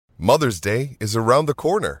Mother's Day is around the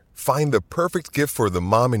corner. Find the perfect gift for the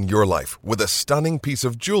mom in your life with a stunning piece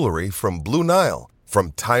of jewelry from Blue Nile.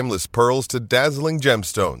 From timeless pearls to dazzling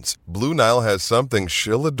gemstones, Blue Nile has something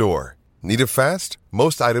she'll adore. Need it fast?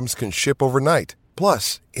 Most items can ship overnight.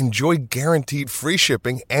 Plus, enjoy guaranteed free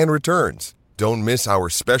shipping and returns. Don't miss our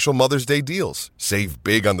special Mother's Day deals. Save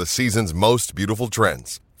big on the season's most beautiful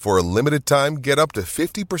trends. For a limited time, get up to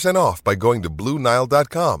 50% off by going to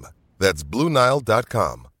BlueNile.com. That's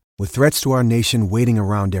BlueNile.com. With threats to our nation waiting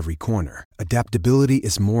around every corner, adaptability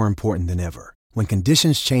is more important than ever. When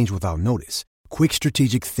conditions change without notice, quick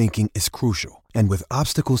strategic thinking is crucial. And with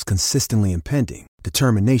obstacles consistently impending,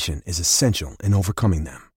 determination is essential in overcoming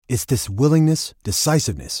them. It's this willingness,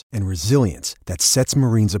 decisiveness, and resilience that sets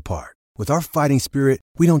Marines apart. With our fighting spirit,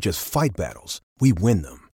 we don't just fight battles, we win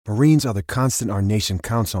them. Marines are the constant our nation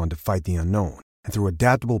counts on to fight the unknown. And through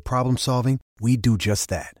adaptable problem solving, we do just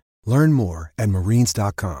that. Learn more at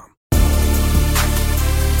marines.com.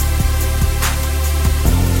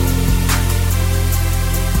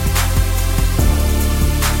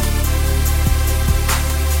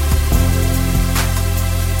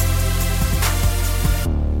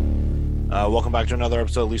 Welcome back to another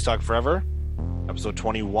episode of Leafs Talk Forever, episode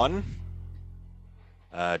 21.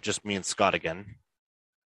 Just me and Scott again.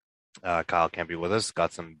 Kyle can't be with us.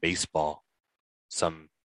 Got some baseball. I'm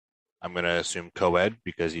going to assume co-ed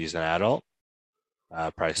because he's an adult.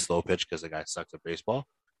 Probably slow pitch because the guy sucks at baseball.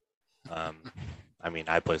 I mean,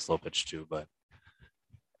 I play slow pitch too, but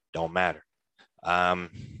don't matter.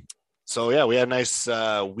 So, yeah, we had a nice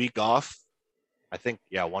week off. I think,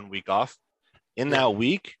 1 week off. In that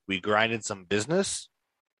week, we grinded some business.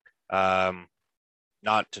 Not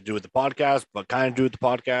to do with the podcast, but kind of do with the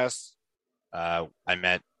podcast. I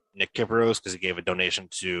met Nick Kipperos because he gave a donation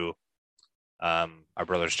to our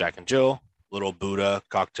brothers Jack and Jill, Little Buddha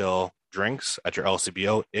cocktail drinks at your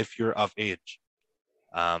LCBO if you're of age.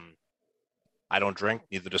 I don't drink,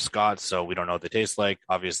 neither does Scott, so we don't know what they taste like.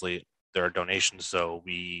 Obviously, they're donations, so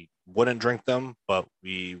we wouldn't drink them, but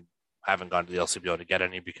we haven't gone to the LCBO to get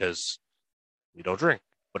any because we don't drink.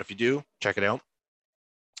 But if you do, check it out.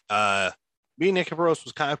 Meeting Nick Kipperos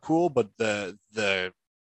was kind of cool, but the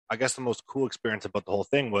I guess the most cool experience about the whole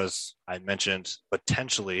thing was I mentioned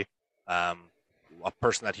potentially a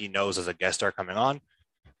person that he knows as a guest star coming on.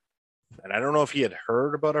 And I don't know if he had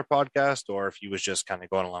heard about our podcast or if he was just kind of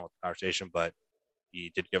going along with the conversation, but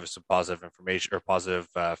he did give us some positive information or positive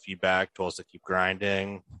feedback, told us to keep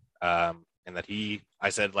grinding. And that I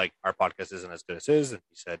said, like, our podcast isn't as good as his. And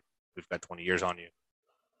he said, we've got 20 years on you.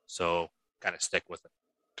 So kind of stick with it.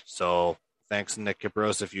 So thanks, Nick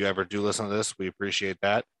Kipperos. If you ever do listen to this, we appreciate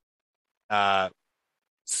that.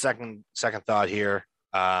 Second thought here,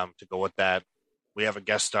 to go with that. We have a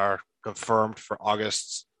guest star confirmed for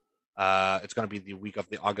August. It's going to be the week of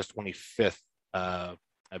the August 25th. I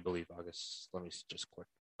believe August. Let me just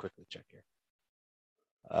quickly check here.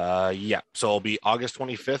 So it'll be August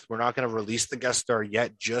 25th. We're not going to release the guest star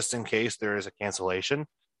yet, just in case there is a cancellation.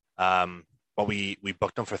 But we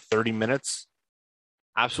booked him for 30 minutes.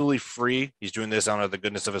 Absolutely free. He's doing this out of the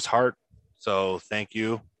goodness of his heart. So thank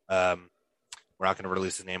you. We're not going to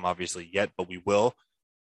release his name, obviously, yet, but we will.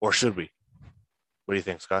 Or should we? What do you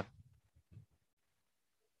think, Scott?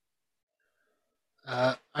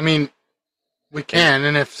 I mean, we can,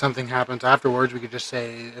 and if something happens afterwards, we could just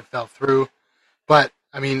say it fell through. But,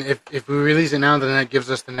 I mean, if we release it now, then that gives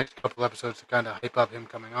us the next couple episodes to kind of hype up him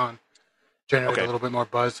coming on. Generate a little bit more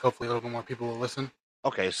buzz. Hopefully a little bit more people will listen.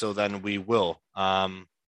 Okay, so then we will.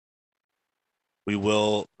 We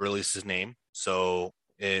will release his name. So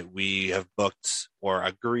we have booked or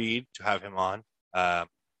agreed to have him on for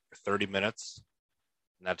 30 minutes.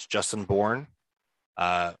 And that's Justin Bourne.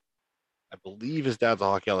 I believe his dad's a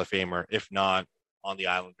Hockey Hall of Famer, if not on the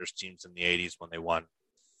Islanders teams in the 80s when they won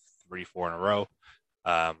 3-4 in a row.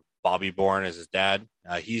 Bobby Bourne is his dad.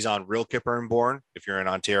 He's on Real Kipper and Bourne. If you're in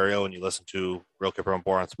Ontario and you listen to Real Kipper and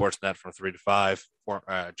Bourne on Sportsnet from 3 to 5,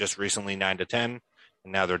 just recently 9 to 10,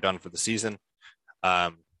 and now they're done for the season.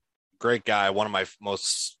 Great guy. One of my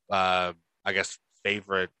most,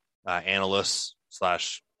 favorite analysts /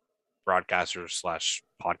 broadcasters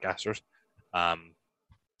 / podcasters.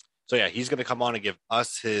 So yeah, he's going to come on and give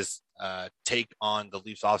us his take on the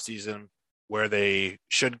Leafs offseason, where they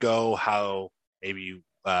should go, how maybe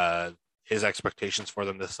his expectations for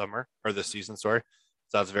them this season. So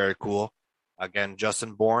that's very cool. Again,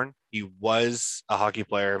 Justin Bourne, he was a hockey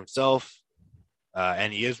player himself,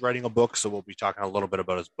 and he is writing a book, so we'll be talking a little bit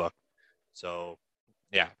about his book. So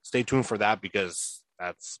yeah, stay tuned for that because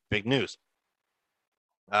that's big news.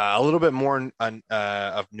 A little bit more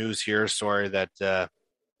of news here. Sorry that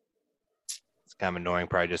it's kind of annoying,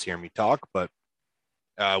 probably just hearing me talk, but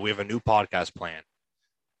we have a new podcast plan.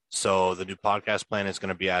 So the new podcast plan is going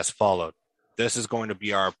to be as followed. This is going to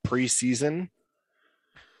be our preseason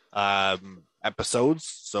episodes,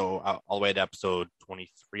 so all the way to episode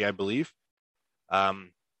 23, I believe.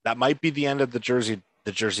 That might be the end of the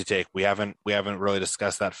Jersey take. We haven't really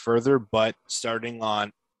discussed that further, but starting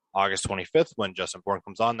on August 25th, when Justin Bourne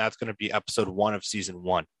comes on, that's going to be episode 1 of season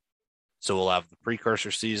 1. So we'll have the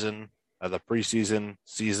precursor season, the preseason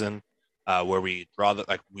season, where we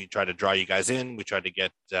we try to draw you guys in. We try to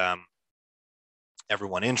get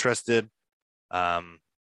everyone interested, and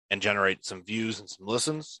generate some views and some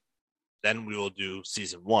listens. Then we will do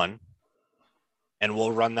season 1, and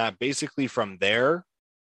we'll run that basically from there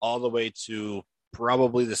all the way to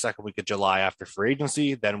probably the second week of July after free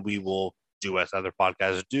agency. Then we will do as other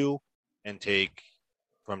podcasts do and take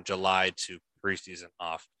from July to preseason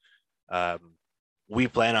off. We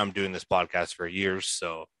plan on doing this podcast for years,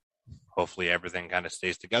 so hopefully everything kind of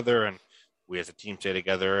stays together and we as a team stay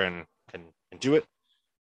together and can do it.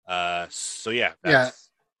 And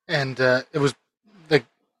it was like,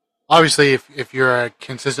 obviously if you're a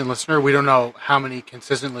consistent listener, we don't know how many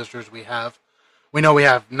consistent listeners we have. We know we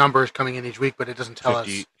have numbers coming in each week, but it doesn't tell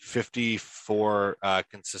us. 54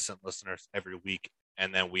 consistent listeners every week,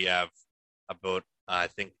 and then we have about, I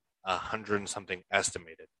think, 100 and something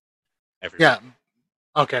estimated every week.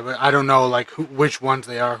 Okay, but I don't know which ones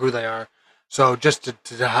they are, who they are. So just to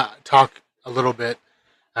talk a little bit,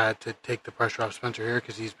 to take the pressure off Spencer here,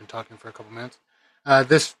 because he's been talking for a couple minutes.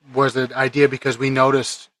 This was an idea because we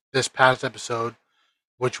noticed this past episode,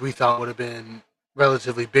 which we thought would have been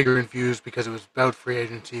relatively bigger in views because it was about free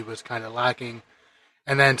agency, was kind of lacking.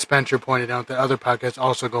 And then Spencer pointed out that other podcasts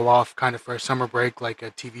also go off kind of for a summer break, like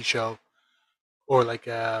a TV show, or like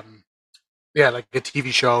a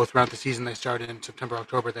TV show throughout the season. They start in September,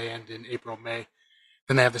 October, they end in April, May.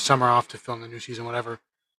 Then they have the summer off to film the new season, whatever.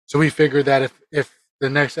 So we figured that if the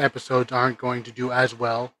next episodes aren't going to do as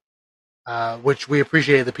well, which we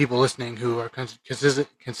appreciate the people listening who are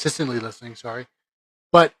consistently listening,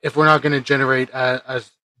 but if we're not going to generate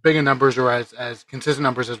as big a numbers or as consistent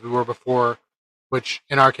numbers as we were before, which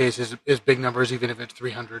in our case is big numbers, even if it's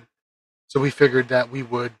 300. So we figured that we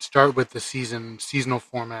would start with the seasonal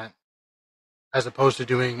format as opposed to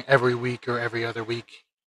doing every week or every other week,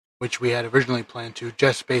 which we had originally planned to,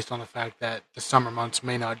 just based on the fact that the summer months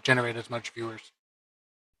may not generate as much viewers.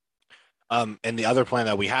 And the other plan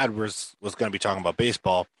that we had was going to be talking about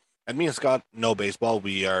baseball. And me and Scott know baseball.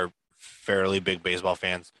 We are fairly big baseball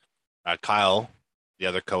fans. Kyle, the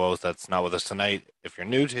other co-host that's not with us tonight, if you're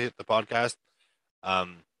new to the podcast,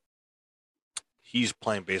 he's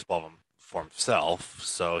playing baseball for himself,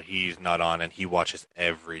 so he's not on, and he watches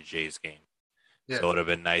every Jays game. Yeah. So it would have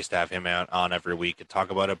been nice to have him on every week and talk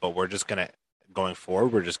about it, but we're just going to, going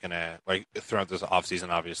forward, we're just going to, throughout this offseason,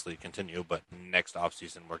 obviously continue, but next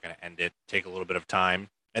offseason, we're going to end it, take a little bit of time,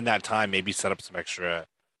 and that time maybe set up some extra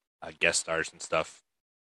guest stars and stuff.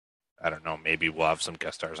 I don't know, maybe we'll have some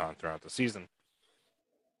guest stars on throughout the season.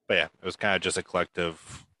 But yeah, it was kind of just a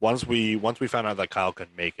collective. Once we found out that Kyle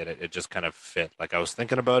could make it, it just kind of fit. I was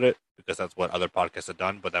thinking about it because that's what other podcasts had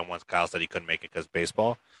done, but then once Kyle said he couldn't make it because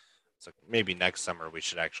baseball, it's maybe next summer we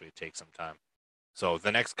should actually take some time. So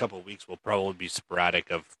the next couple of weeks will probably be sporadic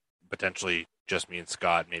of potentially just me and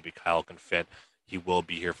Scott. Maybe Kyle can fit. He will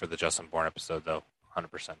be here for the Justin Bourne episode, though,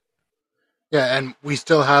 100%. Yeah, and we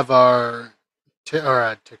still have our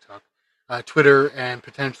TikTok, Twitter, and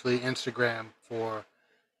potentially Instagram for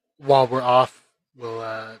while we're off.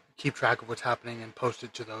 We'll keep track of what's happening and post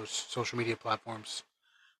it to those social media platforms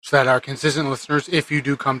so that our consistent listeners, if you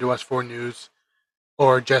do come to us for news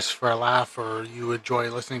or just for a laugh, or you enjoy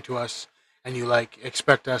listening to us and you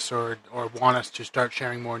expect us or want us to start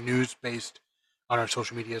sharing more news based on our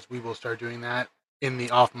social medias, we will start doing that in the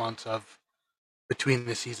off months of between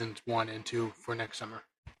the seasons 1 and 2 for next summer.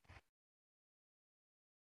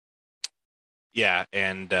 Yeah,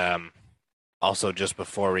 and also just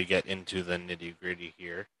before we get into the nitty gritty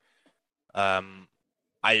here,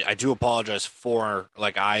 I do apologize for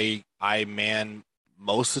I man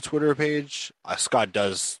most of the Twitter page. Scott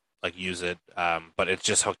does use it, but it's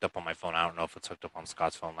just hooked up on my phone. I don't know if it's hooked up on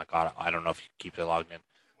Scott's phone. I don't know if he keeps it logged in.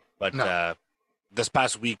 But no. This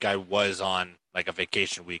past week I was on a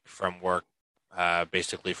vacation week from work,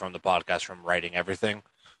 basically from the podcast, from writing everything.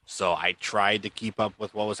 So I tried to keep up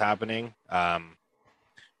with what was happening.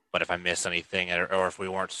 But if I miss anything or if we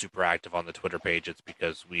weren't super active on the Twitter page, it's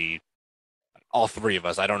because all three of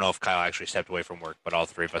us, I don't know if Kyle actually stepped away from work, but all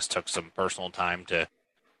three of us took some personal time to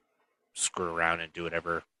screw around and do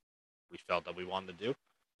whatever we felt that we wanted to do.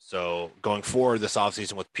 So going forward this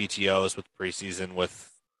offseason with PTOs, with preseason,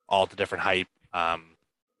 with all the different hype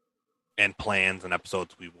and plans and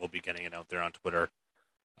episodes, we will be getting it out there on Twitter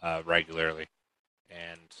regularly.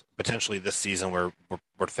 And potentially this season, we're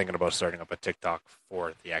thinking about starting up a TikTok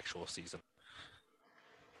for the actual season.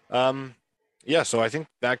 Yeah, so I think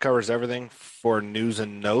that covers everything for news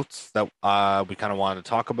and notes that we kind of wanted to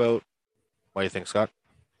talk about. What do you think, Scott?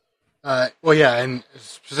 Well, yeah, and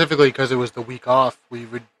specifically because it was the week off,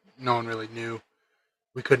 no one really knew.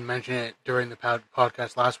 We couldn't mention it during the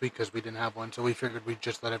podcast last week because we didn't have one, so we figured we'd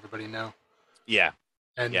just let everybody know. Yeah.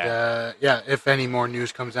 And if any more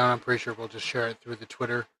news comes out, I'm pretty sure we'll just share it through the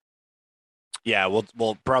Twitter. Yeah,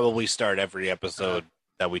 we'll probably start every episode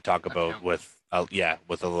that we talk about with a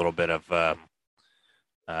little bit of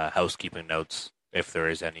housekeeping notes, if there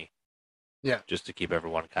is any. Yeah. Just to keep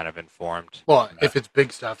everyone kind of informed. Well, if it's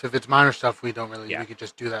big stuff, if it's minor stuff, we don't really. We could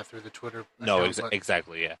just do that through the Twitter. No,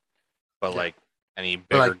 exactly, yeah. But like any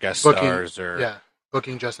bigger guest stars or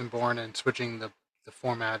booking Justin Bourne and switching the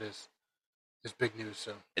format is big news.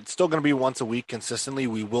 So it's still going to be once a week consistently.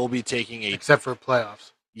 We will be taking except for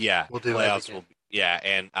playoffs. Yeah, we'll do playoffs.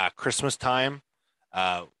 And Christmas time,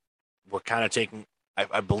 we're kind of taking.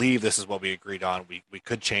 I believe this is what we agreed on. We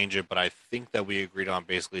could change it, but I think that we agreed on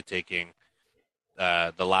basically taking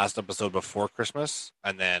the last episode before Christmas,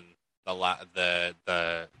 and then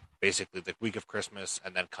the basically the week of Christmas,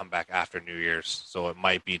 and then come back after New Year's. So it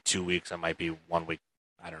might be 2 weeks, it might be 1 week.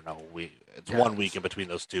 I don't know. It's 1 week in between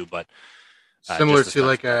those two, but similar to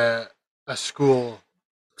like a school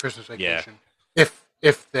Christmas vacation. Yeah.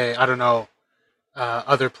 If they, I don't know,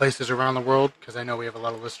 other places around the world, because I know we have a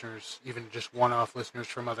lot of listeners, even just one-off listeners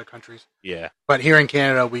from other countries. Yeah. But here in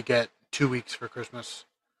Canada, we get 2 weeks for Christmas.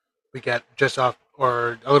 We get just off,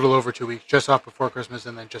 or a little over 2 weeks, just off before Christmas,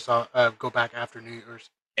 and then just go back after New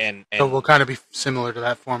Year's. And so we'll kind of be similar to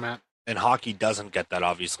that format. And hockey doesn't get that,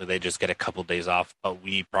 obviously. They just get a couple days off, but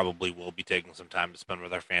we probably will be taking some time to spend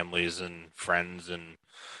with our families and friends. And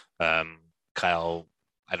Kyle,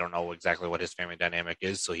 I don't know exactly what his family dynamic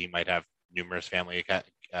is, so he might have numerous family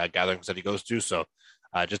gatherings that he goes to. So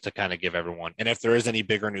just to kind of give everyone, and if there is any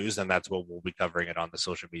bigger news, then that's what we'll be covering it on the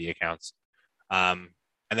social media accounts. And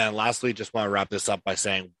then lastly, just want to wrap this up by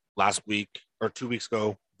saying last week or 2 weeks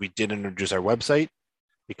ago, we did introduce our website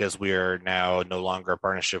because we are now no longer a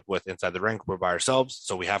partnership with Inside the Rink. We're by ourselves.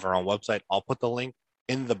 So we have our own website. I'll put the link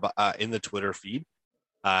in the Twitter feed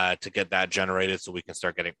to get that generated so we can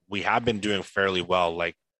start getting, we have been doing fairly well.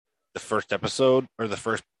 Like the first episode or the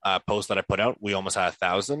first post that I put out, we almost had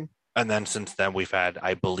 1,000. And then since then we've had,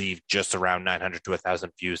 I believe, just around 900 to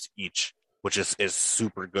 1,000 views each, which is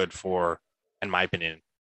super good for, in my opinion.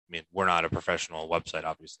 I mean, we're not a professional website,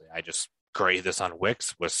 obviously. I just created this on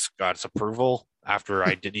Wix with Scott's approval after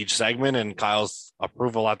I did each segment and Kyle's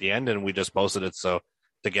approval at the end, and we just posted it. So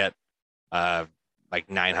to get like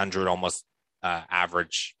 900 almost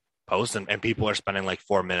average posts, and people are spending like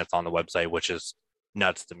 4 minutes on the website, which is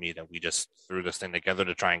nuts to me that we just threw this thing together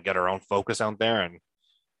to try and get our own focus out there, and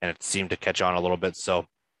it seemed to catch on a little bit. So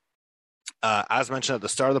as mentioned at the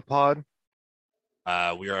start of the pod,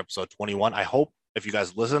 we are episode 21. I hope if you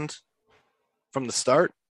guys listened from the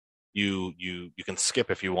start, you can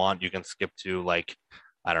skip if you want. You can skip to like,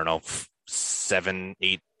 I don't know, 7,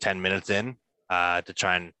 8, 10 minutes in to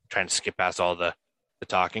try and skip past all the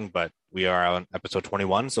talking. But we are on episode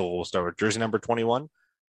 21, so we'll start with jersey number 21.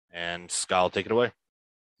 And Scott will take it away.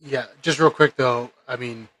 Yeah, just real quick though. I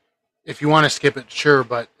mean, if you want to skip it, sure,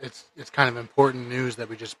 but it's kind of important news that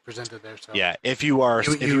we just presented there. So yeah, if you are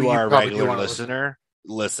a regular listener.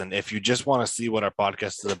 Listen, if you just want to see what our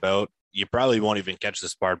podcast is about, you probably won't even catch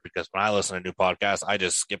this part because when I listen to a new podcast, I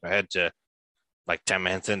just skip ahead to like 10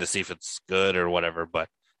 minutes in to see if it's good or whatever. But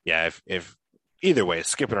yeah, if either way,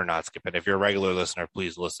 skip it or not skip it. If you're a regular listener,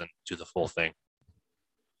 please listen to the full thing.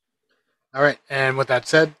 All right. And with that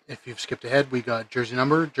said, if you've skipped ahead, we got jersey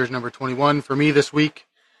number 21 for me this week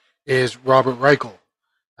is Robert Reichel.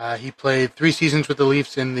 He played 3 seasons with the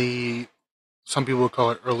Leafs in the, some people would call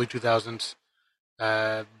it early 2000s.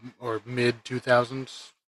 Or mid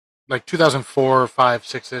 2000s, like 2004, 5,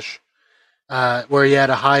 6-ish, where he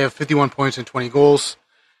had a high of 51 points and 20 goals.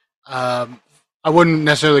 I wouldn't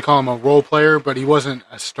necessarily call him a role player, but he wasn't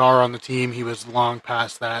a star on the team. He was long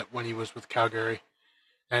past that when he was with Calgary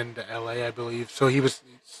and LA, I believe. So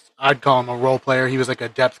I'd call him a role player. He was like a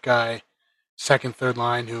depth guy, second, third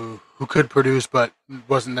line who could produce, but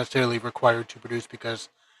wasn't necessarily required to produce because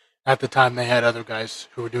at the time they had other guys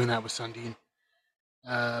who were doing that with Sundin.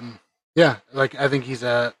 Yeah, like I think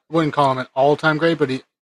wouldn't call him an all-time great, but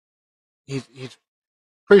he's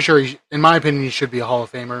pretty sure in my opinion, he should be a Hall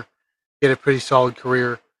of Famer. He had a pretty solid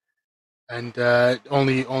career. and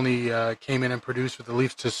only came in and produced with the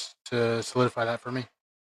Leafs to solidify that for me.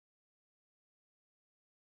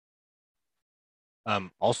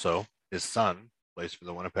 Also, his son plays for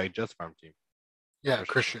the Winnipeg Jets farm team. Yeah,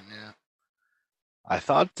 Christian. Yeah. I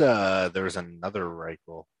thought there was another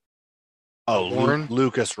Reichel. Oh, Warren?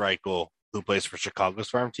 Lucas Reichel, who plays for Chicago's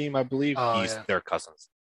farm team, I believe. Their cousins.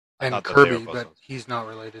 And Kirby, but he's not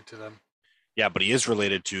related to them. Yeah, but he is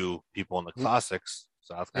related to people in the classics,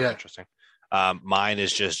 so that's kind of interesting. Mine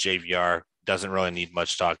is just JVR. Doesn't really need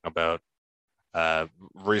much talking about.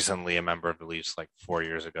 Recently a member of the Leafs, like 4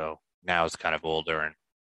 years ago. Now it's kind of older, and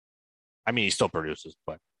I mean he still produces,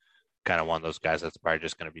 but kind of one of those guys that's probably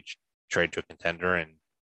just going to be traded to a contender, and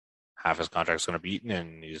half his contract's going to be eaten,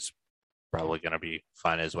 and he's probably going to be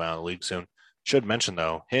finding his way on the league soon. Should mention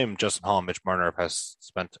though, him, Justin Hall, and Mitch Marner has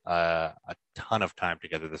spent a ton of time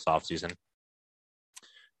together this offseason.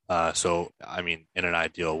 So, I mean, in an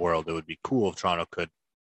ideal world, it would be cool if Toronto could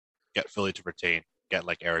get Philly to retain, get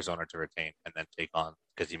like Arizona to retain, and then take on,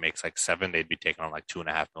 because he makes like $7 million, they'd be taking on like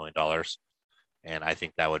 $2.5 million. And I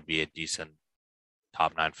think that would be a decent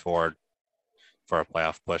top 9 forward for a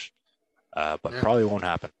playoff push, but probably won't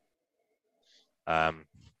happen.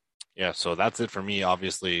 Yeah, so that's it for me.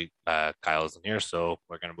 Obviously, Kyle isn't here, so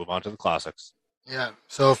we're going to move on to the classics. Yeah,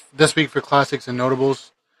 so this week for classics and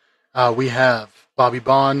notables, we have Bobby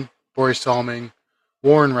Bond, Boris Salming,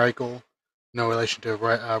 Warren Reichel, no relation to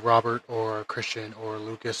Robert or Christian or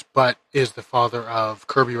Lucas, but is the father of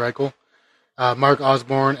Kirby Reichel, Mark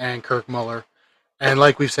Osborne, and Kirk Muller. And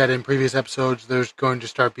like we've said in previous episodes, there's going to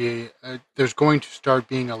start being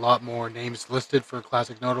a lot more names listed for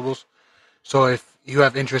classic notables. So if you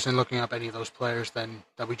have interest in looking up any of those players then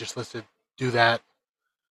that we just listed, do that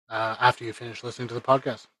after you finish listening to the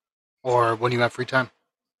podcast or when you have free time.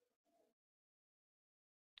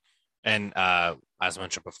 And as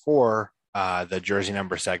mentioned before, the jersey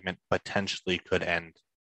number segment potentially could end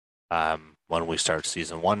when we start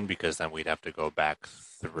season 1, because then we'd have to go back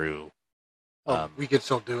through. We could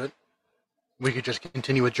still do it. We could just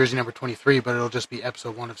continue with jersey number 23, but it'll just be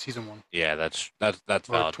episode 1 of season 1. Yeah, that's valid.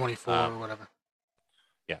 Or 24 or whatever.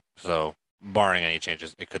 Yeah, so barring any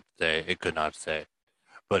changes, it could not say.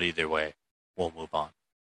 But either way, we'll move on.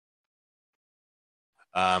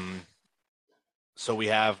 So we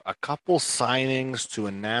have a couple signings to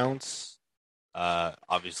announce.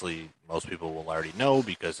 Obviously, most people will already know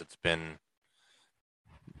because it's been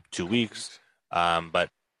 2 weeks.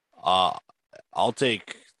 But I'll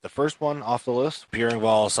take the first one off the list. Pierre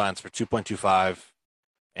Engvall signs for $2.25,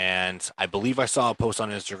 and I believe I saw a post on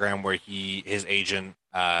Instagram where his agent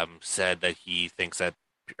said that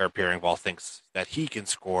Pierre Engvall thinks that he can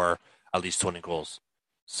score at least 20 goals.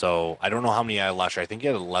 So I don't know how many he had last year. I think he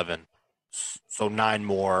had 11. So 9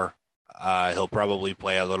 more. He'll probably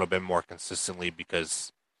play a little bit more consistently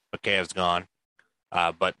because Mikheyev's gone.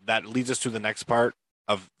 But that leads us to the next part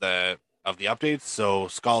of the updates. So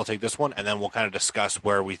Scott will take this one, and then we'll kind of discuss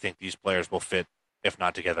where we think these players will fit, if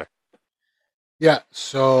not together. Yeah,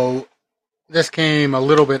 so this came a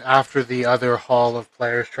little bit after the other haul of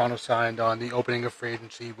players Toronto signed on the opening of free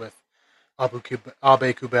agency with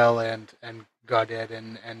Aube-Kubel and Godet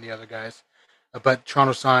and the other guys. But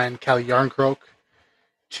Toronto signed Calle Jarnkrok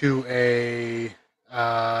to a,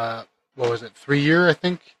 3-year, I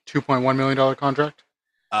think, $2.1 million contract?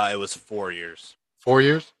 It was 4 years. 4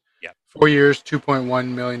 years? Yeah. 4 years, $2.1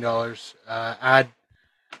 million.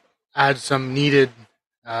 Add some needed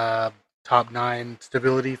top 9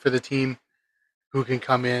 stability for the team, who can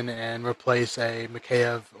come in and replace a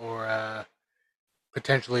Mikheyev or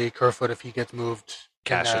potentially Kerfoot if he gets moved.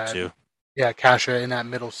 Kasha too. Yeah, Kasha in that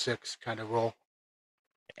middle 6 kind of role.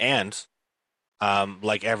 And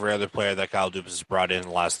like every other player that Kyle Dubas has brought in the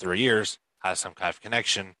last 3 years, has some kind of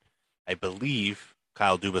connection. I believe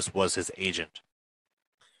Kyle Dubas was his agent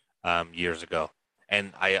years ago.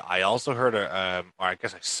 And I also heard, or I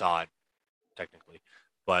guess I saw it technically,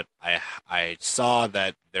 but I saw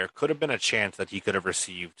that there could have been a chance that he could have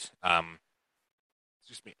received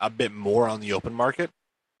a bit more on the open market.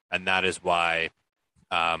 And that is why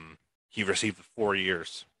he received the 4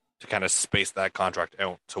 years to kind of space that contract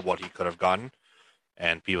out to what he could have gotten.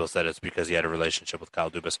 And people said it's because he had a relationship with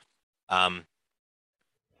Kyle Dubas.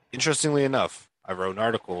 Interestingly enough, I wrote an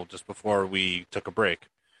article just before we took a break,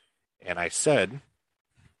 and I said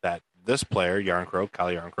that this player,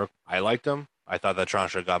 Calle Jarnkrok, I liked him. I thought that Toronto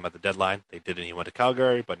should have got him at the deadline. They didn't. He went to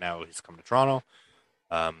Calgary, but now he's come to Toronto.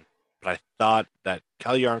 But I thought that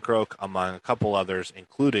Calle Jarnkrok, among a couple others,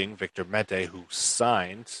 including Victor Mete, who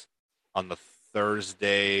signed on the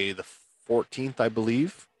Thursday, the 14th, I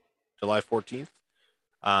believe, July 14th.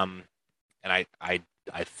 And I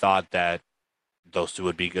I thought that those two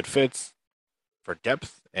would be good fits for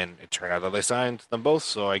depth, and it turned out that they signed them both.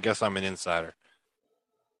 So I guess I'm an insider.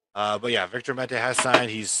 But yeah, Victor Mete has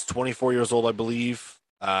signed. He's 24 years old, I believe.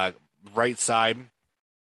 Right side.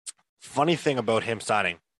 Funny thing about him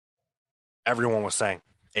signing, everyone was saying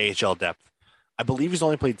AHL depth. I believe he's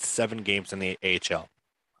only played 7 games in the AHL.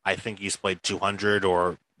 I think he's played 200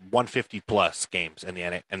 or 150 plus games in the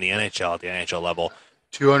NHL at the NHL level.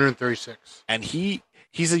 236. And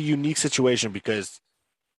he's a unique situation because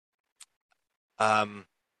I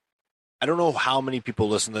don't know how many people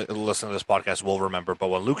listen to this podcast will remember, but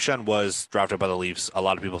when Luke Schenn was drafted by the Leafs, a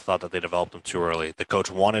lot of people thought that they developed him too early. The coach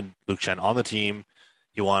wanted Luke Schenn on the team.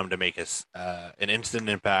 He wanted him to make an instant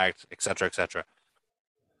impact, et cetera, et cetera.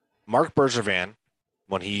 Marc Bergevin,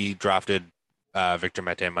 when he drafted Victor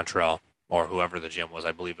Mete in Montreal, or whoever the GM was,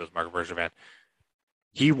 I believe it was Marc Bergevin,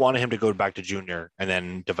 he wanted him to go back to junior and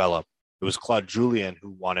then develop. It was Claude Julien who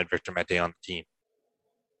wanted Victor Mete on the team,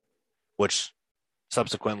 which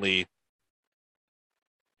subsequently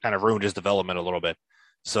kind of ruined his development a little bit.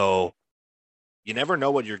 So you never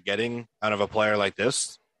know what you're getting out of a player like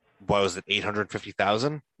this. What was it,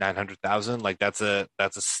 850,000, 900,000? Like that's a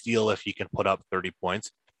steal if he can put up 30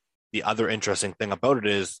 points. The other interesting thing about it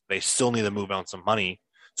is they still need to move out some money.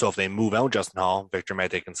 So if they move out Justin Hall, Victor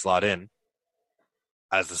Mete can slot in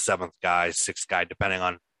as the 7th guy, 6th guy, depending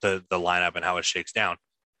on the lineup and how it shakes down.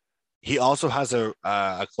 He also has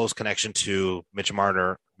a close connection to Mitch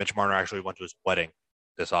Marner. Mitch Marner actually went to his wedding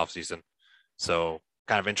this offseason. So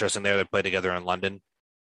kind of interesting there. They played together in London.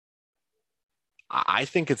 I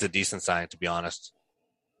think it's a decent sign, to be honest,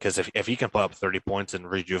 because if he can put up 30 points and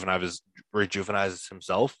rejuvenizes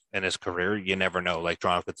himself in his career, you never know. Like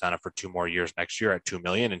Toronto could sign up for 2 more years next year at $2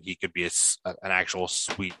 million, and he could be an actual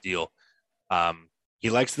sweet deal. He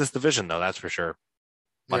likes this division, though, that's for sure.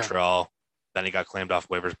 Montreal, then he got claimed off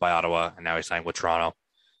waivers by Ottawa, and now he's signed with Toronto.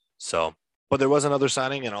 So, but there was another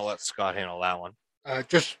signing, and I'll let Scott handle that one.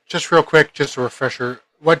 Just real quick, just a refresher.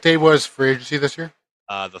 What day was free agency this year?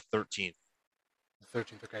 The 13th. The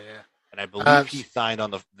 13th. Okay, yeah. And I believe he signed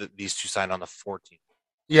on these two signed on the 14th.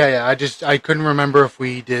 Yeah. I couldn't remember if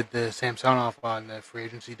we did the Samsonov on the free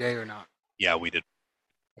agency day or not. Yeah, we did.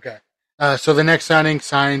 Okay. So the next signing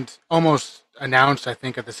signed, almost announced, I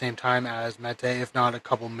think, at the same time as Mete, if not a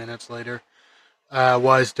couple minutes later,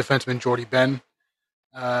 was defenseman Jordie Benn.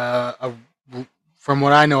 From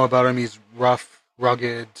what I know about him, he's rough,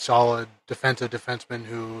 rugged, solid defensive defenseman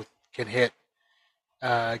who can hit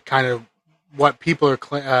kind of what people are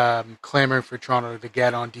clamoring for Toronto to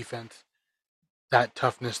get on defense. That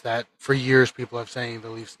toughness that for years people have saying the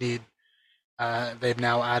Leafs need. They've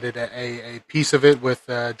now added a piece of it with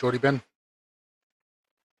Jordie Benn.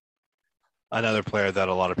 Another player that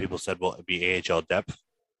a lot of people said will be AHL depth.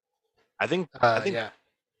 I think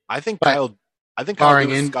Kyle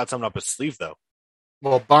Lewis got something up his sleeve though.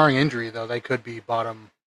 Well, barring injury though, they could be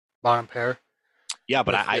bottom pair. Yeah,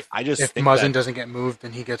 but I just if think Muzzin doesn't get moved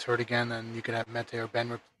and he gets hurt again, then you could have Mete or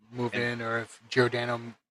Ben move in, or if Giordano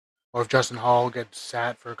or if Justin Hall gets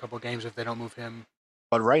sat for a couple of games if they don't move him.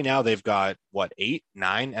 But right now they've got 8,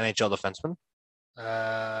 9 NHL defensemen.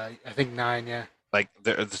 I think 9, yeah. Like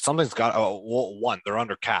something's got one. They're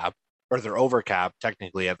under cap or they're over cap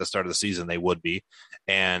technically at the start of the season. They would be,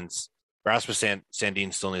 and Rasmus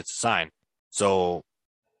Sandin still needs to sign. So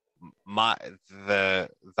the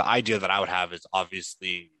idea that I would have is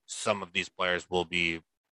obviously some of these players will be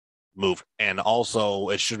moved, and also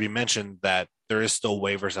it should be mentioned that there is still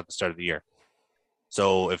waivers at the start of the year.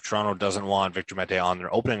 So if Toronto doesn't want Victor Mete on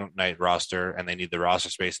their opening night roster and they need the roster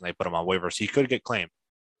space and they put him on waivers, he could get claimed.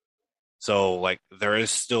 So like there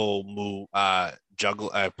is still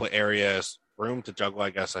areas room to juggle,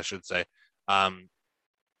 I guess I should say.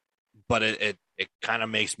 But it kind of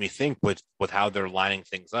makes me think with how they're lining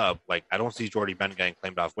things up. Like I don't see Jordie Benn getting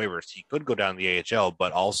claimed off waivers. He could go down the AHL,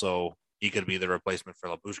 but also he could be the replacement for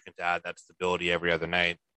Lyubushkin to add that stability every other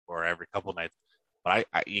night or every couple nights. But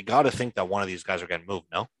you got to think that one of these guys are getting moved,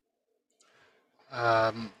 no?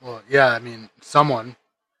 Well, yeah, I mean, someone,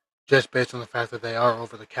 just based on the fact that they are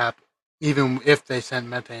over the cap, even if they send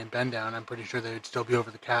Mete and Ben down, I'm pretty sure they would still be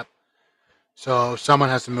over the cap. So someone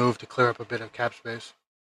has to move to clear up a bit of cap space.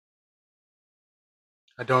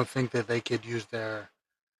 I don't think that they could use their,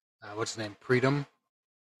 what's his name, Freedom.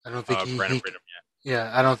 I don't think Freedom,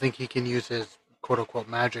 yeah, I don't think he can use his quote-unquote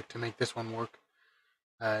magic to make this one work.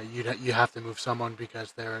 You have to move someone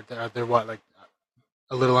because they're what, like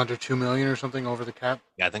a little under $2 million or something over the cap.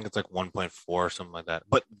 Yeah, I think it's like 1.4 or something like that.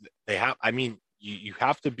 But they have. I mean, you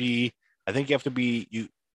have to be. I think you have to be. You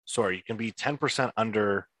can be 10%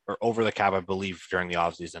 under or over the cap, I believe, during the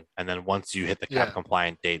offseason. And then once you hit the cap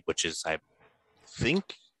compliant date, which is, I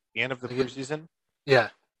think, the end of the preseason,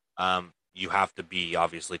 you have to be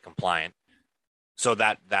obviously compliant. So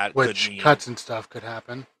that which could mean cuts and stuff could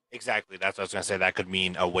happen. Exactly. That's what I was going to say. That could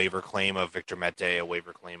mean a waiver claim of Victor Mete, a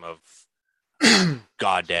waiver claim of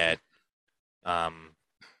Godet.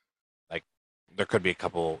 Like, there could be a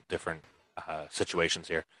couple different situations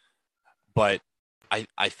here. But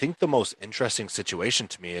I think the most interesting situation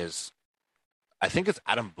to me is, I think it's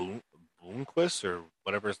Adam Bloomquist, or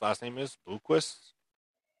whatever his last name is, Bloomquist.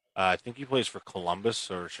 I think he plays for Columbus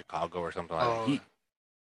or Chicago or something like that.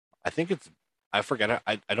 I think it's, I forget,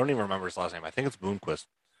 I don't even remember his last name. I think it's Bloomquist.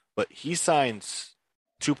 But he signs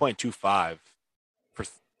 2.25 for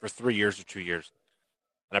 3 years or 2 years.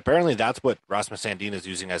 And apparently that's what Rasmus Sandin is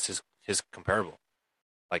using as his comparable.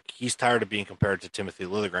 Like, he's tired of being compared to Timothy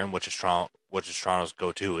Liljegren, which is Toronto's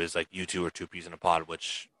go-to, is like you two are two peas in a pod,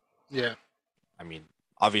 which, I mean,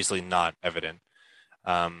 obviously not evident.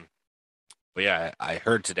 But yeah, I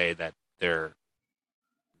heard today that there's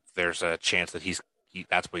a chance that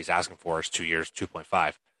that's what he's asking for, is 2 years,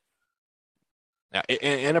 2.5. Now,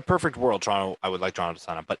 in a perfect world, I would like Toronto to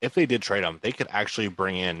sign him. But if they did trade him, they could actually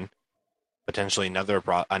bring in potentially another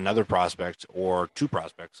prospect, or two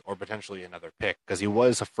prospects, or potentially another pick, because he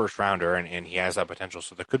was a first rounder and he has that potential.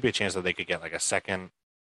 So there could be a chance that they could get like a second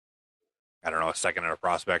and a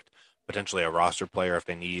prospect, potentially a roster player if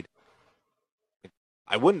they need.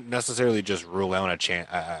 I wouldn't necessarily just rule out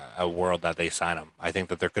a world that they sign him. I think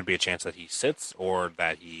that there could be a chance that he sits or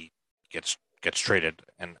that he gets traded.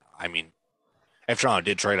 And I mean, if Toronto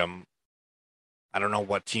did trade him, I don't know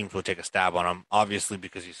what teams would take a stab on him. Obviously,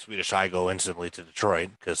 because he's Swedish, I go instantly to Detroit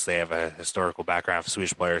because they have a historical background of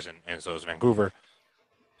Swedish players, and so is Vancouver.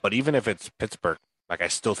 But even if it's Pittsburgh, like, I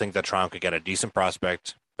still think that Toronto could get a decent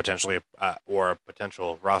prospect, potentially, or a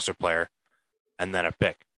potential roster player, and then a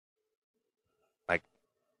pick. Like,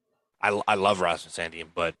 I love Rasmus Sandin,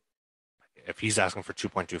 but if he's asking for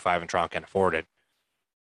 2.25 and Toronto can't afford it,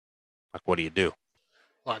 like, what do you do?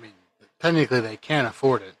 Well, I mean, technically they can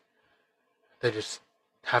afford it. They just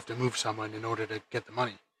have to move someone in order to get the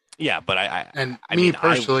money. Yeah, but given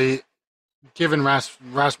Rasmus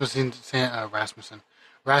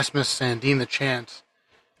Sandin the chance,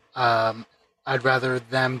 I'd rather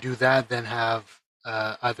them do that than have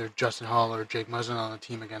either Justin Hall or Jake Muzzin on the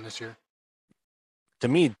team again this year. To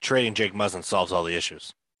me, trading Jake Muzzin solves all the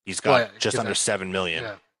issues. He's got just under $7 million,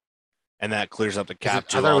 and that clears up the cap.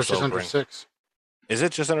 I thought it was just under 6. Is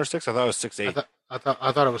it just under 6? I thought it was 6.8. I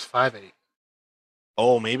thought it was 5.8.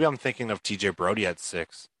 Oh, maybe I'm thinking of TJ Brody at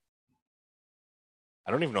 6.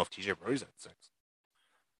 I don't even know if TJ Brody's at 6.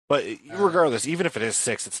 But regardless, even if it is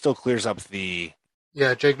 6, it still clears up the...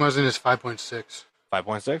 Yeah, Jake Muzzin is 5.6.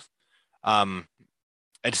 5.6?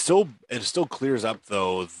 It still clears up,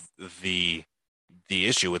 though, the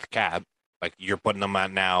issue with cap. Like, you're putting them at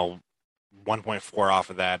now 1.4 off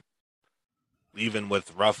of that, even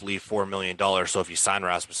with roughly $4 million. So if you sign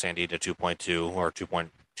Rasmus Sandin to 2.2 or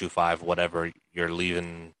 2.25, whatever, you're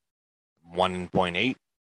leaving 1.8,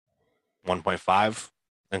 1.5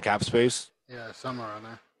 in cap space. Yeah, somewhere around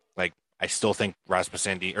there. Like, I still think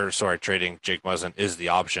trading Jake Muzzin is the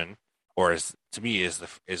option, or to me is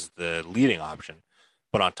the leading option.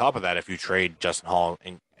 But on top of that, if you trade Justin Hall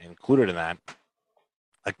included in that,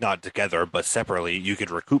 like, not together but separately, you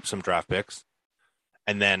could recoup some draft picks,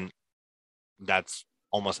 and then that's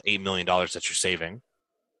almost $8 million that you're saving.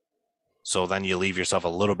 So then you leave yourself a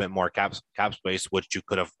little bit more cap space, which you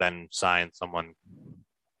could have then signed someone,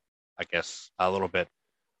 I guess, a little bit.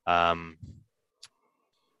 I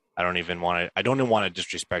don't even want to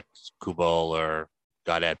disrespect Kubel or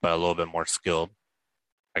Godet, but a little bit more skilled,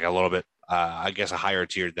 like a little bit, I guess, a higher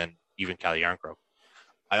tier than even Calle Jarnkrok.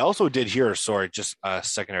 I also did hear, just a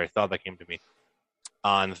secondary thought that came to me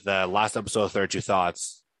on the last episode of 32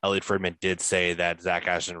 Thoughts. Elliot Friedman did say that Zach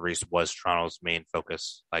Aston-Reese was Toronto's main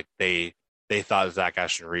focus. Like, they thought Zach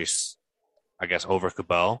Aston-Reese, I guess, over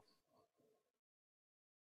Kubel.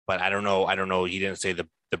 But I don't know. He didn't say the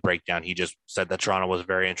breakdown. He just said that Toronto was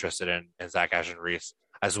very interested in Zach Aston-Reese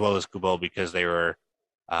as well as Kubel, because they were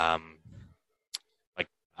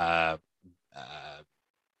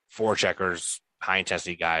forecheckers, high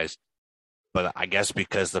intensity guys. But I guess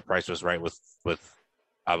because the price was right with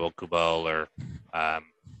Pavel Kubel, or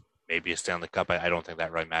maybe a Stanley Cup, I don't think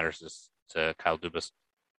that really matters to Kyle Dubas.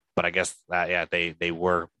 But I guess that, they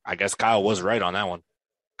were. I guess Kyle was right on that one.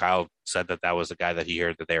 Kyle said that was the guy that he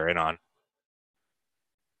heard that they were in on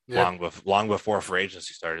long before free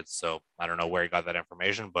agency started. So I don't know where he got that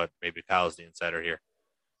information, but maybe Kyle's the insider here.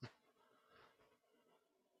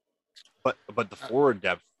 But the forward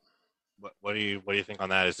depth, What do you think on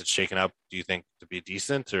that? Is it shaken up? Do you think to be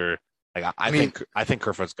decent, or like I mean, I think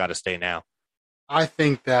Kerfoot's got to stay now. I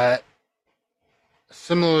think that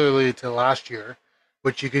similarly to last year,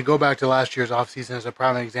 which you could go back to last year's offseason as a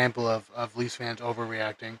prime example of Leafs fans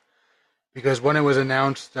overreacting, because when it was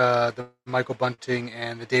announced the Michael Bunting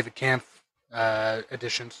and the David Kampf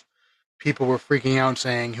additions, people were freaking out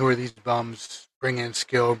saying, "Who are these bums? Bring in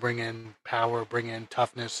skill, bring in power, bring in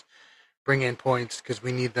toughness, bring in points because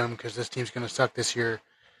we need them because this team's going to suck this year."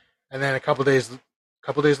 And then a couple days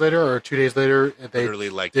later or 2 days later, they Literally,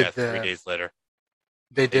 like did 3 days later,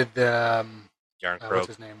 they did the Darren what's Krog.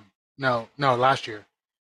 his name? No, last year.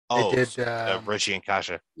 Oh, They did Richie and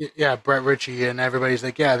Kasha. yeah, Brett Ritchie, and everybody's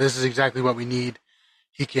like, yeah, this is exactly what we need.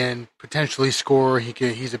 He can potentially score.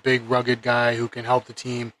 He's a big, rugged guy who can help the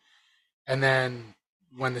team. And then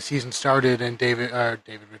when the season started and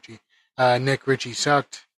Nick Ritchie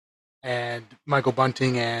sucked, and Michael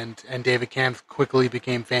Bunting and David Kampf quickly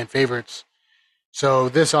became fan favorites. So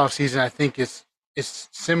this offseason, I think is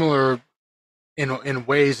similar in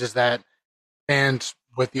ways, is that fans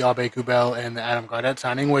with the Abe Kubel and the Adam Gaudette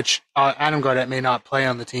signing, which Adam Gaudette may not play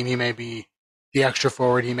on the team. He may be the extra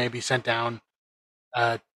forward. He may be sent down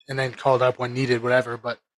and then called up when needed, whatever.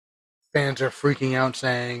 But fans are freaking out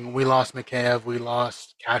saying, we lost Mikheyev, we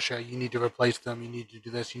lost Kasha, you need to replace them, you need to do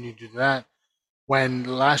this, you need to do that. When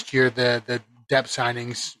last year the depth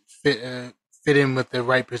signings fit in with the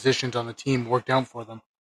right positions on the team, worked out for them.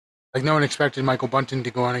 Like, no one expected Michael Bunting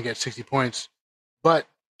to go on and get 60 points, but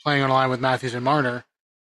playing on a line with Matthews and Marner,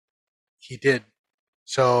 he did.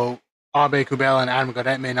 So Abe Kubel and Adam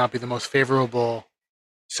Gaudette may not be the most favorable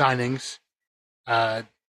signings, but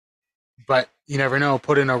you never know.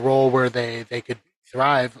 Put in a role where they could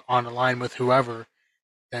thrive on a line with whoever,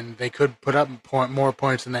 then they could put up more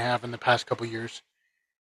points than they have in the past couple of years.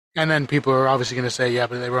 And then people are obviously going to say, yeah,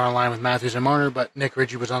 but they were on a line with Matthews and Marner, but Nick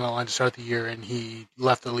Ritchie was on the line to start the year, and he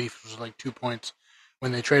left the Leafs with like 2 points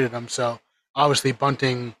when they traded him. So obviously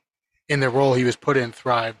Bunting, in the role he was put in,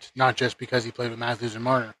 thrived, not just because he played with Matthews and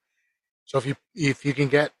Marner. So if you can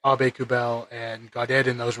get Abe Kubel and Gaudette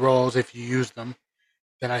in those roles, if you use them,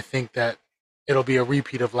 then I think that it'll be a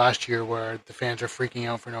repeat of last year where the fans are freaking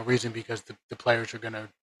out for no reason because the players are going to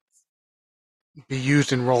be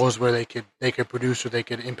used in roles where they could produce or they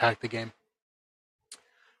could impact the game.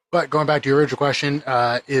 But going back to your original question,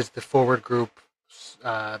 is the forward group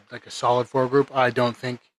like a solid forward group? I don't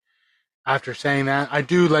think. After saying that, I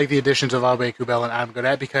do like the additions of Abe Kubel and Adam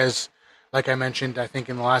Gaudette because, like I mentioned, I think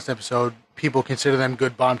in the last episode, people consider them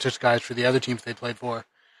good bottom six guys for the other teams they played for.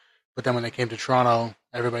 But then when they came to Toronto,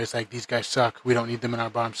 everybody's like, these guys suck. We don't need them in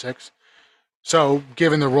our bottom six. So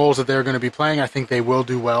given the roles that they're going to be playing, I think they will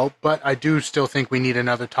do well. But I do still think we need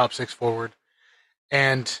another top six forward.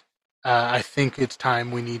 And I think it's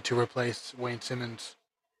time we need to replace Wayne Simmonds.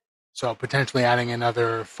 So potentially adding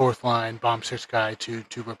another fourth line bottom six guy to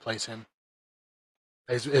replace him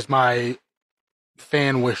is my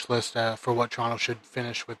fan wish list for what Toronto should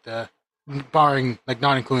finish with, barring, like,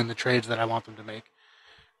 not including the trades that I want them to make.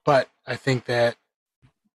 But I think that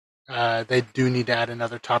they do need to add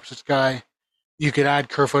another top six guy. You could add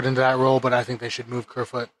Kerfoot into that role, but I think they should move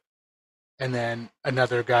Kerfoot and then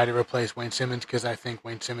another guy to replace Wayne Simmonds because I think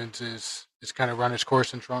Wayne Simmonds is kind of run his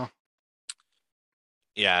course in Toronto.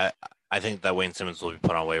 Yeah, I think that Wayne Simmonds will be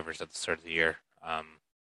put on waivers at the start of the year.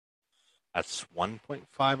 That's 1.5,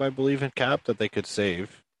 I believe, in cap that they could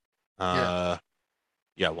save. Yeah,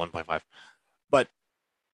 1.5. But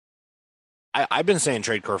I've been saying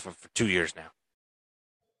trade Kerfoot for 2 years now.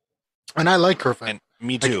 And I like Kerfoot. And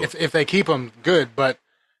me too. Like, if they keep him, good. But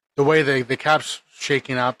the way the cap's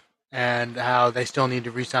shaking up and how they still need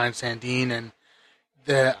to re-sign Sandin, and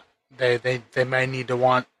they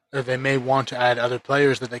may want to add other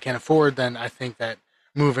players that they can't afford, then I think that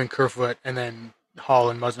moving Kerfoot and then Hall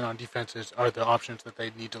and Muzzin on defenses are the options that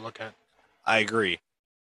they need to look at. I agree.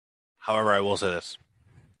 However, I will say this.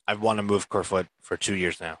 I've wanted to move Kerfoot for 2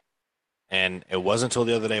 years now. And it wasn't until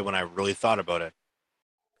the other day when I really thought about it.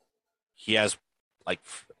 He has, I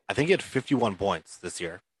think he had 51 points this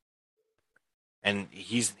year. And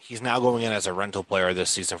he's now going in as a rental player this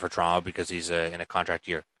season for Toronto because he's in a contract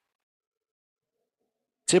year.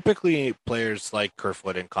 Typically, players like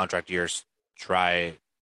Kerfoot in contract years try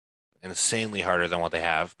insanely harder than what they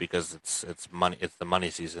have because it's money. It's the money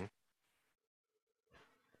season.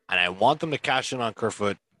 And I want them to cash in on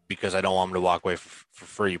Kerfoot because I don't want them to walk away for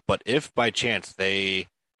free. But if by chance they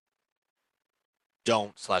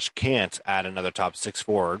don't/can't add another top six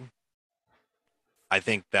forward, I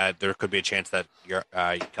think that there could be a chance that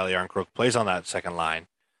Kelly Yarncroke plays on that second line.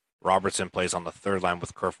 Robertson plays on the third line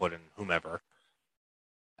with Kerfoot and whomever.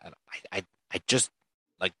 I just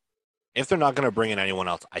like if they're not going to bring in anyone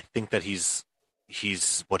else, I think that he's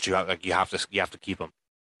what you have. Like you have to keep him.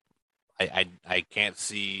 I can't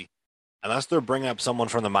see unless they're bringing up someone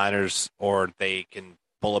from the minors or they can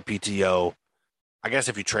pull a PTO. I guess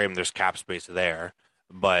if you trade him, there's cap space there.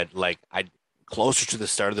 But like I closer to the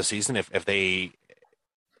start of the season, if they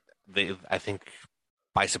I think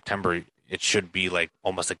by September it should be like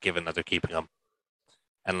almost a given that they're keeping him.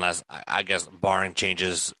 Unless I guess barring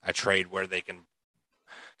changes, a trade where they can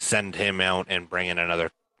send him out and bring in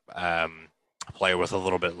another player with a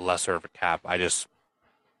little bit lesser of a cap.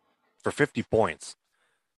 For 50 points,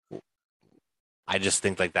 I just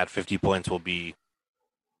think like that 50 points will be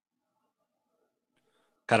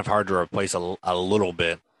kind of hard to replace a little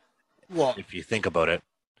bit. Well, if you think about it.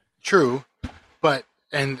 True, but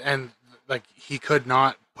and like he could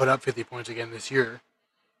not put up 50 points again this year.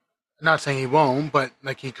 Not saying he won't, but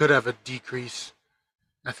like he could have a decrease.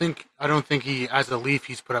 I don't think he, as a Leaf,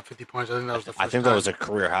 he's put up 50 points. I think that was the first time. That was a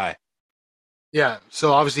career high. Yeah,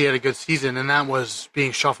 so obviously he had a good season, and that was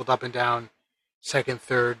being shuffled up and down second,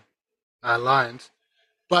 third lines.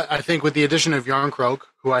 But I think with the addition of Yarncroke,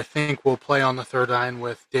 who I think will play on the third line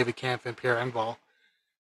with David Kampf and Pierre Engvall,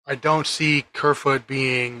 I don't see Kerfoot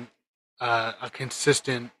being a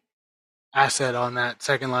consistent asset on that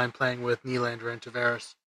second line playing with Nylander and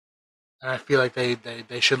Tavares. And I feel like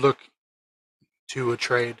they should look to a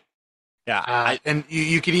trade. Yeah. And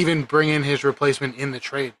you could even bring in his replacement in the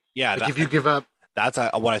trade. Yeah. Like if you give up. That's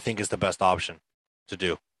what I think is the best option to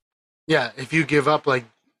do. Yeah. If you give up like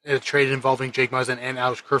a trade involving Jake Muzzin and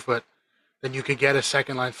Alex Kerfoot, then you could get a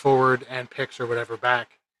second line forward and picks or whatever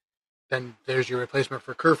back. Then there's your replacement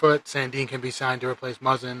for Kerfoot. Sandin can be signed to replace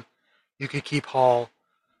Muzzin. You could keep Hall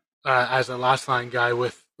as a last line guy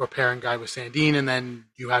or pairing guy with Sandin, and then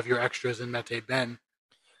you have your extras in Mete Ben.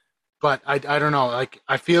 But I don't know. Like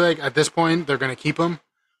I feel like at this point they're going to keep him,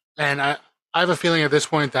 and I have a feeling at this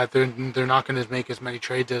point that they're not going to make as many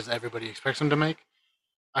trades as everybody expects them to make.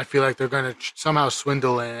 I feel like they're going to somehow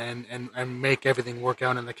swindle and make everything work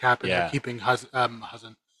out in the cap, and they're keeping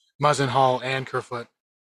Muzzin, Hall, and Kerfoot.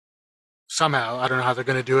 Somehow, I don't know how they're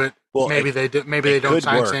going to do it. Well, maybe they don't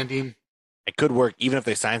sign Sandin. It could work even if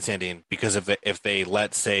they sign Sandin, because if they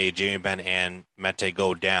let, say, Jamie Benn and Mete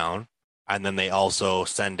go down, and then they also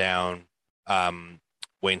send down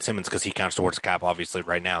Wayne Simmons because he counts towards cap, obviously,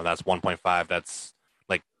 right now. That's 1.5. That's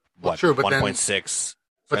like, what, 1.6.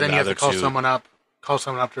 But then you have to call someone up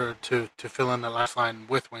to fill in the last line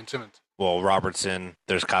with Wayne Simmons. Well, Robertson,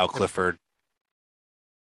 there's Kyle Clifford.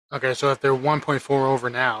 Okay, so if they're 1.4 over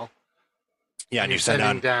now, yeah, and you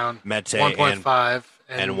send down Mete 1.5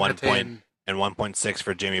 and 1.6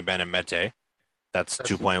 for Jamie Benn and Mete. That's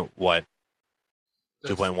 2 point what?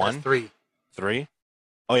 2.1? 3. 3?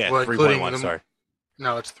 Oh yeah, 3.1. Sorry.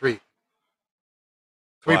 No, it's 3.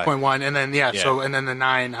 3.1, and then so and then the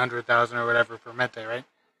 900,000 or whatever for Mete, right?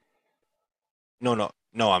 No.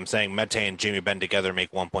 I'm saying Mete and Jamie Benn together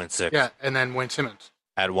make 1.6. Yeah, and then Wayne Simmons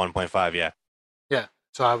at 1.5. Yeah. Yeah.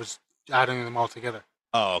 So I was adding them all together.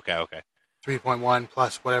 Oh, okay. 3.1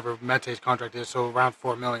 plus whatever Mete's contract is, so around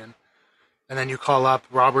 $4 million. And then you call up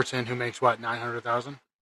Robertson, who makes what, 900,000?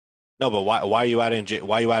 No, but why are you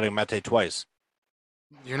adding Mete twice?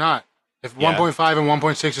 You're not. If 1.5 and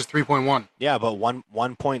 1.6 is 3.1. Yeah, but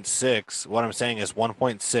 1.6. What I'm saying is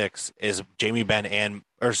 1.6 is Jamie Benn and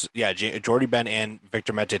Jordy Benn and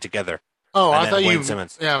Victor Mete together. Oh, I thought Wayne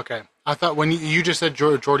Simmons. Yeah, okay. I thought when you just said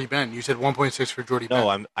Jordy Benn, you said 1.6 for Jordy Benn.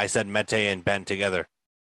 No, I said Mete and Ben together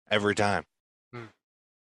every time.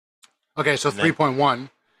 Okay, so 3.1.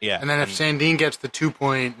 Yeah. And then if Sandin gets the 2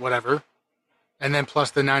 point whatever, and then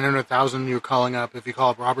plus the 900,000 you're calling up, if you call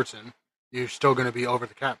up Robertson, you're still going to be over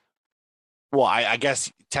the cap. Well, I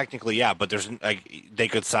guess technically, yeah, but there's they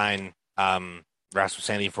could sign Rasmus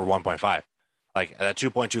Sandin for 1.5. Like that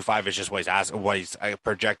 2.25 is just what he's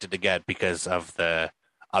projected to get because of the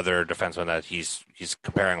other defenseman that he's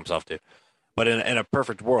comparing himself to. But in a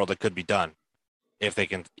perfect world, it could be done if they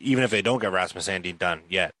can. Even if they don't get Rasmus Sandin done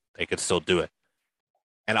yet, they could still do it.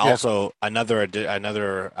 And also another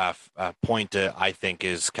point I think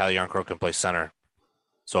is Calle Jarnkrok can play center.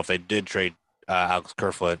 So if they did trade Alex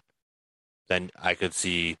Kerfoot, then I could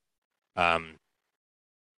see. This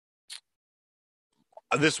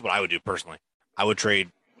is what I would do personally. I would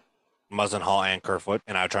trade Muzzin, Hall, and Kerfoot,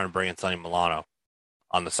 and I would try to bring in Sonny Milano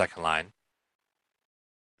on the second line,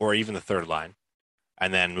 or even the third line,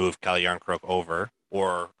 and then move Calle Jarnkrok over.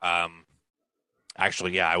 Or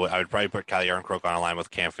actually, I would probably put Calle Jarnkrok on a line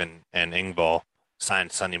with Kampf and Engvall, sign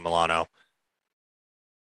Sonny Milano.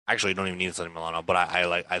 Actually, you don't even need Sonny Milano, but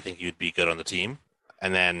I think you'd be good on the team.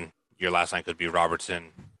 And then your last line could be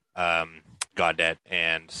Robertson, Gaudette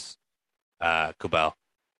and Kubel.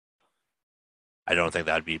 I don't think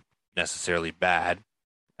that'd be necessarily bad.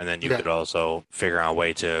 And then you could also figure out a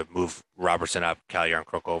way to move Robertson up, Cal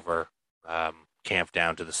Yarncrook over, Camp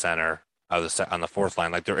down to the center of on the fourth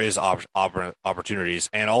line. Like there is opportunities.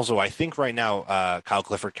 And also, I think right now Kyle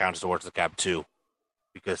Clifford counts towards the cap too,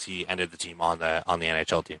 because he ended the team on the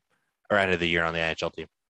NHL team, or ended the year on the NHL team.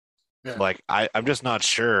 Yeah. Like I'm just not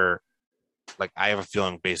sure. Like I have a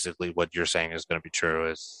feeling basically what you're saying is going to be true.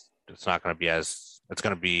 Is it's not going to be it's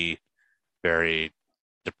going to be very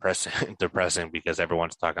depressing because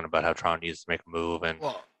everyone's talking about how Toronto needs to make a move. And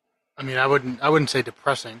well, I mean, I wouldn't say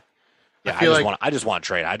depressing. Yeah, I just want to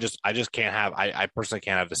trade. I just can't have. I personally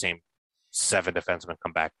can't have the same 7 defensemen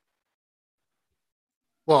come back.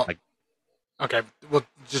 Well, okay. Well,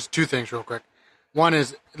 just 2 things real quick. One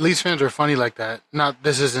is Leafs fans are funny like that. Not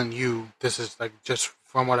this isn't you. This is like just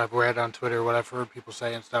from what I've read on Twitter, what I've heard people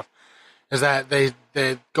say and stuff. Is that they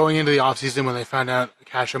going into the offseason when they found out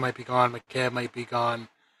Kasha might be gone, McCabe might be gone,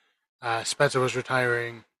 Spencer was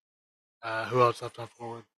retiring. Who else left on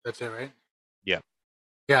forward? That's it, right? Yeah.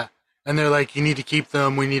 Yeah. And they're like, you need to keep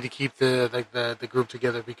them. We need to keep the group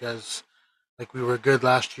together because like we were good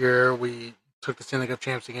last year. We took the Stanley Cup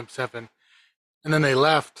champs in Game 7, and then they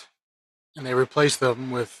left, and they replaced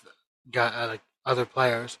them with like other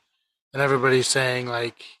players, and everybody's saying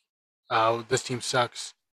like, this team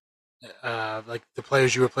sucks. Like the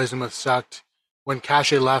players you replaced them with sucked. When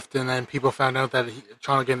Kasha left, and then people found out that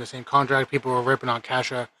Toronto gave him the same contract, people were ripping on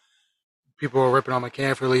Kasha. People were ripping on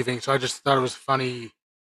McCann for leaving. So I just thought it was funny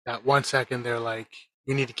that 1 second they're like,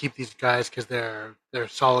 we need to keep these guys because they're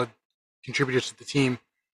solid contributors to the team.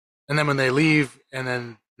 And then when they leave, and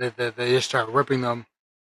then they just start ripping them,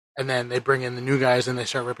 and then they bring in the new guys and they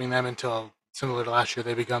start ripping them until, similar to last year,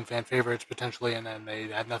 they become fan favorites potentially, and then they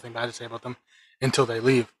had nothing bad to say about them until they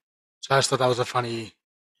leave. So I just thought that was a funny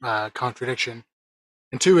contradiction.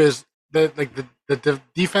 And 2 is that like the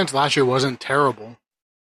defense last year wasn't terrible.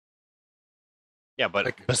 Yeah,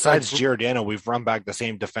 but besides Giordano, we've run back the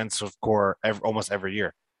same defensive core almost every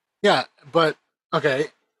year. Yeah, but okay,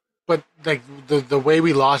 but like the way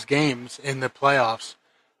we lost games in the playoffs,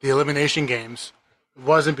 the elimination games,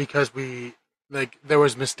 wasn't because there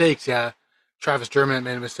was mistakes. Yeah, Travis Dermott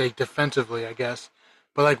made a mistake defensively, I guess,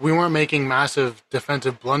 but like we weren't making massive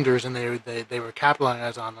defensive blunders, and they were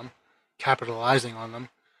capitalizing on them.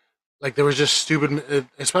 Like there was just stupid,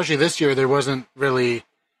 especially this year. There wasn't really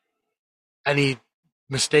any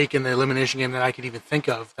mistake in the elimination game that I could even think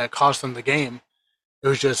of that cost them the game. It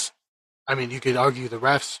was just, I mean, you could argue the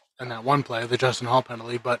refs and that one play, the Justin Hall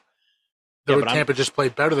penalty, but Tampa just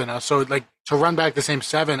played better than us. So, like, to run back the same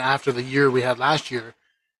 7 after the year we had last year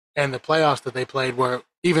and the playoffs that they played, where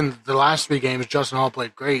even the last 3 games Justin Hall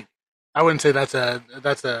played great, I wouldn't say that's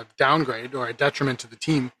a downgrade or a detriment to the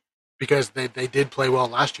team because they did play well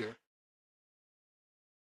last year.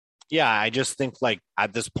 Yeah, I just think, like,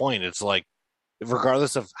 at this point, it's like,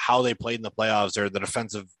 regardless of how they played in the playoffs or the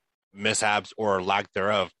defensive mishaps or lack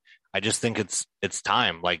thereof, I just think it's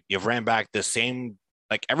time. Like, you've ran back the same,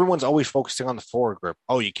 like, everyone's always focusing on the forward group.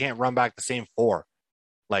 Oh, you can't run back the same 4.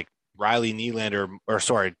 Like, Riley,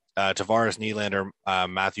 Tavares, Nylander,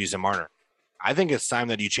 Matthews, and Marner. I think it's time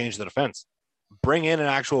that you change the defense. Bring in an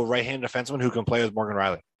actual right-handed defenseman who can play with Morgan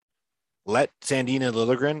Riley. Let Sandin and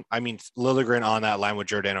Liljegren on that line with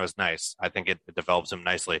Giordano is nice. I think it develops him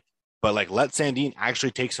nicely. But, like, let Sandin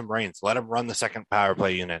actually take some reins. Let him run the second power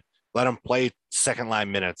play unit. Let him play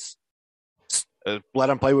second-line minutes. Let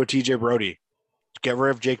him play with TJ Brody. Get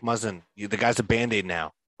rid of Jake Muzzin. The guy's a Band-Aid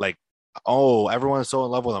now. Like, everyone's so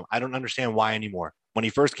in love with him. I don't understand why anymore. When he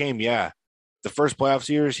first came, yeah, the first playoff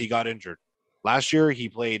series, he got injured. Last year, he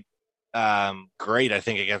played great, I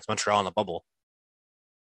think, against Montreal in the bubble.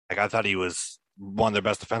 Like, I thought he was one of their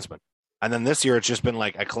best defensemen. And then this year, it's just been,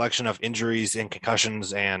 like, a collection of injuries and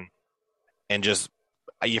concussions and just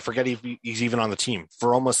you forget he's even on the team.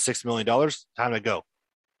 For almost $6 million, time to go.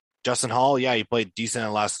 Justin Hall, yeah, he played decent in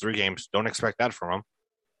the last 3 games. Don't expect that from him.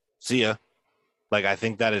 See ya. Like, I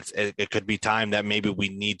think that it could be time that maybe we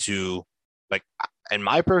need to, like, in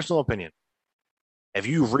my personal opinion, if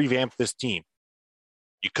you revamp this team,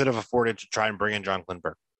 you could have afforded to try and bring in John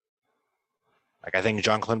Klingberg. Like, I think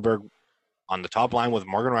John Klingberg on the top line with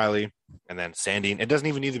Morgan Riley and then Sandin. It doesn't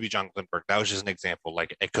even need to be John Klingberg. That was just an example.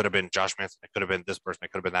 Like, it could have been Josh Manson. It could have been this person.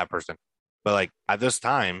 It could have been that person. But, like, at this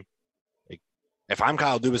time, like, if I'm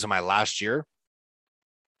Kyle Dubas in my last year,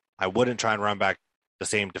 I wouldn't try and run back the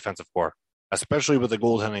same defensive core, especially with the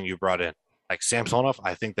goaltending you brought in. Like Samsonov,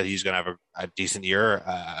 I think that he's going to have a decent year,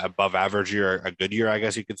 above average year, a good year, I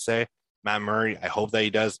guess you could say. Matt Murray, I hope that he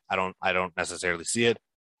does. I don't necessarily see it.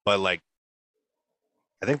 but like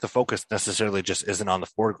I think the focus necessarily just isn't on the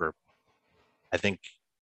forward group. I think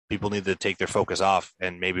people need to take their focus off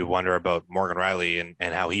and maybe wonder about Morgan Riley and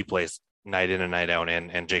how he plays night in and night out,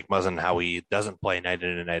 and Jake Muzzin, how he doesn't play night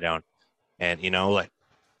in and night out. And like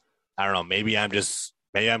I don't know, maybe I'm just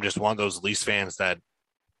one of those Leafs fans that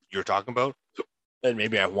you're talking about, and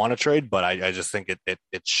maybe I want to trade, but I just think it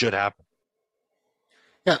should happen.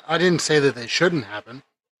 Yeah, I didn't say that they shouldn't happen.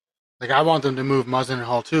 Like, I want them to move Muzzin and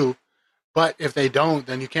Hall too. But if they don't,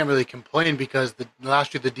 then you can't really complain because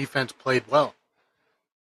last year the defense played well.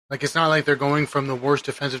 Like, it's not like they're going from the worst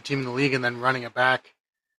defensive team in the league and then running it back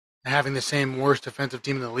and having the same worst defensive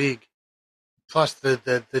team in the league. Plus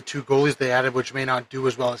the two goalies they added, which may not do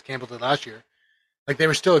as well as Campbell did last year. Like, they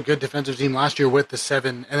were still a good defensive team last year with the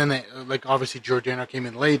 7, and then they, like, obviously Giordano came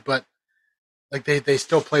in late, but like they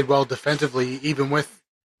still played well defensively, even with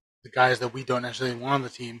the guys that we don't necessarily want on the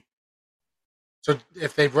team. So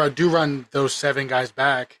if they do run those 7 guys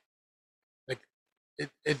back, like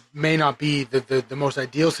it may not be the most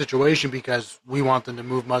ideal situation because we want them to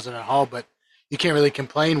move Muzzin and Hall, but you can't really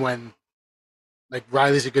complain when like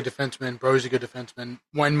Riley's a good defenseman, Brody's a good defenseman.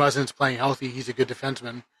 When Muzzin's playing healthy, he's a good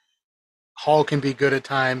defenseman. Hall can be good at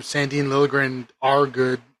times. Sandin, Liljegren are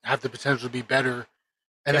good, have the potential to be better.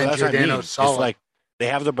 And then Giordano's solid. It's like they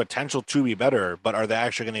have the potential to be better, but are they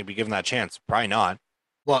actually going to be given that chance? Probably not.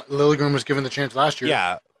 Well, Liljegren was given the chance last year.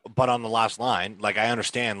 Yeah, but on the last line, like I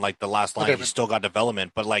understand, like the last line, he's still got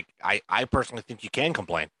development, but like I personally think you can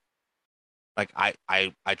complain. Like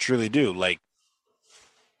I truly do. Like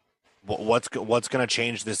what's going to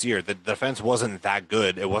change this year? The defense wasn't that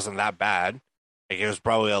good. It wasn't that bad. Like it was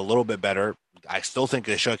probably a little bit better. I still think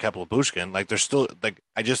they should have kept Lyubushkin. Like there's still like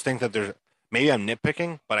I just think that there's maybe I'm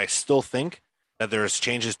nitpicking, but I still think that there's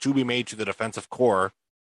changes to be made to the defensive core.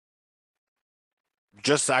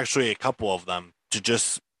 Just actually a couple of them to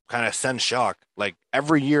just kind of send shock. Like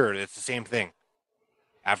every year, it's the same thing.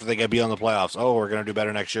 After they get beat on the playoffs, oh, we're going to do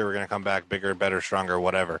better next year. We're going to come back bigger, better, stronger,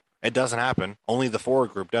 whatever. It doesn't happen. Only the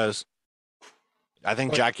forward group does. I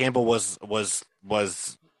think Jack Campbell was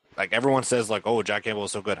like everyone says, like, oh, Jack Campbell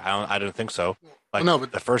was so good. I don't think so. Like no,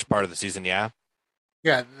 but the first part of the season, yeah.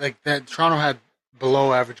 Yeah, like that. Toronto had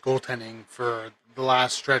below average goaltending for the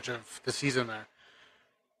last stretch of the season there,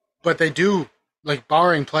 but they do. Like,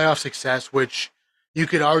 barring playoff success, which you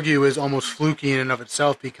could argue is almost fluky in and of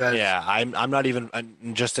itself because... Yeah, I'm not even...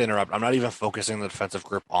 just to interrupt, I'm not even focusing the defensive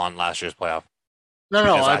group on last year's playoff.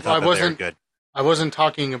 No, I wasn't... Good. I wasn't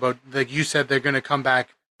talking about... Like, you said they're going to come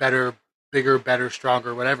back better, bigger, better,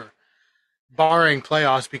 stronger, whatever. Barring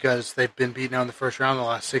playoffs because they've been beaten out in the first round the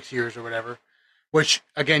last 6 years or whatever, which,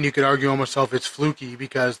 again, you could argue almost it's fluky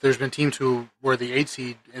because there's been teams who were the 8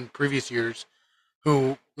 seed in previous years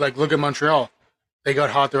who, like, look at Montreal. They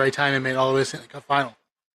got hot at the right time and made all the way to the Stanley Cup final,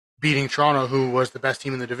 beating Toronto, who was the best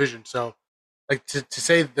team in the division. So, like to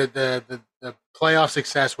say that the playoff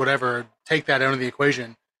success, whatever, take that out of the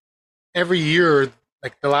equation. Every year,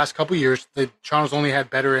 like the last couple of years, the Toronto's only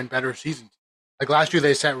had better and better seasons. Like last year,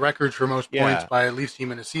 they set records for most points by a Leafs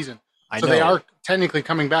team in a season. So they are technically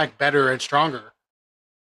coming back better and stronger.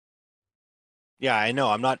 Yeah, I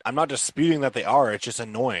know. I'm not disputing that they are. It's just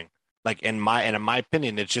annoying. Like in my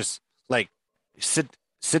opinion, it's just like.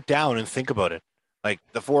 Sit down and think about it. Like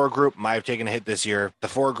the forward group might have taken a hit this year. The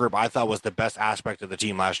forward group I thought was the best aspect of the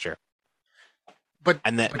team last year. But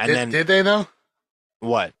did they though?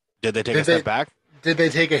 What did they take a step back? Did they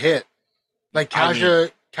take a hit? Like Kasha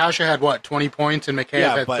had what 20 points and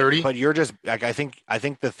Mikheyev had 30. But you're just like I think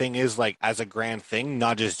the thing is like as a grand thing,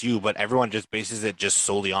 not just you, but everyone just bases it just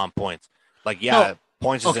solely on points. Like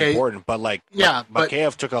points is important, but like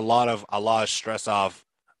Mikheyev took a lot of stress off.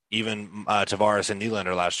 Even Tavares and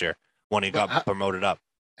Nylander last year when he got promoted up.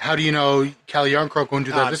 How do you know Calle Jarnkrok won't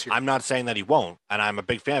do that this year? I'm not saying that he won't, and I'm a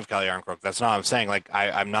big fan of Calle Jarnkrok. That's not what I'm saying. Like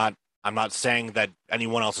I'm not saying that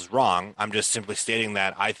anyone else is wrong. I'm just simply stating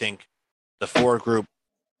that I think the forward group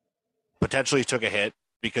potentially took a hit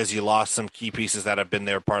because you lost some key pieces that have been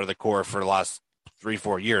there part of the core for the last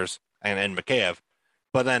 3-4 years, and Mikheyev.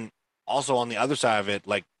 But then also on the other side of it,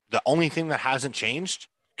 like the only thing that hasn't changed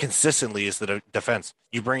consistently is the defense.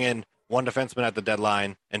 You bring in one defenseman at the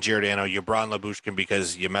deadline and Giordano. You brought in Lyubushkin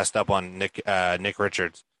because you messed up on Nick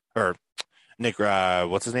Richards or Nick.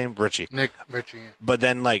 What's his name? Ritchie. Nick Ritchie. But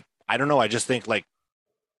then, like, I don't know. I just think like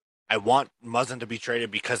I want Muzzin to be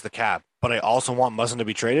traded because the cap, but I also want Muzzin to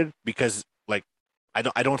be traded because like I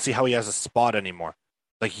don't see how he has a spot anymore.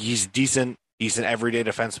 Like he's decent. He's an everyday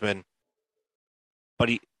defenseman, but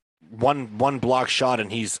he one block shot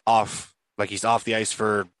and he's off. Like he's off the ice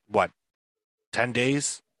for what, 10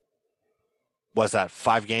 days? what's that?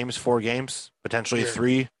 5 games, 4 games, potentially Yeah.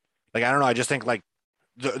 3. Like, I don't know. I just think like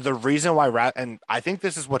the reason why and I think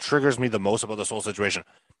this is what triggers me the most about this whole situation.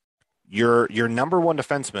 Your number one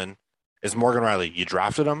defenseman is Morgan Riley. You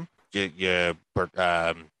drafted him. You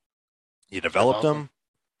developed him.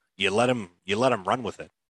 You let him run with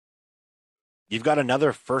it. You've got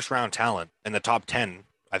another first round talent in the top 10.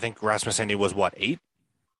 I think Rasmus Sandin was what, 8?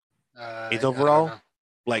 8th overall.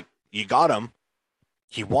 Like, you got him.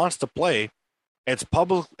 He wants to play. It's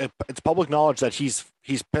public knowledge that he's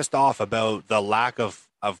pissed off about the lack of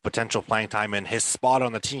potential playing time and his spot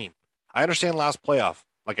on the team. I understand last playoff.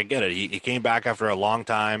 Like, I get it. He came back after a long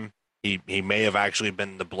time. He may have actually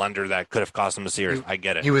been the blender that could have cost him a series. I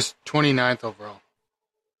get it. He was 29th overall.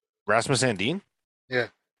 Rasmus Sandin? Yeah.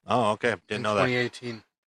 Oh, okay. Didn't know that. 2018.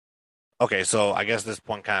 Okay, so I guess this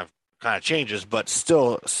point kind of changes, but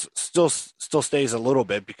still stays a little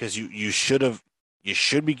bit because you should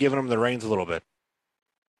be giving him the reins a little bit.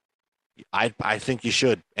 I think you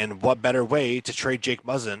should. And what better way to trade Jake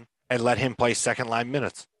Muzzin and let him play second line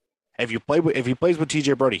minutes? If he plays with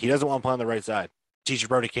TJ Brody, he doesn't want to play on the right side. TJ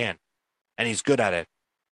Brody can, and he's good at it.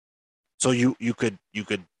 So you could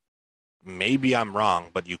maybe I'm wrong,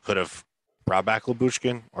 but you could have brought back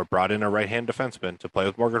Lyubushkin or brought in a right-hand defenseman to play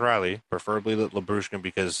with Morgan Riley, preferably Lyubushkin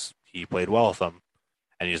because he played well with him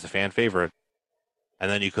and he's the fan favorite. And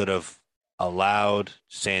then you could have allowed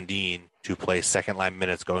Sandin to play second line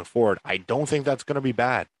minutes going forward. I don't think that's going to be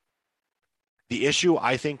bad. The issue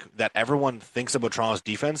I think that everyone thinks about Toronto's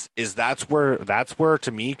defense is that's where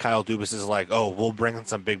to me Kyle Dubas is like, oh, we'll bring in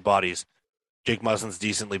some big bodies. Jake Muzzin's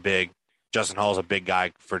decently big. Justin Hall's a big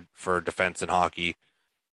guy for defense in hockey.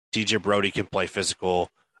 TJ Brody can play physical.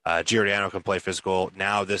 Giordano can play physical.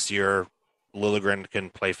 Now this year, Liljegren can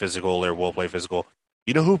play physical or will play physical.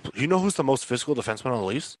 You know who's the most physical defenseman on the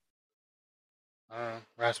Leafs?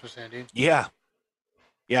 Rasmus Sandin. Yeah,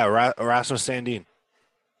 Rasmus Sandin.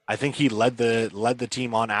 I think he led the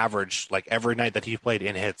team on average like every night that he played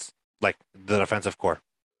in hits, like the defensive core,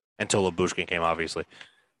 until Lyubushkin came, obviously.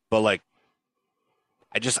 But like,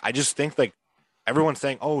 I just think like everyone's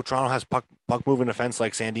saying, oh, Toronto has puck moving defense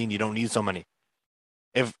like Sandin. You don't need so many.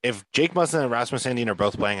 If Jake Muzzin and Rasmus Sandin are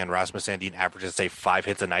both playing and Rasmus Sandin averages say 5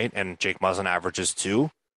 hits a night and Jake Muzzin averages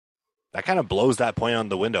 2, that kind of blows that point on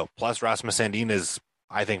the window. Plus Rasmus Sandin is,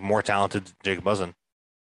 I think, more talented than Jake Muzzin.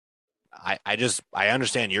 I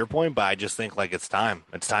understand your point, but I just think like it's time.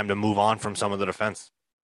 It's time to move on from some of the defense.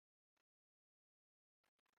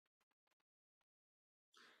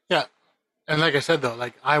 Yeah. And like I said, though,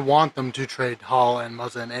 like I want them to trade Hall and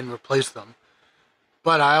Muzzin and replace them.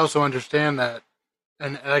 But I also understand that,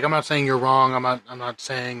 and like I'm not saying you're wrong. I'm not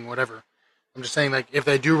saying whatever. I'm just saying like if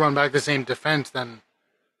they do run back the same defense, then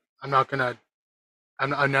I know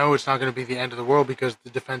it's not gonna be the end of the world because the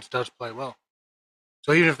defense does play well.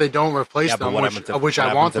 So even if they don't replace them, which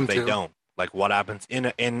I want them to, they don't. Like what happens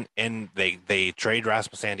in they trade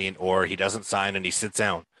Rasmus Sandin or he doesn't sign and he sits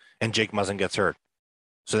down and Jake Muzzin gets hurt.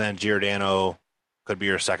 So then Giordano could be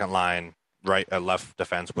your second line, right, left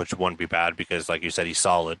defense, which wouldn't be bad because, like you said, he's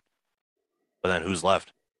solid. But then who's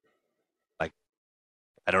left? Like,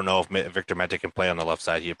 I don't know if Victor Mete can play on the left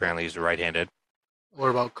side. Apparently he's right-handed. What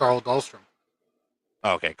about Carl Dahlstrom?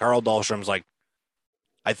 Okay, Carl Dahlstrom's like,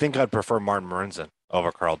 I think I'd prefer Martin Marincin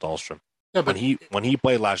over Carl Dahlstrom. Yeah, but when he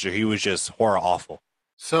played last year, he was just horror awful.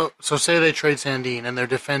 So say they trade Sandin and their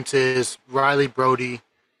defense is Riley, Brody,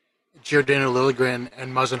 Giordano, Liljegren,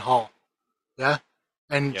 and Muzzin Hall. Yeah?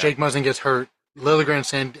 And Jake Muzzin gets hurt.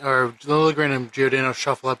 Liljegren and Giordano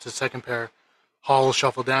shuffle up to second pair. Hall will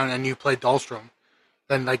shuffle down, and you play Dahlstrom.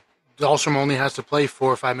 Then, like, Dahlstrom only has to play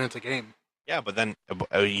 4 or 5 minutes a game. Yeah, but then,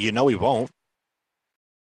 he won't.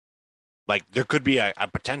 Like, there could be a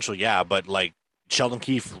potential, but, like, Sheldon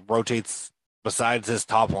Keefe rotates besides his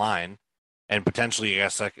top line and potentially, I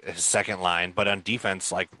guess, his second line. But on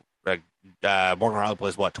defense, like Morgan Riley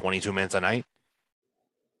plays, 22 minutes a night?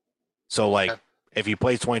 So, like, if he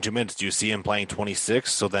plays 22 minutes, do you see him playing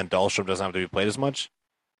 26? So then Dahlstrom doesn't have to be played as much?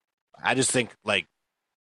 I just think, like,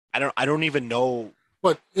 I don't even know.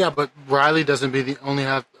 But Riley doesn't be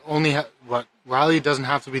the Riley doesn't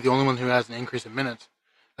have to be the only one who has an increase in minutes.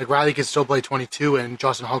 Like, Riley could still play 22, and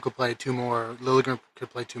Justin Hall could play 2 more. Liljegren could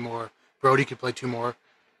play 2 more. Brody could play 2 more.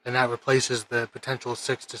 And that replaces the potential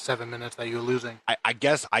 6 to 7 minutes that you're losing. I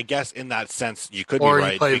guess in that sense you could be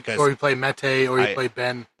right or you play Mete or you play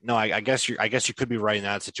Ben. No, I guess you could be right in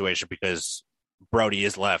that situation because Brody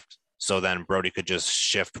is left, so then Brody could just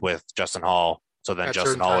shift with Justin Hall. So then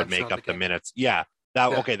Justin Hall would make up the minutes. Yeah,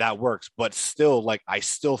 okay, that works. But still, like I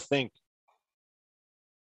still think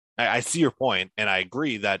I see your point, and I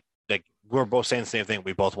agree that like we're both saying the same thing.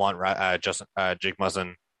 We both want Jake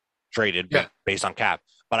Muzzin traded based on cap.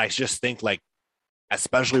 But I just think, like,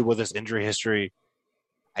 especially with this injury history,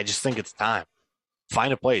 I just think it's time.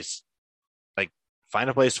 Find a place. Like, find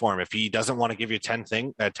a place for him. If he doesn't want to give you 10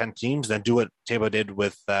 teams, then do what Tampa did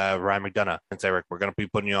with Ryan McDonough and say, Rick, we're going to be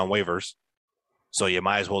putting you on waivers. So you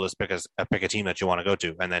might as well just pick a team that you want to go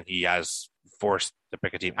to. And then he has forced to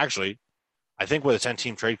pick a team. Actually, I think with a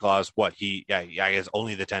 10-team trade clause, I guess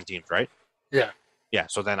only the 10 teams, right? Yeah. Yeah,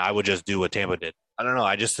 so then I would just do what Tampa did. I don't know.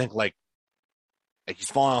 I just think, like he's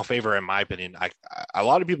falling out of favor, in my opinion. A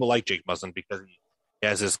lot of people like Jake Muzzin because he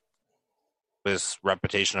has this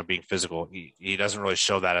reputation of being physical. He doesn't really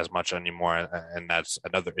show that as much anymore, and that's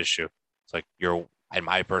another issue. It's like in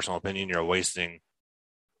my personal opinion, you're wasting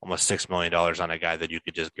almost $6 million on a guy that you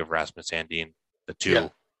could just give Rasmus Sandin the 2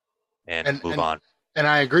 and move on. And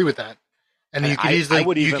I agree with that. And you could easily, I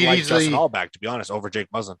would even like Justin Hall back, to be honest, over Jake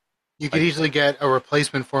Muzzin. You could easily get a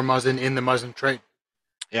replacement for Muzzin in the Muzzin trade.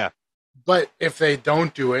 Yeah. But if they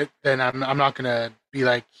don't do it, then I'm not going to be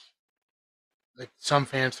like some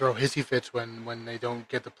fans throw hissy fits when they don't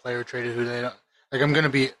get the player traded who they don't. Like, I'm going to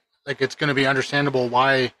be like, it's going to be understandable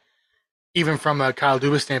why, even from a Kyle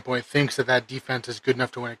Dubas standpoint, thinks that defense is good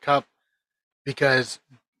enough to win a cup. Because,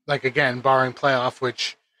 like, again, barring playoff,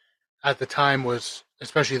 which at the time was,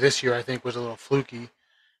 especially this year, I think was a little fluky.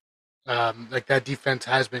 Like, that defense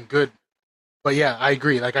has been good. But yeah, I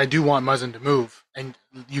agree. Like, I do want Muzzin to move, and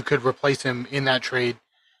you could replace him in that trade.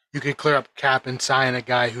 You could clear up cap and sign a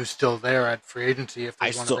guy who's still there at free agency if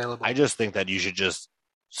there's one available. I just think that you should just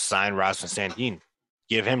sign Rasmus Sandin,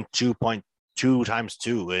 give him 2.2 times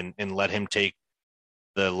 2, and let him take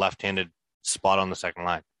the left-handed spot on the second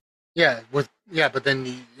line. With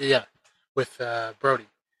Brody.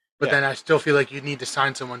 But then I still feel like you need to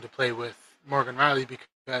sign someone to play with Morgan Rielly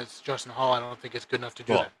because Justin Hall, I don't think is good enough to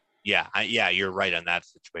do that. Yeah, you're right on that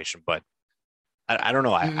situation, but I don't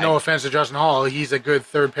know. No offense to Justin Hall, he's a good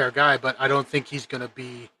third pair guy, but I don't think he's going to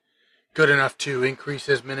be good enough to increase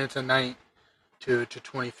his minutes a night to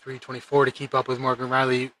 23, 24 to keep up with Morgan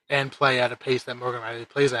Rielly and play at a pace that Morgan Rielly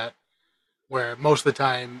plays at, where most of the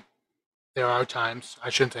time, there are times,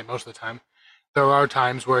 I shouldn't say most of the time, there are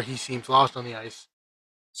times where he seems lost on the ice.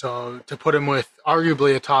 So to put him with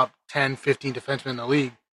arguably a top 10, 15 defenseman in the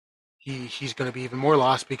league, he's going to be even more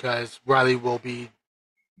lost because Rielly will be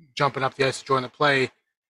jumping up the ice to join the play,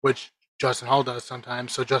 which Justin Hall does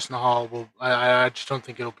sometimes. So Justin Hall will. I just don't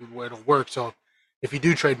think it'll work. So if you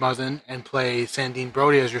do trade Muzzin and play Sandin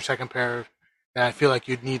Brody as your second pair, then I feel like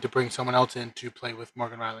you'd need to bring someone else in to play with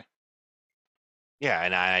Morgan Rielly. Yeah,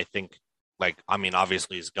 and I think,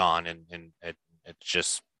 obviously he's gone, and it's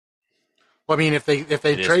just. Well, I mean, if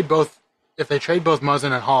they trade both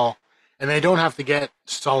Muzzin and Hall, and they don't have to get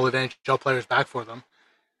solid NHL players back for them.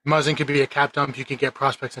 Muzzin could be a cap dump. You could get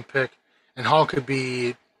prospects and pick. And Hall could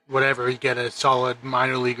be whatever. You get a solid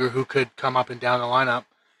minor leaguer who could come up and down the lineup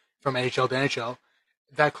from AHL to NHL.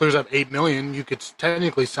 If that clears up $8 million, you could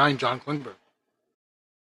technically sign John Klingberg.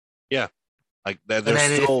 Yeah. Like, there's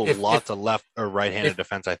still lots of left or right-handed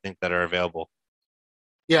defense, I think, that are available.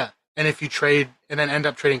 Yeah. And if you trade and then end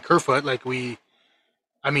up trading Kerfoot, you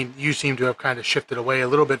seem to have kind of shifted away a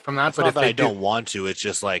little bit from that. It's not that I don't want to. It's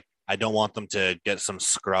just like, I don't want them to get some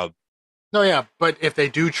scrub. No, yeah, but if they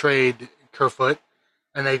do trade Kerfoot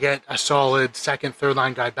and they get a solid second, third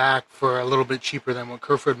line guy back for a little bit cheaper than what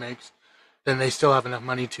Kerfoot makes, then they still have enough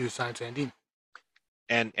money to sign Sandin.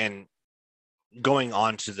 And going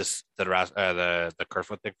on to this the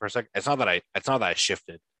Kerfoot thing for a second, it's not that I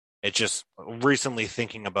shifted. It's just recently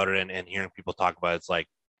thinking about it and hearing people talk about it, it's like.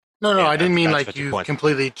 No, I didn't mean like you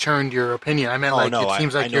completely churned your opinion. I meant it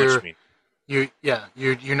seems like you're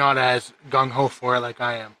not as gung-ho for it like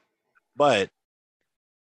I am. But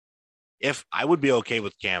if I would be okay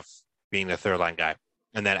with Kampf being the third line guy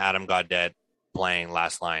and then Adam Gaudette playing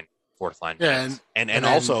last line, fourth line. Yeah, and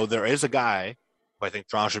also there is a guy who I think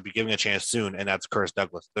Toronto should be giving a chance soon, and that's Curtis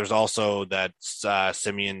Douglas. There's also that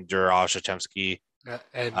Simeon Durashevsky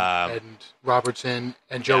and Robertson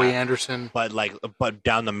and Joey Anderson. But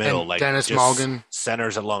down the middle, like Dennis Malgin.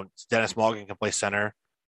 Centers alone. Dennis Malgin can play center.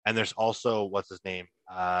 And there's also, what's his name?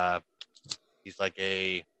 He's like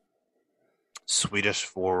a Swedish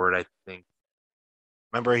forward, I think.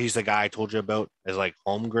 Remember, he's the guy I told you about? Is like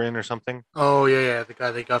Holmgren or something? Oh, yeah, the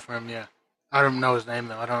guy they got from him, yeah. I don't know his name,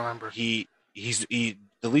 though. I don't remember. He's the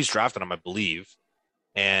least drafted him, I believe.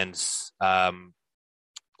 And I'll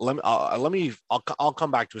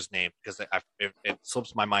come back to his name because it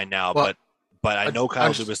slips my mind now. Well, but I know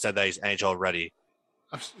Kyle Dubas said that he's NHL ready.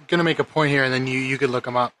 I'm going to make a point here, and then you could look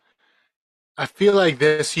him up. I feel like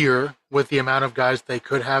this year, with the amount of guys they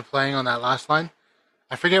could have playing on that last line,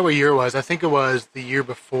 I forget what year it was. I think it was the year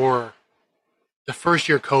before the first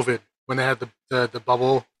year of COVID when they had the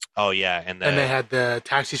bubble Oh yeah, and they had the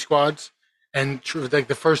taxi squads. And like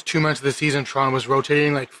the first 2 months of the season, Toronto was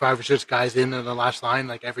rotating like 5 or 6 guys in the last line,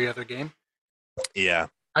 like every other game. yeah,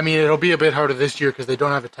 I mean, it'll be a bit harder this year because they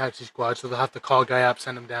don't have a taxi squad, so they'll have to call guy up,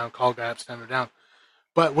 send him down, call guy up, send him down.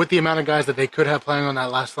 But with the amount of guys that they could have playing on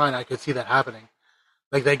that last line, I could see that happening.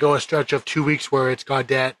 Like they go a stretch of 2 weeks where it's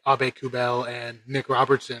Gaudette, Abe Kubel, and Nick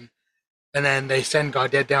Robertson, and then they send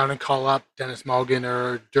Gaudette down and call up Dennis Mulligan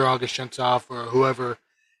or Durag Shentsov or whoever,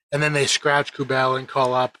 and then they scratch Kubel and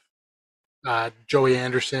call up Joey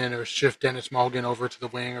Anderson or shift Dennis Mulligan over to the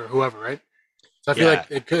wing or whoever, right? So I feel like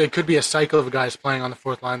it could be a cycle of guys playing on the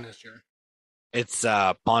fourth line this year. It's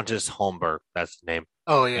Pontus Holmberg. That's the name.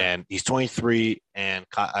 Oh yeah, And he's 23, and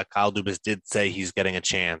Kyle Dubas did say he's getting a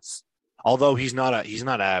chance. Although he's not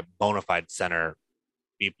a bona fide center.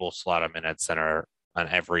 People slot him in at center on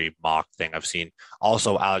every mock thing I've seen.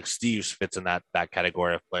 Also, Alex Steves fits in that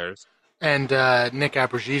category of players. and Nick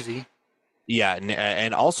Abergizzi. Yeah,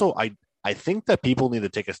 and also I think that people need to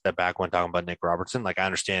take a step back when talking about Nick Robertson. Like I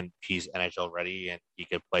understand he's NHL ready and he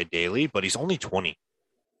could play daily, but he's only 20.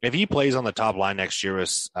 If he plays on the top line next year with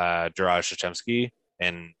Juraj Shachemsky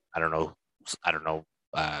and I don't know,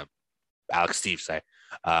 Alex Steve say,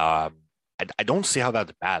 I don't see how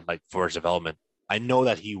that's bad. Like for his development, I know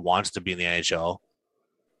that he wants to be in the NHL,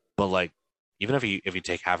 but like even if you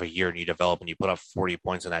take half a year and you develop and you put up 40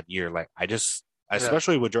 points in that year, like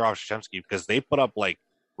especially with Juraj Shachemsky because they put up like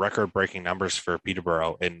record breaking numbers for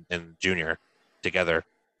Peterborough in junior together.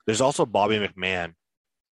 There's also Bobby McMahon.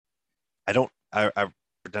 I've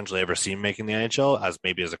potentially ever seen him making the NHL as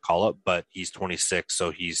maybe as a call up, but he's 26,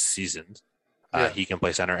 so he's seasoned. He can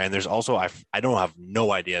play center. And there's also I don't have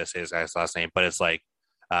no idea to say this guy's last name, but it's like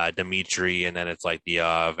Dmitry, and then it's like the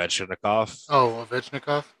Ovechnikov. Oh,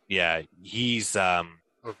 Ovechnikov. Yeah, he's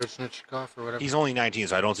Ovechnikov or whatever. he's only 19,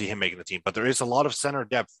 so I don't see him making the team. But there is a lot of center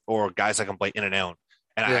depth or guys that can play in and out.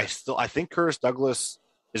 And I think Curtis Douglas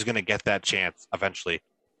is going to get that chance eventually.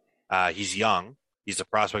 He's young. He's a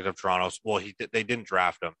prospect of Toronto's. Well, they didn't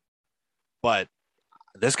draft him, but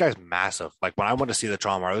this guy's massive. Like when I went to see the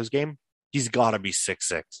Toronto Marlies game, he's got to be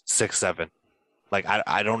 6'6", 6'7". Like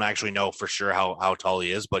I don't actually know for sure how tall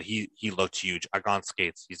he is, but he looked huge. Like on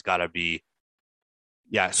skates, he's got to be.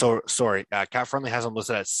 Yeah. So sorry, Cat Friendly has him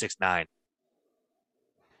listed at 6'9".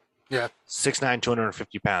 Yeah, 6'9",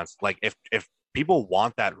 250 pounds. Like if people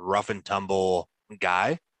want that rough and tumble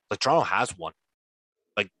guy, like Toronto has one.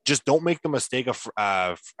 Like, just don't make the mistake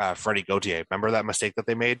of Freddie Gauthier. Remember that mistake that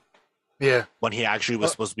they made? Yeah. When he actually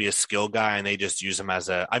was supposed to be a skill guy, and they just use him as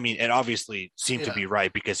a. I mean, it obviously seemed to be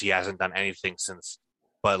right because he hasn't done anything since.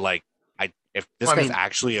 But like, if this guy's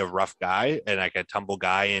actually a rough guy and like a tumble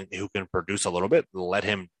guy and who can produce a little bit, let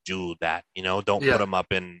him do that. You know, don't put him up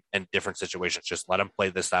in different situations. Just let him play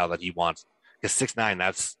the style that he wants. Because 6'9",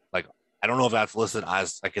 that's like I don't know if that's listed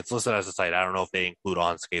as like it's listed as a site. I don't know if they include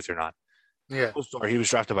on skates or not. Yeah. Oh, sorry, he was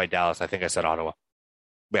drafted by Dallas. I think I said Ottawa.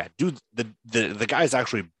 Yeah, dude, the guy is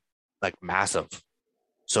actually like massive.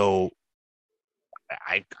 So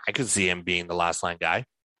I could see him being the last line guy.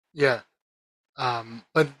 Yeah.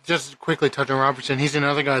 But just quickly touch on Robertson. He's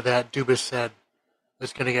another guy that Dubas said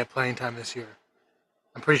was going to get playing time this year.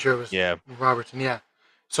 I'm pretty sure it was Robertson. Yeah.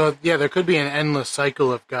 So yeah, there could be an endless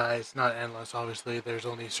cycle of guys. Not endless, obviously. There's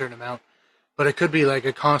only a certain amount, but it could be like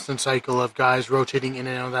a constant cycle of guys rotating in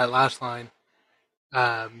and out of that last line.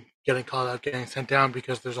 Getting called out, getting sent down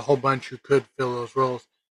because there's a whole bunch who could fill those roles.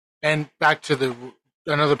 And back to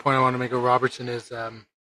another point I want to make of Robertson is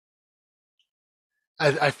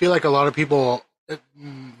I feel like a lot of people,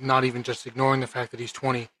 not even just ignoring the fact that he's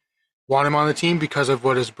 20, want him on the team because of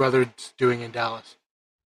what his brother's doing in Dallas.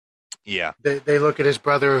 Yeah. They look at his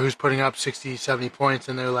brother who's putting up 60, 70 points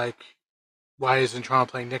and they're like, why isn't Toronto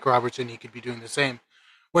playing Nick Robertson? He could be doing the same,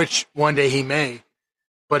 which one day he may.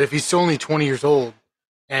 But if he's only 20 years old,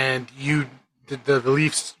 and the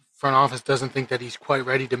Leafs front office doesn't think that he's quite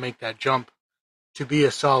ready to make that jump to be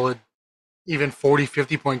a solid, even 40,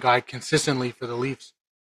 50-point guy consistently for the Leafs,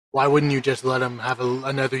 why wouldn't you just let him have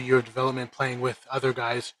another year of development playing with other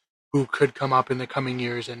guys who could come up in the coming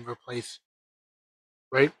years and replace,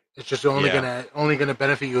 right? It's just only gonna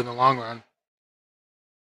benefit you in the long run.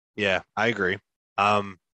 Yeah, I agree.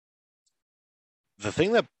 The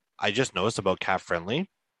thing that I just noticed about Cap Friendly,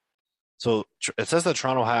 so it says that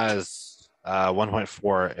Toronto has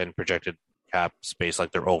 1.4 in projected cap space,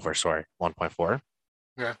 like they're over, 1.4.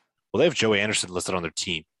 Yeah. Well, they have Joey Anderson listed on their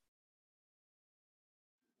team.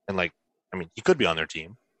 And like, I mean, he could be on their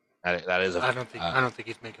team. That is a. I don't think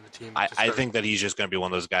he's making the team. I think that he's just going to be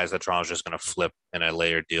one of those guys that Toronto's just going to flip in a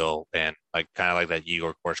later deal, and like kind of like that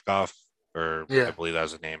Igor Korshkov, or I believe that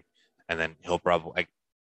was his name, and then he'll probably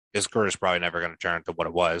his career is probably never going to turn to what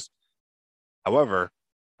it was. However,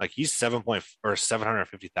 like he's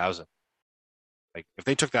 750,000. Like if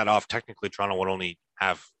they took that off, technically Toronto would only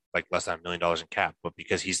have like less than $1 million in cap, but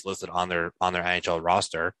because he's listed on their NHL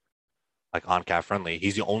roster, like on cap friendly,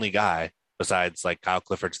 he's the only guy besides like Kyle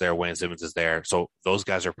Clifford's there, Wayne Simmons is there, so those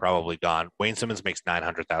guys are probably gone. Wayne Simmons makes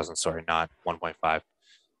 900,000, sorry, not 1.5.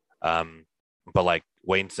 But like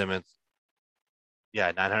Wayne Simmons,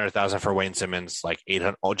 900,000 for Wayne Simmons, like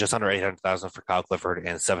just under 800,000 for Kyle Clifford,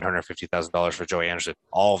 and $750,000 for Joey Anderson.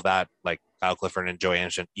 All of that, like Kyle Clifford and Joey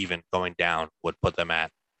Anderson, even going down, would put them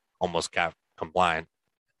at almost cap compliant.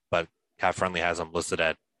 But cap friendly has them listed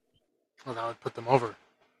at. Well, that would put them over.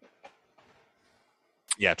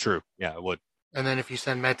 Yeah, true. Yeah, it would. And then if you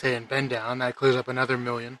send Mete and Ben down, that clears up another $1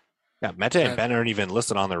 million. Yeah, Mete and Ben aren't even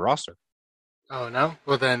listed on their roster. Oh no?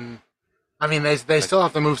 Well then, I mean they still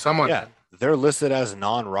have to move someone. Yeah, they're listed as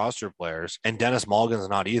non-roster players, and Dennis Mulligan's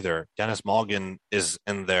not either. Dennis Mulligan is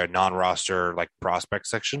in their non-roster like prospect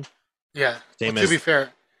section. Yeah. To be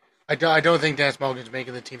fair, I don't think Dennis Mulligan's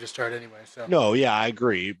making the team to start anyway. So no, yeah, I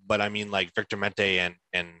agree, but I mean, like Victor Mete and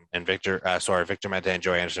Victor Mete and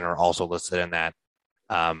Joey Anderson are also listed in that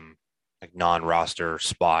like non-roster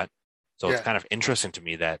spot. So it's kind of interesting to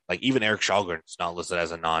me that like even Eric Kallgren's not listed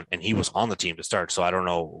as a non, and he was on the team to start. So I don't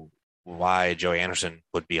know why Joey Anderson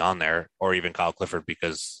would be on there, or even Kyle Clifford,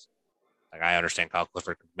 because like I understand Kyle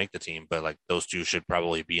Clifford could make the team, but like those two should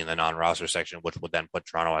probably be in the non-roster section, which would then put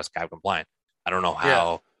Toronto as cap compliant. I don't know how.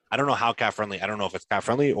 Yeah. I don't know how cap friendly. I don't know if it's cap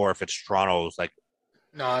friendly or if it's Toronto's like.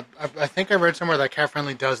 No, I think I read somewhere that cap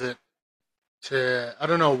friendly does it to. I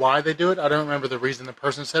don't know why they do it. I don't remember the reason the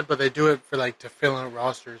person said, but they do it for like to fill in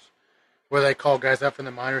rosters, where they call guys up from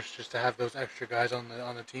the minors just to have those extra guys on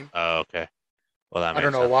the team. Oh, okay. Well, that makes I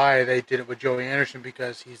don't know sense. why they did it with Joey Anderson,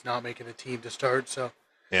 because he's not making the team to start. So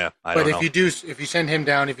yeah, but if you send him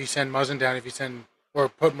down, if you send Muzzin down, or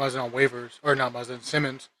put Muzzin on waivers, or not Muzzin,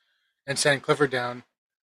 Simmons, and send Clifford down,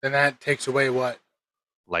 then that takes away what?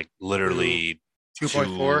 Like literally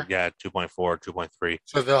 2.4? Yeah, 2.4, 2.3.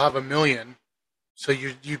 So they'll have $1 million. So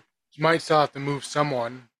you might still have to move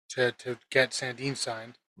someone to get Sandin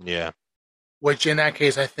signed. Yeah. Which in that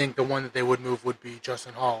case, I think the one that they would move would be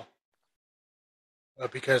Justin Hall.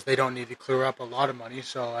 Because they don't need to clear up a lot of money,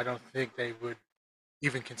 so I don't think they would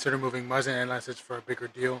even consider moving Muzzin unless it's for a bigger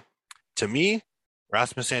deal. To me,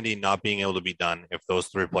 Rasmus Sandin not being able to be done if those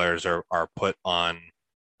three players are put on,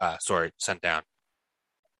 sent down.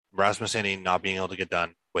 Rasmus Sandin not being able to get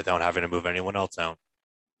done without having to move anyone else out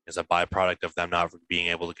is a byproduct of them not being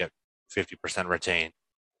able to get 50%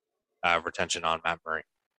 retention on Matt Murray.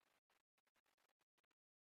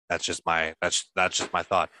 That's just my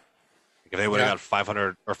thought. If they would have got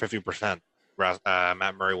 500 or 50%,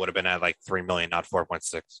 Matt Murray would have been at like $3 million, not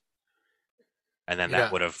 4.6. And then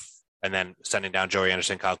that would have, and then sending down Joey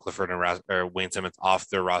Anderson, Kyle Clifford, and Wayne Simmons off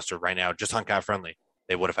their roster right now, just on cap friendly,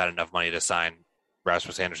 they would have had enough money to sign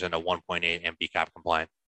Rasmus Anderson to 1.8 and be cap compliant.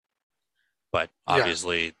 But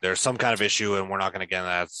obviously, there's some kind of issue, and we're not going to get into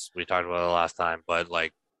that. We talked about it last time, but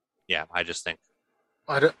like, yeah, I just think.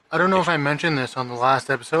 I don't know if I mentioned this on the last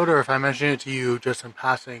episode or if I mentioned it to you just in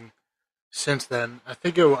passing since then. I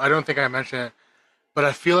don't think I mentioned it, but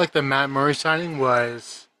I feel like the Matt Murray signing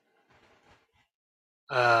was,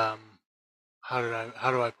 how do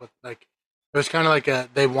I put, like, it was kind of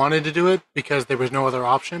like they wanted to do it because there was no other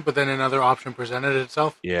option, but then another option presented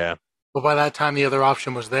itself. Yeah. But by that time the other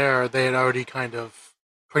option was there, they had already kind of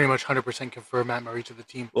pretty much 100% confirmed Matt Murray to the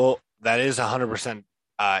team. Well, that is 100%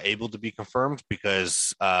 able to be confirmed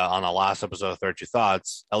because on the last episode of 32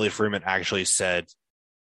 Thoughts, Elliot Freeman actually said,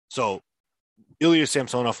 so Ilya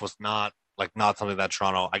Samsonov was not something that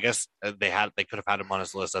Toronto, I guess they could have had him on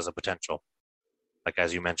his list as a potential, like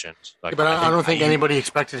as you mentioned. Like, but I don't think anybody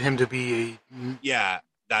expected him to be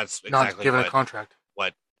that's exactly not given a contract.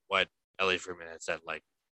 What Elliot Freeman had said, like,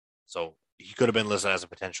 so he could have been listed as a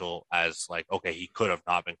potential as like, okay, he could have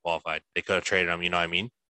not been qualified. They could have traded him, you know what I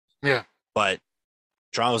mean? Yeah. But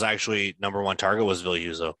Toronto's actually number one target was Ville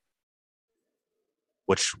Husso,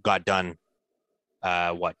 which got done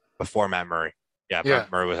before Matt Murray. Yeah, Matt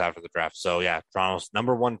Murray was after the draft. So yeah, Toronto's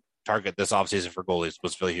number one target this offseason for goalies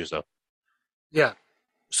was Ville Husso. Yeah.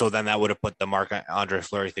 So then that would have put the Marc-Andre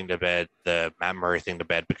Fleury thing to bed, the Matt Murray thing to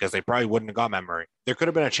bed, because they probably wouldn't have got Matt Murray. There could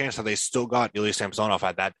have been a chance that they still got Ilya Samsonov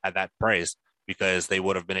at that price, because they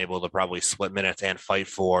would have been able to probably split minutes and fight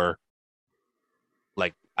for,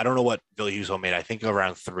 like, I don't know what Ville Husso made. I think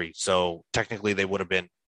around 3. So technically they would have been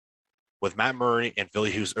with Matt Murray and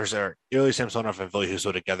Ilya Samsonov and Ville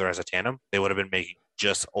Husso together as a tandem, they would have been making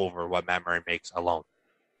just over what Matt Murray makes alone.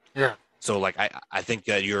 Yeah. So, like, I think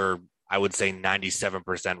that I would say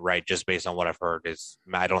 97% right, just based on what I've heard.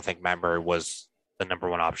 I don't think Matt Murray was the number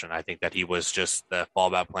one option. I think that he was just the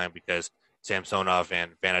fallback plan because Samsonov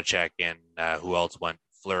and Vanacek and who else went?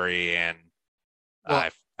 Fleury and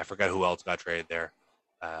I forgot who else got traded there.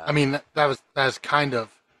 I mean, that's kind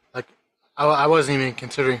of like I wasn't even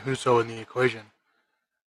considering Husso in the equation,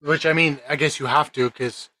 which I mean, I guess you have to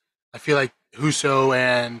because I feel like Husso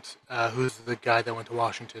and who's the guy that went to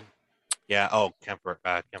Washington? Yeah. Oh, Kemper.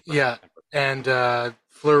 Yeah, Kemper. And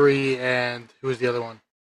Fleury and who was the other one?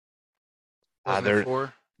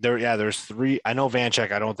 There's three. I know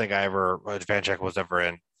Vanacek. I don't think Vanacek was ever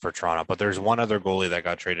in for Toronto, but there's one other goalie that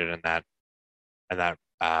got traded in that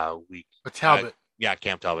week. But Talbot.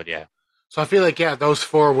 Cam Talbot. Yeah. So I feel like those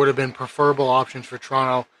four would have been preferable options for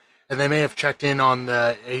Toronto, and they may have checked in on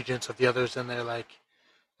the agents of the others, and they're like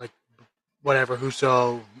whatever.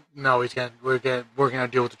 Husso, no, we're working on a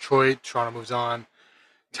deal with Detroit. Toronto moves on.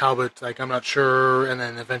 Talbot, like I'm not sure, and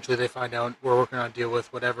then eventually they find out we're working on a deal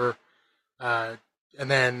with whatever, and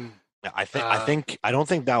then I don't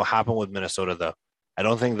think that will happen with Minnesota though. I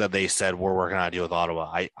don't think that they said we're working on a deal with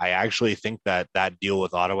Ottawa. I actually think that deal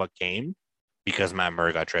with Ottawa came because Matt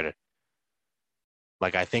Murray got traded.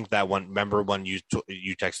 Like I think that remember when you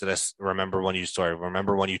texted us? Remember when you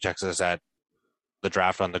texted us at the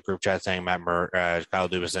draft on the group chat saying Matt Murray, Kyle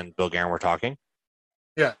Dubas, and Bill Guerin were talking?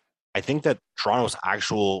 Yeah. I think that Toronto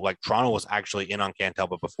was actually in on Cam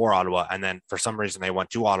Talbot before Ottawa, and then for some reason they went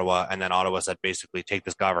to Ottawa, and then Ottawa said basically take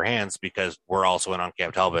this guy off our hands because we're also in on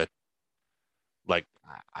Cam Talbot. Like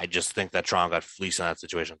I just think that Toronto got fleeced in that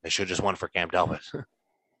situation. They should have just went for Cam Talbot.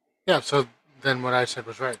 Yeah. So then what I said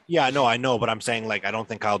was right. Yeah, no, I know, but I'm saying like I don't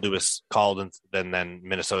think Kyle Dubas called and then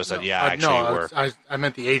Minnesota said I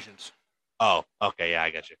meant the agents. Oh, okay, yeah, I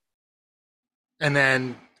get you. And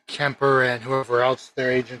then Kemper and whoever else,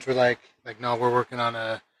 their agents were like, no, we're working on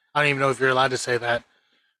I don't even know if you're allowed to say that.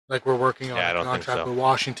 Like, we're working on a contract with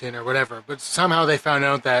Washington or whatever. But somehow they found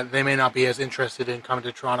out that they may not be as interested in coming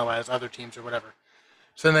to Toronto as other teams or whatever.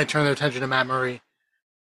 So then they turned their attention to Matt Murray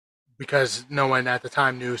because no one at the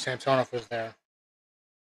time knew Samsonov was there.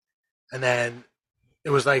 And then it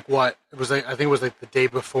was like what? It was like, I think it was like the day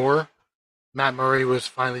before Matt Murray was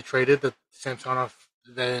finally traded that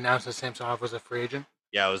they announced that Samsonov was a free agent.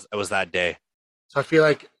 Yeah, it was that day. So I feel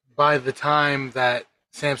like by the time that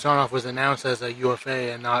Samsonov was announced as a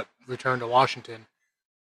UFA and not returned to Washington,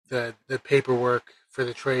 the paperwork for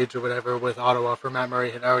the trades or whatever with Ottawa for Matt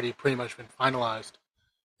Murray had already pretty much been finalized,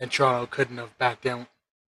 and Toronto couldn't have backed down.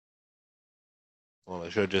 Well, they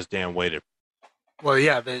should have just damn waited. Well,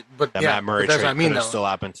 yeah, Matt Murray trade could have still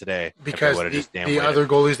happened today because the other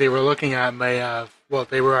goalies they were looking at may have. Well,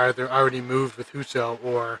 they were either already moved with Husso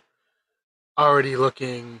or already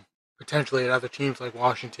looking potentially at other teams like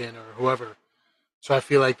Washington or whoever. So I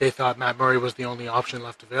feel like they thought Matt Murray was the only option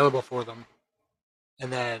left available for them.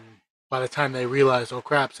 And then by the time they realized, oh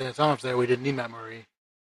crap, Samsonov's there, we didn't need Matt Murray.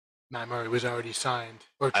 Matt Murray was already signed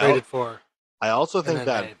or traded for. I also think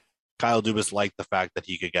that Kyle Dubas liked the fact that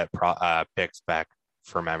he could get picks back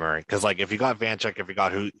for Matt Murray. Because like if you got Vanacek, if you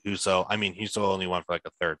got Husso, I mean Husso only went for like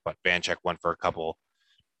a third, but Vanacek went for a couple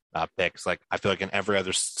picks. Like I feel like in every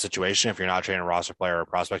other situation, if you're not trading a roster player or a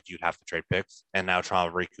prospect, you'd have to trade picks. And now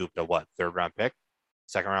Toronto recouped a third round pick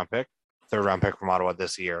from Ottawa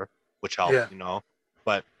this year, which helped,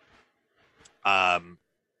 But I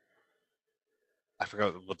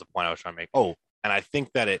forgot what the point I was trying to make. Oh, and I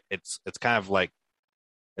think that it's kind of like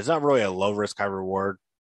it's not really a low risk, high reward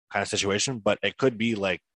kind of situation, but it could be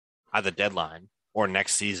like at the deadline or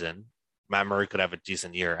next season, Matt Murray could have a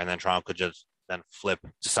decent year, and then Toronto could just then flip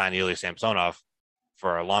to sign Ilya Samsonov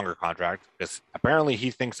for a longer contract because apparently he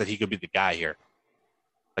thinks that he could be the guy here.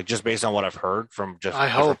 Like just based on what I've heard from just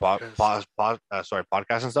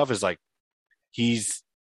podcasts and stuff, is like he's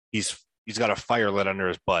got a fire lit under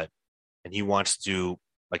his butt, and he wants to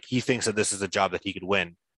he thinks that this is a job that he could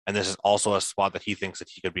win, and this is also a spot that he thinks that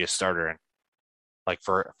he could be a starter in,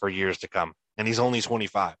 for years to come. And he's only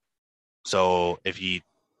 25, so if he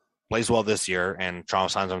plays well this year and Toronto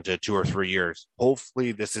signs him to 2 or 3 years,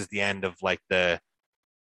 hopefully this is the end of we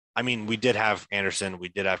did have Anderson, we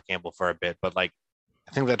did have Campbell for a bit, but I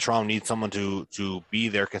think that Toronto needs someone to be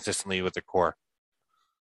there consistently with the core.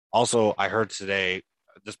 Also, I heard today,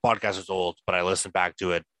 this podcast is old, but I listened back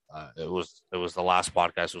to it. It was the last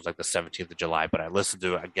podcast. It was like the 17th of July, but I listened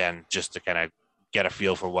to it again just to kind of get a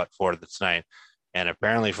feel for tonight. And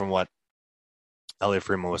apparently from what Elliot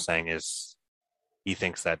Friedman was saying is he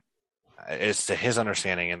thinks that it's to his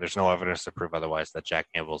understanding, and there's no evidence to prove otherwise, that Jack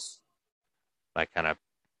Campbell's like kind of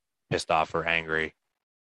pissed off or angry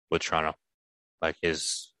with Toronto. Like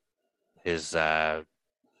his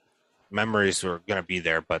memories are going to be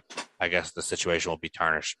there, but I guess the situation will be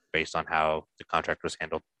tarnished based on how the contract was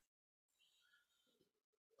handled.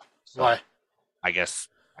 So Why? I guess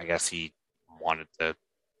he wanted the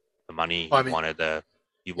money. Well, I mean,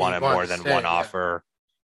 He wanted wanted more to than stay, one yeah. offer.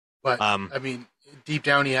 But I mean, deep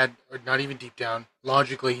down he had, or not even deep down,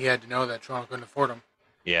 logically he had to know that Toronto couldn't afford him.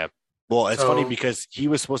 Yeah. Well, it's So- funny because he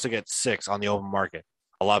was supposed to get 6 on the open market.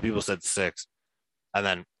 A lot of people said 6, and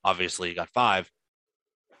then obviously he got 5.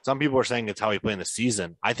 Some people are saying it's how he played in the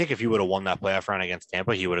season. I think if he would have won that playoff round against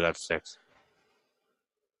Tampa, he would have got 6.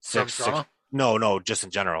 From 6. Toronto? No, just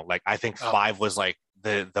in general. Like I think 5 was like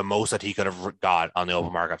the most that he could have got on the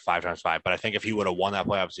open market, 5 times 5. But I think if he would have won that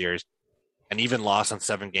playoff series and even lost in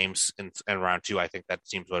 7 games in round 2, I think that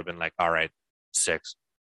teams would have been like, all right, 6.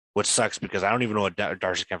 Which sucks because I don't even know what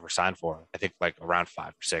Darcy Kemper signed for. I think like around 5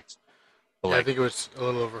 or 6. But Yeah, I like, think it was a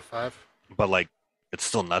little over 5. but like, it's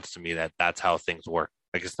still nuts to me that that's how things work.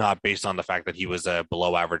 Like, it's not based on the fact that he was a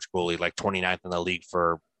below average goalie, like 29th in the league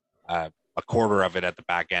for a quarter of it at the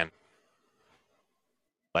back end.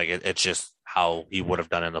 Like, it's just how he would have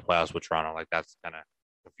done in the playoffs with Toronto. Like, that's kind of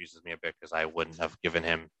confuses me a bit because I wouldn't have given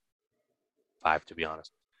him 5, to be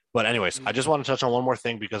honest. But anyways, I just want to touch on one more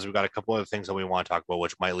thing because we've got a couple other things that we want to talk about,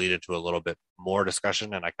 which might lead into a little bit more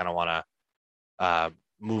discussion, and I kind of want to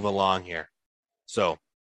move along here. So,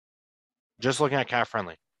 just looking at cap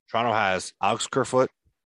friendly, Toronto has Alex Kerfoot,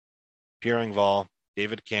 Pierre Engvall,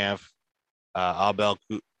 David Kampf, Abel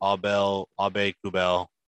Kubel,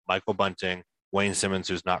 Michael Bunting, Wayne Simmons,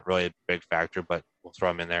 who's not really a big factor, but we'll throw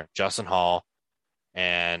him in there, Justin Hall,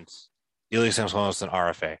 and Elias Samsonov and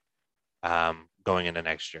RFA going into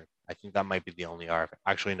next year. I think that might be the only RFA.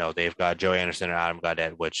 Actually, no, they've got Joey Anderson and Adam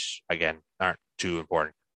Gaudette, which, again, aren't too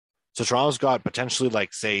important. So Toronto's got potentially,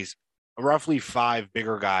 like, say, roughly 5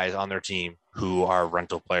 bigger guys on their team who are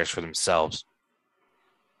rental players for themselves.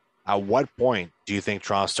 At what point do you think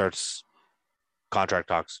Toronto starts contract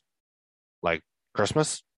talks? Like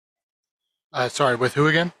Christmas? Sorry, with who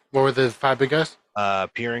again? What were the 5 big guys?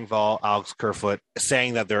 Pierre Engvall, Alex Kerfoot,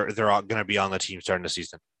 saying that they're all going to be on the team starting the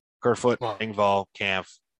season. Kerfoot, Wow. Engvall,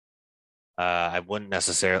 Kampf. I wouldn't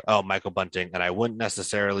necessarily. Oh, Michael Bunting, and I wouldn't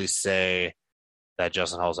necessarily say that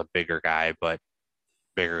Justin Hall's a bigger guy, but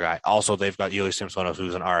bigger guy. Also, they've got Elias Samsonov,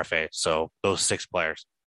 who's an RFA. So those 6 players.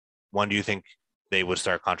 When do you think they would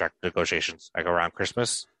start contract negotiations? Like around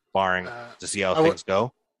Christmas, barring to see how things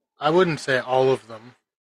go? I wouldn't say all of them.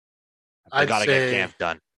 They I'd got to say- get Kampf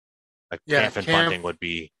done. Like Yeah, Kampf and Kampf- Bunting would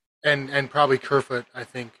be. And probably Kerfoot, I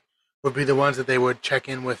think, would be the ones that they would check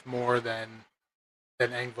in with more than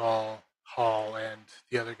Engvall, Hall, and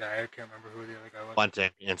the other guy. I can't remember who the other guy was.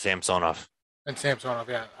 Bunting and Samsonov. And Samsonov,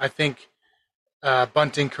 yeah. I think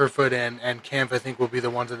Bunting, Kerfoot, and Kampf, I think, will be the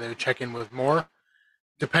ones that they would check in with more.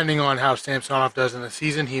 Depending on how Samsonov does in the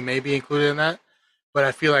season, he may be included in that. But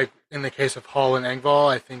I feel like in the case of Hall and Engvall,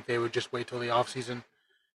 I think they would just wait till the offseason,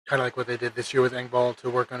 kind of like what they did this year with Engvall, to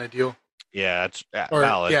work on a deal. Yeah, that's Or,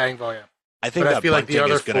 valid. Yeah, Engvall, yeah. I think But I that feel like Bunting the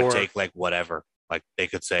other is going to 4 take like whatever. Like they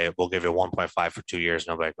could say, we'll give you 1.5 for 2 years,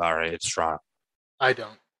 and they'll be like, all right, it's Toronto. I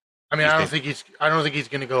don't. I mean, You I don't think he's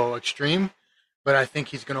going to go extreme, but I think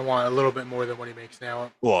he's going to want a little bit more than what he makes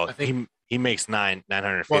now. Well, I think- he makes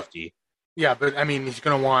 950, Yeah, but I mean, he's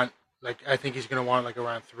going to want I think he's going to want like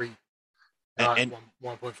around 3, not and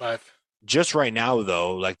 1.5. just right now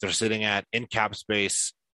though, like they're sitting at in cap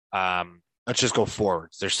space. Let's just go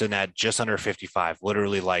forwards. They're sitting at just under 55,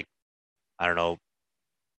 literally like I don't know,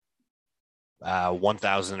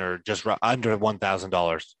 $1,000 or just under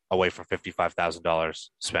 $1,000 away from $55,000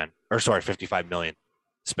 spent, or sorry, $55 million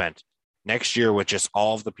spent. Next year, with just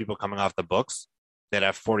all of the people coming off the books, they'd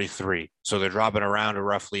have 43. So they're dropping around to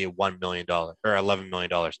roughly $1 million or $11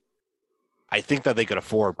 million. I think that they could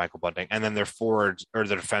afford Michael Bunting, and then their forwards or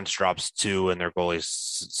their defense drops 2 and their goalies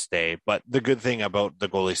stay. But the good thing about the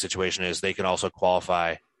goalie situation is they can also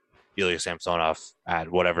qualify Elias Samsonov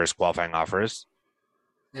at whatever his qualifying offer is.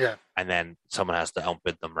 Yeah, And then someone has to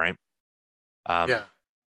outbid them, right? yeah.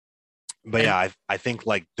 But yeah, I think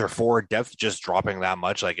like their forward depth just dropping that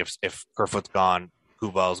much. Like if Kerfoot's gone,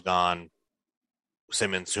 Kubel's gone,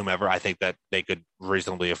 Simmons, whomever, I think that they could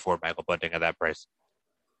reasonably afford Michael Bunting at that price.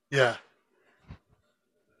 Yeah.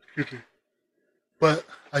 But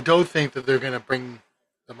I don't think that they're going to bring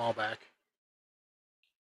them all back.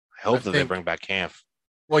 I hope I that they think- bring back Kampf.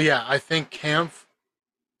 Well, yeah, I think Kampf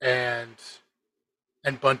and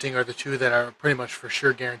Bunting are the 2 that are pretty much for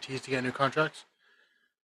sure guarantees to get new contracts.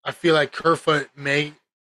 I feel like Kerfoot may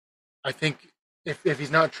I think if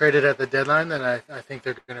he's not traded at the deadline, then I think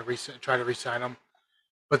they're going to try to re-sign him.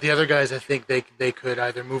 But the other guys, I think they could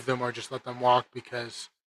either move them or just let them walk because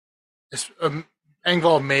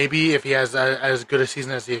Engvall maybe if he has as good a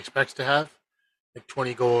season as he expects to have, like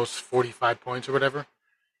 20 goals, 45 points or whatever.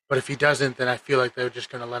 But if he doesn't, then I feel like they're just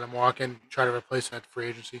going to let him walk and try to replace him at free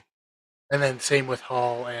agency. And then same with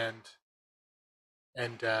Hall and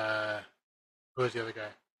who was the other guy?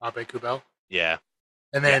 Abe Kubel. Yeah.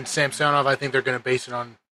 And then Samsonov, I think they're going to base it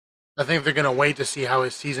on. I think they're going to wait to see how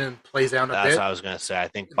his season plays out a bit. That's what I was going to say. I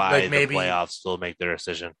think by the playoffs, they'll make their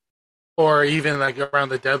decision. Or even like around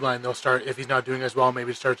the deadline, they'll start. If he's not doing as well,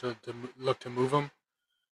 maybe start to look to move him.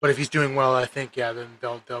 But if he's doing well, I think then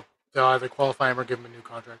they'll either qualify him or give him a new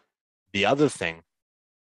contract. The other thing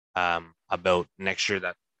about next year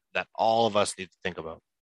that all of us need to think about.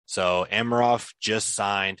 So Amarov just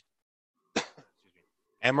signed.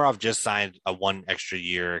 Amarov just signed a 1 extra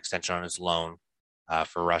year extension on his loan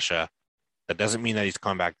for Russia. That doesn't mean that he's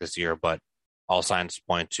coming back this year, but all signs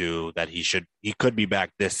point to that he could be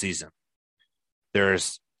back this season.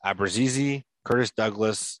 There's Abrazizi, Curtis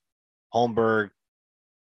Douglas, Holmberg,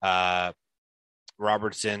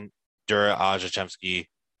 Robertson, Dura Ajachemsky.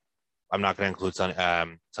 I'm not going to include Sonny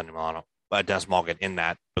Milano, but Dennis Malgin in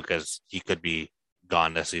that because he could be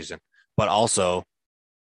gone this season. But also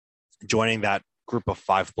joining that group of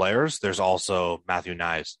 5 players, there's also Matthew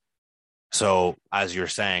Knies. So as you're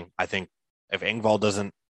saying, I think if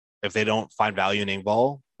they don't find value in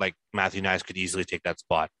Engvall, like Matthew Knies could easily take that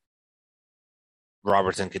spot.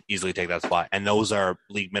 Robertson could easily take that spot. And those are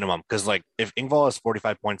league minimum. Because like if Engvall has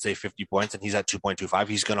 45 points, say 50 points, and he's at 2.25,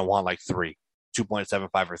 he's going to want like 3,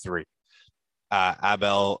 2.75 or 3.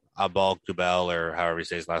 Abel Kubel, or however you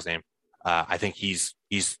say his last name, I think he's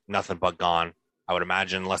nothing but gone. I would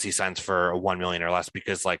imagine, unless he signs for $1 million or less,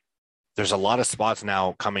 because like there's a lot of spots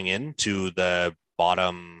now coming in to the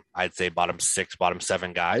bottom 6, bottom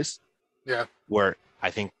 7 guys. Yeah. Where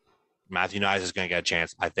I think Matthew Knies is going to get a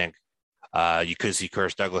chance. I think you could see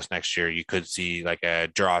Curtis Douglas next year. You could see like a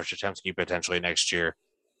Juraj Jatemsky potentially next year.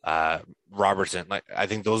 Robertson. Like I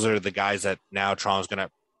think those are the guys that now Toronto's going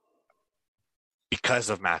to, because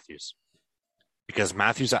of Matthews. Because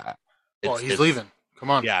Matthews, he's leaving. Come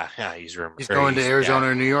on. Yeah, he's rumored. He's going to Arizona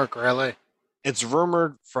or New York or LA. It's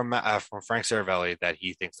rumored from Frank Saravelli that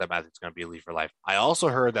he thinks that Matthews is going to be a lead for life. I also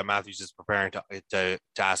heard that Matthews is preparing to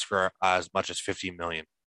ask for as much as $50 million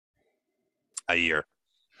a year.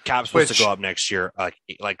 Cap's supposed to go up next year,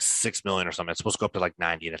 like $6 million or something. It's supposed to go up to like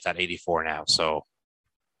 90, and it's at 84 now. So,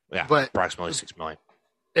 yeah, but approximately $6 million.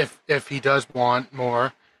 If he does want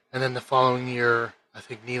more, and then the following year, I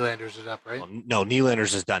think Nylander's is up, right? Well, no,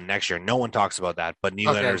 Nylander's is done next year. No one talks about that, but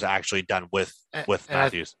Nylander's actually done with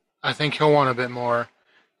Matthews. I think he'll want a bit more.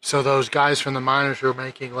 So those guys from the minors who are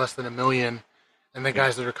making less than $1 million, and the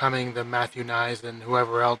guys that are coming, the Matthew Knies and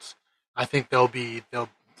whoever else, I think they'll be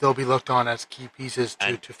looked on as key pieces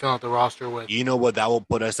to fill out the roster with. You know what that will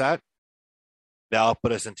put us at? That'll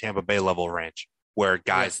put us in Tampa Bay level range, where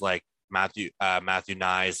guys like Matthew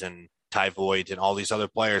Knies and Ty Voigt and all these other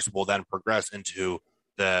players will then progress into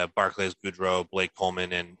the Barclays Goodrow, Blake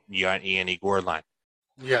Coleman, and Ian Igor line.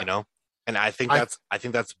 Yeah, you know, and I think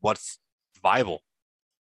that's what's viable.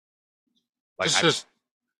 Like,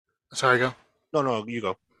 sorry, go. No, you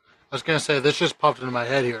go. I was gonna say this just popped into my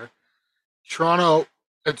head here. Toronto,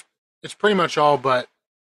 it's pretty much all but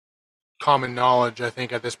common knowledge, I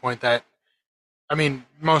think, at this point that, I mean,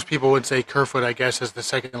 most people would say Kerfoot, I guess, is the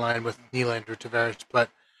second line with Nylander, Tavares, but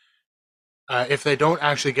if they don't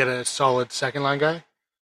actually get a solid second line guy,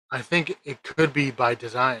 I think it could be by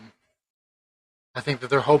design. I think that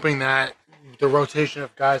they're hoping that the rotation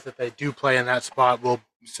of guys that they do play in that spot will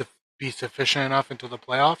be sufficient enough until the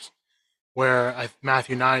playoffs, where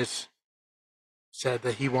Matthew Knies said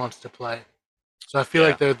that he wants to play. So I feel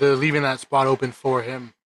like they're leaving that spot open for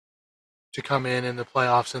him to come in the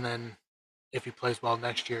playoffs, and then if he plays well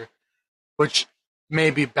next year, which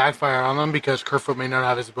maybe backfire on them because Kerfoot may not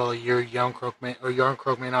have as well a year.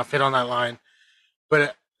 Yarncroke may not fit on that line.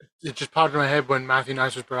 But it just popped in my head when Matthew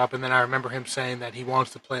Knies was brought up, and then I remember him saying that he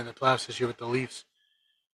wants to play in the playoffs this year with the Leafs.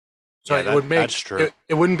 So that's true.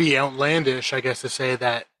 It wouldn't be outlandish, I guess, to say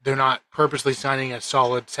that they're not purposely signing a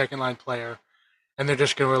solid second line player, and they're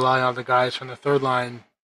just going to rely on the guys from the third line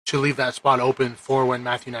to leave that spot open for when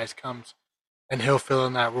Matthew Knies comes, and he'll fill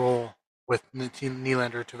in that role with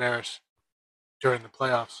Nylander, Tavares during the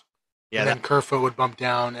playoffs. Yeah, and then Kerfoot would bump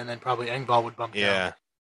down, and then probably Engvall would bump down. Yeah,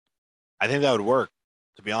 I think that would work,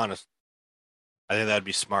 to be honest. I think that would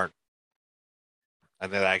be smart. I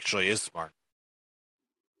think that actually is smart.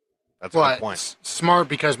 That's a good point. Smart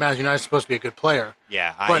because Matthew Knight is supposed to be a good player.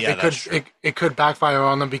 Yeah, but yeah, it could backfire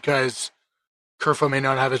on them because Kerfoot may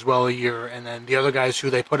not have as well a year, and then the other guys who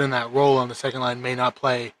they put in that role on the second line may not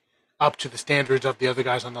play up to the standards of the other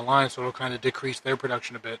guys on the line, so it'll kind of decrease their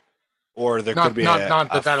production a bit. Or there could be not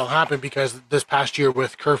that that'll happen, because this past year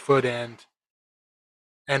with Kerfoot and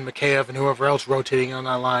Mikheyev and whoever else rotating on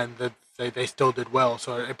that line, that they still did well.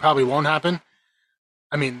 So it probably won't happen.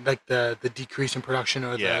 I mean, like the decrease in production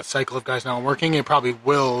or the cycle of guys not working, it probably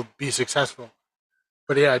will be successful.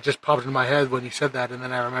 But yeah, it just popped into my head when you said that, and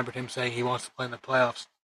then I remembered him saying he wants to play in the playoffs.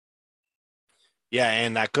 Yeah,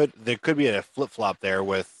 and there could be a flip flop there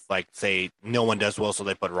with, like, say no one does well, so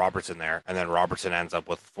they put Robertson there, and then Robertson ends up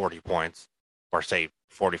with 40 points, or say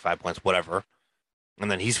 45 points, whatever,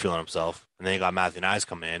 and then he's feeling himself, and then you got Matthew Knies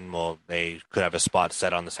come in. Well, they could have a spot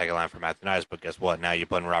set on the second line for Matthew Knies, but guess what? Now you're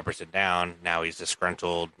putting Robertson down. Now he's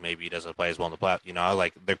disgruntled. Maybe he doesn't play as well in the playoffs. You know,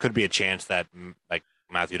 like, there could be a chance that, like,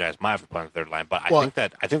 Matthew Knies might have to play on the third line, but I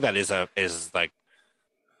think that is like.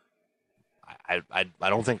 I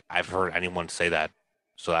don't think I've heard anyone say that,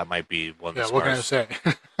 so that might be one of the smartest. What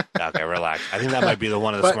can I say? Okay, relax. I think that might be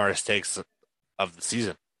one of the smartest takes of the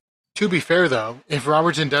season. To be fair, though, if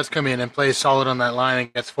Robertson does come in and plays solid on that line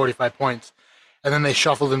and gets 45 points, and then they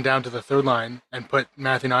shuffle him down to the third line and put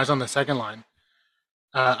Matthew Knies on the second line,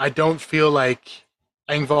 I don't feel like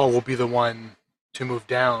Engvall will be the one to move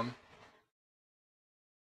down.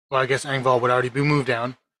 Well, I guess Engvall would already be moved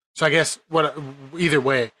down. So I guess either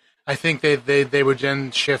way, I think they would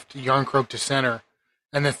then shift Järnkrok to center,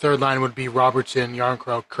 and the third line would be Robertson,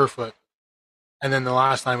 Järnkrok, Kerfoot, and then the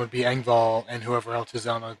last line would be Engvall and whoever else is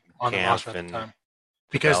on the roster at the time.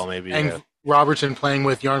 Because Robertson playing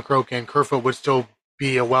with Järnkrok and Kerfoot would still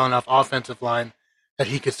be a well enough offensive line that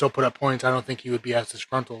he could still put up points. I don't think he would be as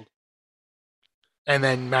disgruntled. And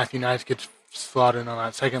then Matthew Knies gets slotted in on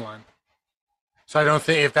that second line. So I don't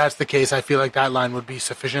think, if that's the case, I feel like that line would be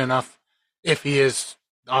sufficient enough if he is.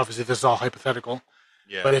 Obviously, this is all hypothetical.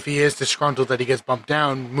 Yeah. But if he is disgruntled that he gets bumped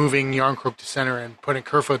down, moving Järnkrok to center and putting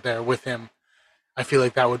Kerfoot there with him, I feel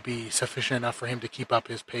like that would be sufficient enough for him to keep up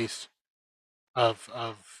his pace of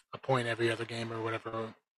a point every other game or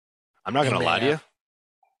whatever. I'm not going to lie to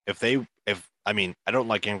you. I don't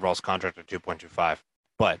like Engvall's contract at 2.25,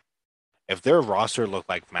 but if their roster looked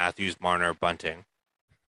like Matthews, Marner, Bunting,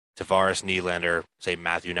 Tavares, Nylander, say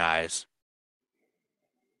Matthew Knies.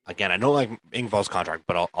 Again, I don't like Engvall's contract,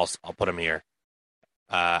 but I'll put him here.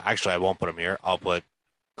 Actually, I won't put him here. I'll put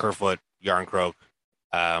Kerfoot, Järnkrok,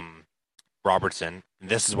 Robertson.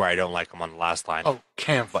 This is where I don't like him on the last line. Oh,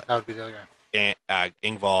 Kampf. That would be the other guy.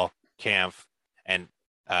 Engvall, Kampf, and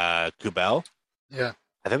Kubel. Yeah.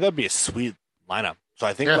 I think that'd be a sweet lineup. So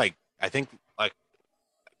I think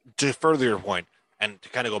to further your point, and to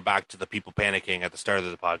kind of go back to the people panicking at the start of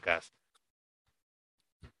the podcast,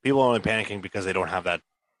 people are only panicking because they don't have that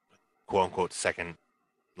quote-unquote second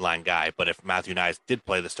line guy. But if Matthew Knies did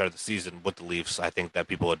play the start of the season with the Leafs, I think that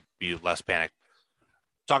people would be less panicked.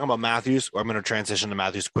 Talking about Matthews, I'm going to transition to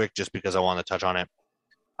Matthews quick just because I want to touch on it.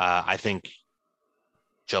 I think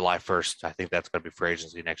July 1st, I think that's going to be free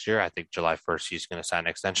agency next year. I think July 1st, he's going to sign an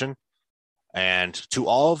extension. And to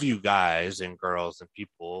all of you guys and girls and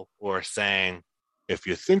people who are saying, if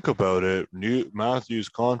you think about it, Matthews'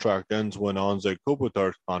 contract ends when Anze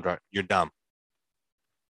Kopitar's contract, you're dumb.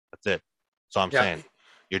 That's it. So I'm saying,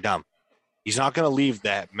 you're dumb. He's not going to leave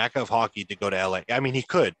that mecca of hockey to go to LA. I mean, he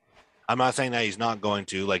could. I'm not saying that he's not going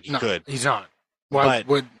to. Like, he could. He's not. Why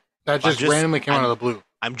would that just randomly came out of the blue?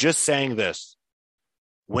 I'm just saying this.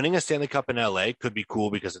 Winning a Stanley Cup in LA could be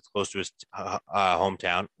cool because it's close to his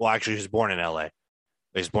hometown. Well, actually, he was born in LA.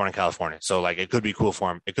 He's born in California. So, like, it could be cool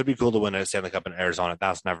for him. It could be cool to win a Stanley Cup in Arizona.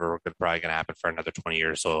 That's never probably going to happen for another 20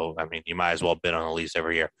 years. So, I mean, you might as well bid on a lease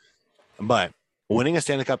every year. But winning a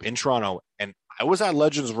Stanley Cup in Toronto, and I was at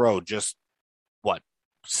Legends Road just,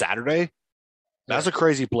 Saturday? That's a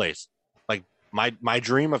crazy place. Like, my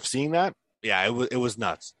dream of seeing that, it was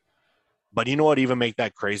nuts. But you know what even make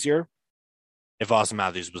that crazier? If Auston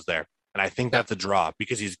Matthews was there. And I think that's a draw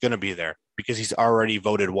because he's going to be there. Because he's already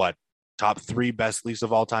voted, top 3 best Leafs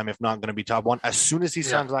of all time, if not going to be top 1. As soon as he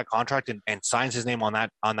signs that contract and signs his name on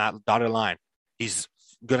that dotted line, he's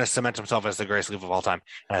going to cement himself as the greatest Leaf of all time.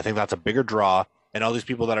 And I think that's a bigger draw. And all these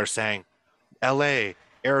people that are saying, LA,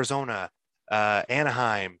 Arizona,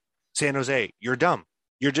 Anaheim, San Jose, you're dumb.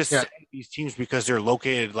 You're just saying these teams because they're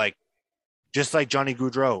located just like Johnny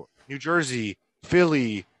Gaudreau, New Jersey,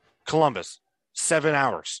 Philly, Columbus, 7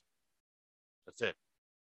 hours. That's it.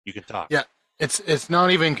 You can talk. Yeah. It's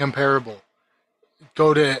not even comparable.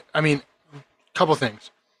 Couple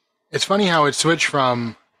things. It's funny how it switched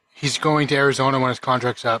from he's going to Arizona when his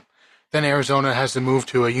contract's up Then Arizona has to move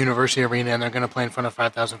to a university arena, and they're going to play in front of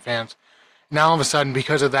 5,000 fans. Now, all of a sudden,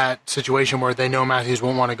 because of that situation where they know Matthews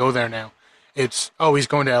won't want to go there now, it's, oh, he's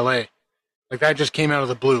going to LA. Like, that just came out of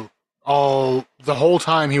the blue. The whole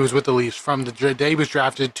time he was with the Leafs, from the day he was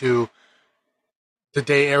drafted to the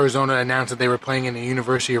day Arizona announced that they were playing in a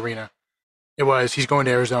university arena, he's going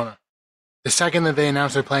to Arizona. The second that they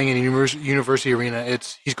announced they're playing in a university arena,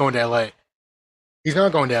 he's going to LA. He's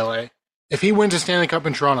not going to LA. If he wins a Stanley Cup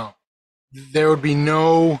in Toronto, there would be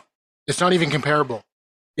it's not even comparable.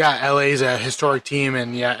 Yeah, LA is a historic team,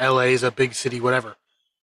 and yeah, LA is a big city, whatever.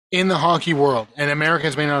 In the hockey world, and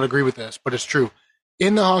Americans may not agree with this, but it's true.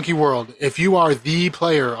 In the hockey world, if you are the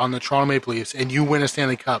player on the Toronto Maple Leafs and you win a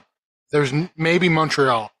Stanley Cup, there's maybe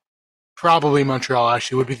Montreal. Probably Montreal,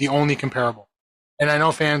 actually, would be the only comparable. And I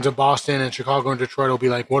know fans of Boston and Chicago and Detroit will be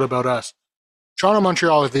like, what about us? Toronto and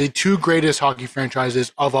Montreal are the two greatest hockey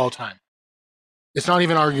franchises of all time. It's not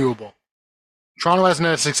even arguable. Toronto hasn't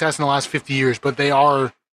had success in the last 50 years, but they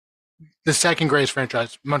are the second greatest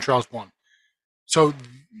franchise. Montreal's one. So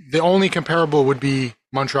the only comparable would be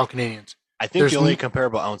Montreal Canadiens. I think the only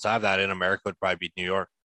comparable outside of that in America would probably be New York.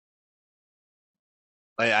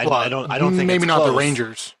 I don't think maybe it's not close. The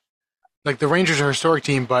Rangers. Like, the Rangers are a historic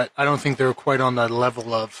team, but I don't think they're quite on the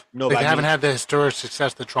level of. No, they haven't had the historic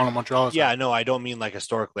success that Toronto Montreal has. Yeah, no, I don't mean like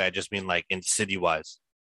historically. I just mean like in city wise,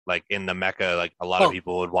 like in the Mecca. Like a lot of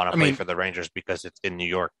people would want to play for the Rangers because it's in New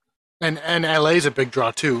York. And LA is a big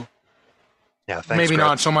draw too. Yeah, thanks, maybe Greg.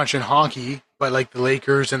 not so much in hockey, but like the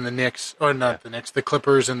Lakers and the Knicks, or not the Knicks, the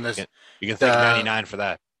Clippers and the. You can thank 99 for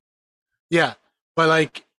that. Yeah, but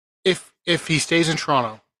like if he stays in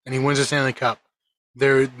Toronto and he wins the Stanley Cup,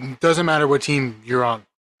 there doesn't matter what team you're on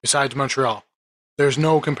besides Montreal. There's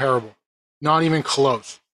no comparable, not even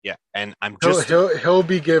close. Yeah, and I'm just he'll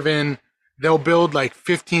be given. They'll build like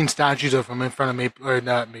 15 statues of him in front of Maple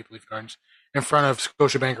Leaf Gardens, in front of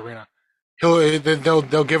Scotiabank Arena.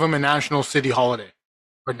 They'll give him a national city holiday,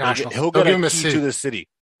 or national. He'll get a key to the city.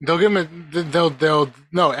 They'll give him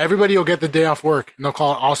everybody will get the day off work, and they'll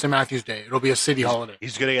call it Austin Matthews Day. It'll be a city holiday.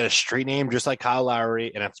 He's gonna get a street name just like Kyle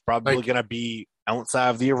Lowry, and it's probably gonna be outside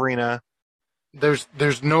of the arena.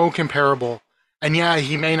 There's no comparable, and yeah,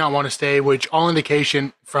 he may not want to stay. Which all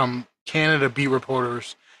indication from Canada beat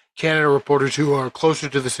reporters, Canada reporters who are closer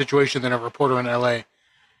to the situation than a reporter in LA,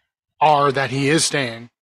 are that he is staying.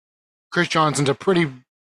 Chris Johnson's a pretty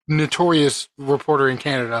notorious reporter in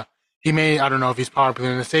Canada. I don't know if he's popular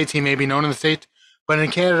in the States. He may be known in the States, but in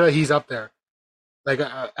Canada, he's up there. Like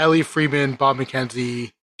Ellie Friedman, Bob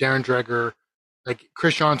McKenzie, Darren Dreger, like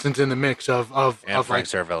Chris Johnson's in the mix of Frank like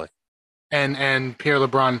Saravelli and Pierre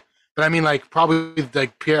LeBrun. But I mean, like probably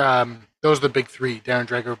like Pierre. Those are the big three: Darren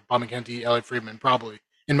Dreger, Bob McKenzie, Ellie Friedman, probably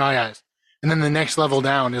in my eyes. And then the next level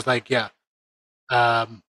down is like Pierre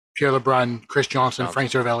LeBrun, Chris Johnson, Frank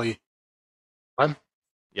Saravelli. What?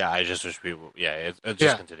 Yeah, I just wish people. Yeah,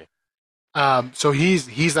 continue. So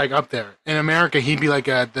he's like up there. In America, he'd be like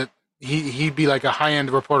he'd be like a high end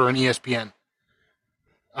reporter on ESPN.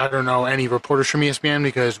 I don't know any reporters from ESPN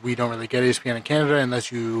because we don't really get ESPN in Canada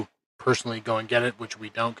unless you personally go and get it, which we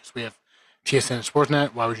don't because we have TSN and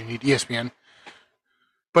Sportsnet. Why would you need ESPN?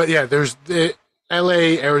 But yeah, there's the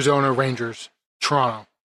LA, Arizona, Rangers, Toronto.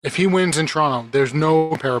 If he wins in Toronto, there's no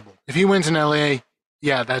comparable. If he wins in LA,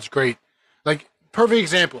 yeah, that's great. Like, perfect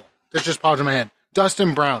example that just popped in my head.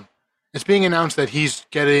 Dustin Brown. It's being announced that he's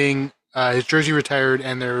getting his jersey retired,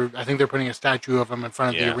 and I think they're putting a statue of him in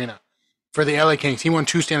front of the arena for the LA Kings. He won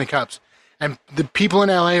 2 Stanley Cups, and the people in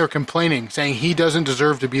LA are complaining, saying he doesn't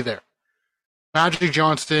deserve to be there. Magic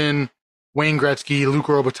Johnson, Wayne Gretzky, Luc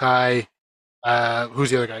Robitaille, who's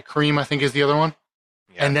the other guy? Kareem, I think, is the other one,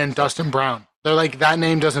 and then Dustin Brown. They're like, that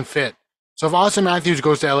name doesn't fit. So if Austin Matthews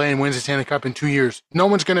goes to LA and wins the Stanley Cup in 2 years, no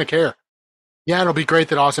one's going to care. Yeah, it'll be great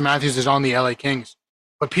that Austin Matthews is on the LA Kings.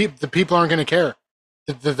 But the people aren't going to care.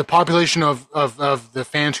 The population of the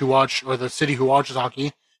fans who watch, or the city who watches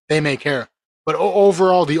hockey, they may care. But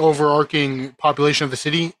overall, the overarching population of the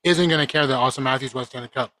city isn't going to care that Austin Matthews wins the Stanley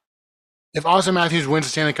Cup. If Austin Matthews wins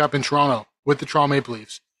the Stanley Cup in Toronto with the Toronto Maple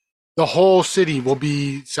Leafs, the whole city will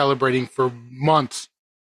be celebrating for months.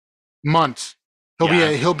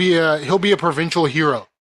 He'll be a provincial hero.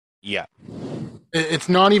 Yeah. It's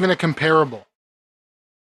not even a comparable.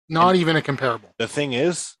 Not even a comparable. The thing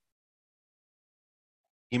is,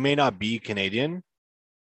 he may not be Canadian,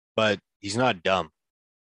 but he's not dumb.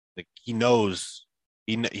 Like, he knows.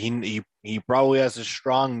 He probably has a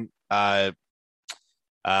strong, I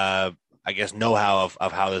guess, know-how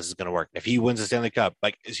of how this is going to work. If he wins the Stanley Cup,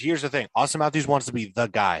 like, here's the thing: Austin Matthews wants to be the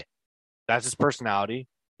guy. That's his personality.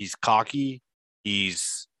 He's cocky.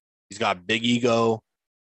 He's got big ego.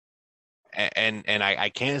 and I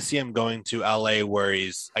can't see him going to LA where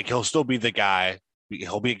he's like he'll still be the guy.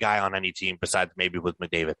 He'll be a guy on any team besides maybe with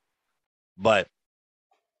McDavid. But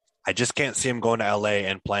I just can't see him going to LA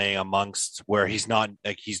and playing amongst where he's not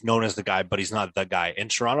like he's known as the guy, but he's not the guy. In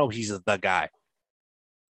Toronto, he's the guy.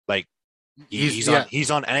 Like he's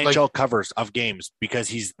on NHL covers of games because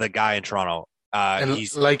he's the guy in Toronto. And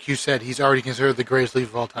he's like you said, he's already considered the greatest leader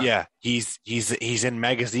of all time. Yeah, he's in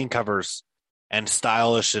magazine covers and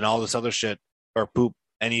stylish and all this other shit or poop,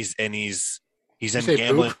 and he's in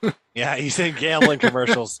gambling. Yeah, he's in gambling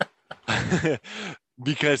commercials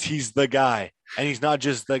because he's the guy, and he's not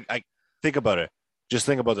just the. Think about it. Just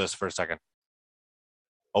think about this for a second.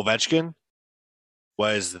 Ovechkin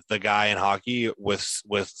was the guy in hockey with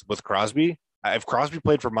Crosby. If Crosby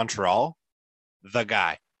played for Montreal, the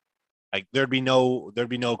guy. Like there'd be no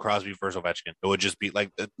Crosby versus Ovechkin. It would just be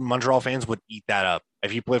like Montreal fans would eat that up.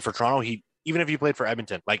 If he played for Toronto, even if he played for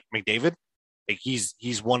Edmonton, like McDavid, like he's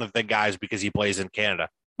one of the guys because he plays in Canada.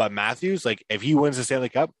 But Matthews, like if he wins the Stanley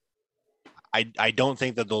Cup, I don't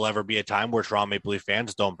think that there'll ever be a time where Toronto Maple Leaf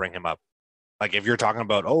fans don't bring him up. Like if you're talking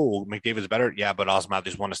about, oh, McDavid's better, yeah, but Auston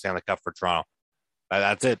Matthews won a Stanley Cup for Toronto.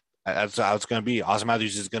 That's it. That's how it's going to be. Auston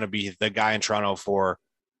Matthews is going to be the guy in Toronto for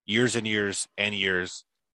years and years and years.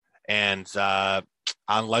 And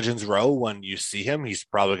on Legends Row, when you see him, he's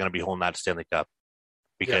probably going to be holding that Stanley Cup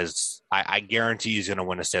because I guarantee he's going to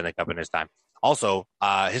win a Stanley Cup in his time. Also,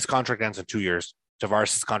 his contract ends in 2 years.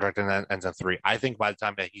 Tavares' contract ends in 3. I think by the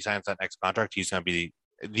time that he signs that next contract, he's going to be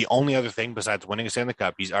the only other thing besides winning a Stanley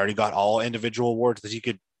Cup. He's already got all individual awards that he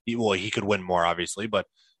could win more, obviously, but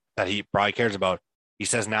that he probably cares about. He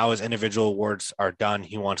says now his individual awards are done.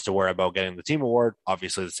 He wants to worry about getting the team award,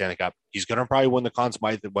 obviously the Stanley Cup. He's going to probably win the Conn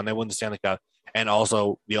Smythe when they win the Stanley Cup. And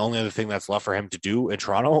also, the only other thing that's left for him to do in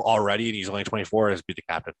Toronto already, and he's only 24, is be the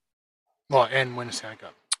captain. Well, and win the Stanley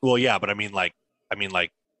Cup. Well, yeah, but I mean,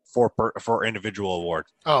 for individual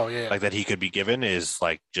awards. Oh yeah. Like that he could be given is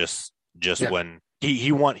like just when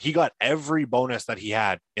he got every bonus that he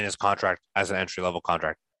had in his contract as an entry level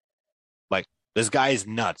contract. Like this guy is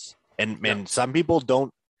nuts. And some people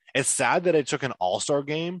don't. It's sad that it took an all-star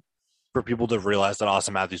game for people to realize that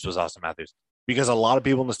Auston Matthews was Auston Matthews. Because a lot of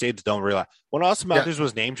people in the States don't realize. When Auston Matthews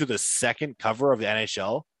was named to the second cover of the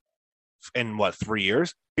NHL in, 3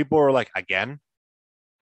 years, people were like, again?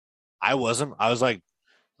 I wasn't. I was like,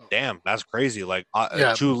 damn, that's crazy. Like,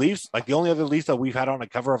 2 Leafs? Like, the only other Leafs that we've had on the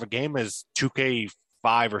cover of a game is 2K5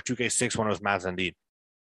 or 2K6 when it was Matt Sandin.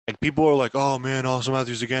 Like people are like, "Oh man, Auston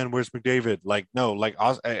Matthews again. Where's McDavid?" Like, no, like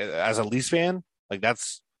as a Leafs fan, like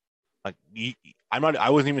that's like I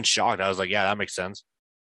wasn't even shocked. I was like, "Yeah, that makes sense."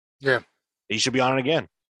 Yeah, he should be on it again.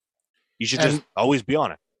 You should just always be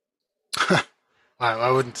on it.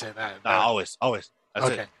 I wouldn't say that. No, always. That's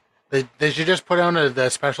okay. They should just put on the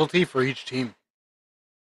specialty for each team.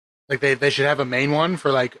 Like they should have a main one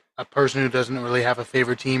for like a person who doesn't really have a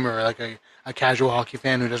favorite team or like a casual hockey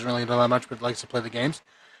fan who doesn't really know that much but likes to play the games.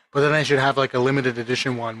 But then they should have like a limited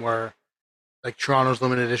edition one where like Toronto's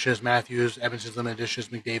limited edition is Matthews, Edmonton's limited edition is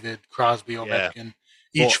McDavid, Crosby, Ovechkin.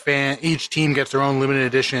 Yeah. Each team gets their own limited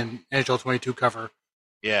edition NHL 22 cover.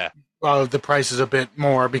 Yeah. Well, the price is a bit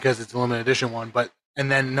more because it's a limited edition one,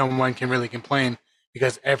 and then no one can really complain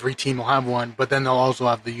because every team will have one, but then they'll also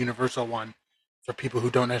have the universal one for people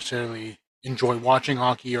who don't necessarily enjoy watching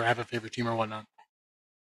hockey or have a favorite team or whatnot.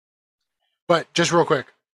 But just real quick,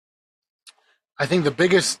 I think the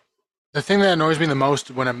thing that annoys me the most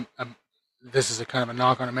when this is a kind of a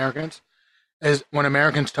knock on Americans, is when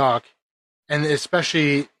Americans talk, and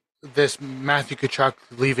especially this Matthew Tkachuk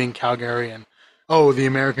leaving Calgary and, the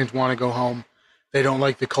Americans want to go home. They don't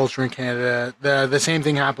like the culture in Canada. The same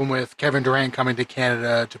thing happened with Kevin Durant coming to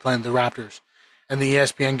Canada to play in the Raptors. And the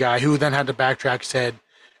ESPN guy who then had to backtrack said,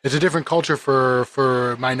 it's a different culture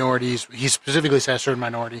for minorities. He specifically said a certain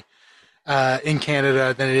minority in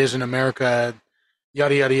Canada than it is in America.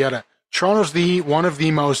 Yada, yada, yada. Toronto's one of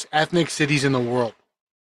the most ethnic cities in the world.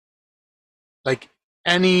 Like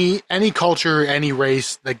any culture, any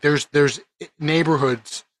race, like there's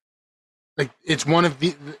neighborhoods. Like it's one of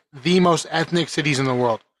the most ethnic cities in the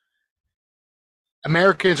world.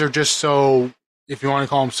 Americans are just so, if you want to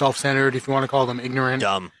call them self-centered, if you want to call them ignorant,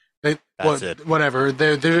 dumb. That's it. Whatever.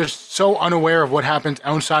 They're just so unaware of what happens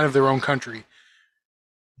outside of their own country.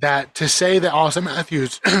 That to say that Auston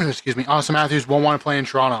Matthews won't want to play in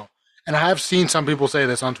Toronto. And I have seen some people say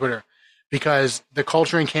this on Twitter because the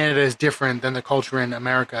culture in Canada is different than the culture in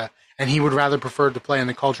America. And he would rather prefer to play in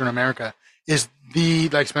the culture in America is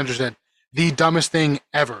like Spencer said, the dumbest thing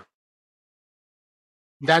ever.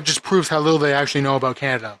 That just proves how little they actually know about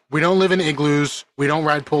Canada. We don't live in igloos. We don't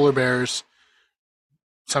ride polar bears.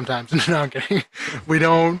 sometimes. No, I'm kidding. We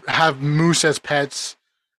don't have moose as pets.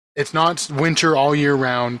 It's not winter all year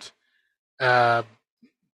round. We're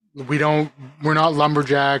not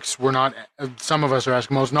lumberjacks. We're not, some of us are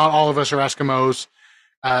Eskimos. Not all of us are Eskimos.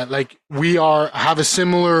 Have a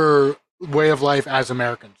similar way of life as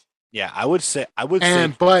Americans. Yeah, I would say.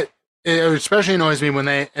 But it especially annoys me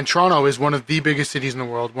and Toronto is one of the biggest cities in the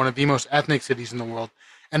world, one of the most ethnic cities in the world.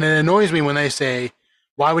 And it annoys me when they say,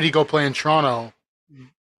 why would he go play in Toronto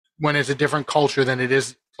when it's a different culture than it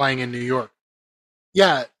is playing in New York?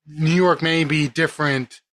 Yeah, New York may be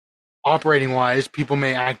different operating wise. People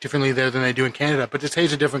may act differently there than they do in Canada, but to say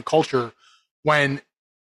it's a different culture when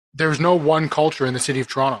there's no one culture in the city of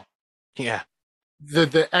Toronto. Yeah.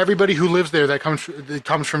 Everybody who lives there that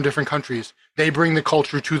comes from different countries, they bring the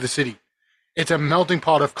culture to the city. It's a melting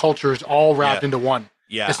pot of cultures all wrapped into one.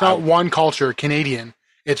 Yeah. It's not one culture, Canadian.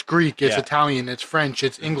 It's Greek, it's Italian, it's French,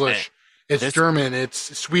 it's English, it's German,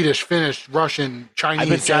 it's Swedish, Finnish, Russian, Chinese, I've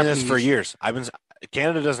been saying Japanese. this for years.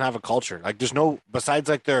 Canada doesn't have a culture. Like there's no, besides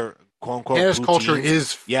like their quote unquote Canada's culture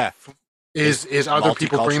is other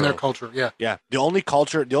people bring their culture. Yeah. Yeah. The only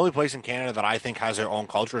place in Canada that I think has their own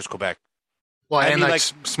culture is Quebec. Well, and like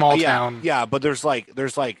small town. Yeah, but there's like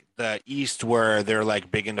the east where they're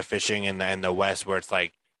like big into fishing, and the west where it's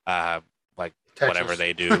like Texas. Whatever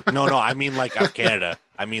they do. No, I mean like Canada.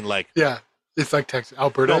 I mean like it's like Texas,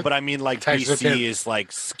 Alberta. No, but I mean like Texas, BC is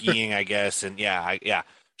like skiing, I guess, and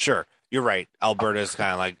sure, you're right. Alberta is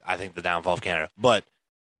kind of like I think the downfall of Canada. But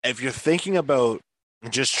if you're thinking about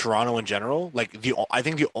just Toronto in general, like I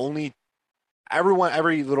think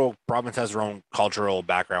every little province has their own cultural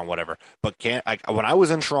background, whatever. But when I was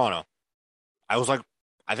in Toronto, I was like,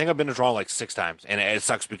 I think I've been to Toronto like 6 times, and it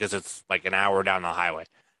sucks because it's like an hour down the highway.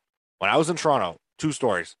 When I was in Toronto, 2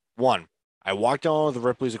 stories. One, I walked down to the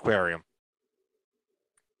Ripley's Aquarium,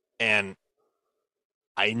 and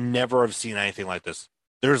I never have seen anything like this.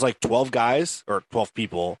 There's like 12 guys or 12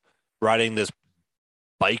 people riding this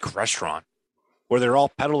bike restaurant where they're all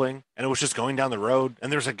pedaling, and it was just going down the road,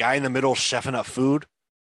 and there's a guy in the middle chefing up food.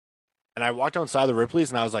 And I walked outside the Ripley's,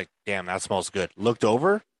 and I was like, damn, that smells good. Looked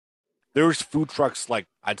over, there was food trucks, like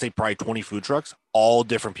I'd say probably 20 food trucks, all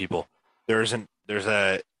different people. There's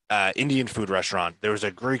a Indian food restaurant. There was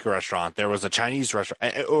a Greek restaurant. There was a Chinese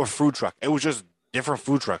restaurant or a food truck. It was just different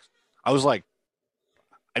food trucks. I was like,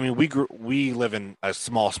 I mean, we live in a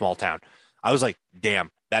small town. I was like,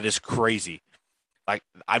 damn, that is crazy. Like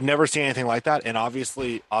I've never seen anything like that. And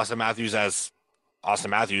obviously Austin Matthews,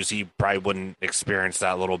 he probably wouldn't experience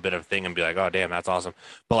that little bit of thing and be like, oh damn, that's awesome.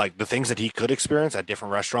 But like the things that he could experience at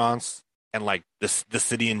different restaurants and like the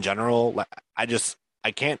city in general, like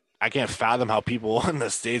I can't fathom how people in the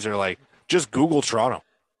States are like, just Google Toronto.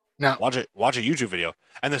 Now watch a YouTube video.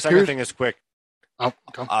 And the second thing is quick. Me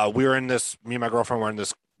and my girlfriend were in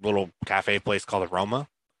this little cafe place called Aroma.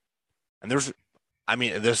 And this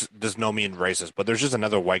no mean racist, but there's just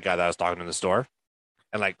another white guy that I was talking to in the store.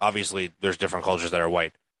 And like, obviously there's different cultures that are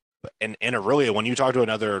white. But in Aurelia, when you talk to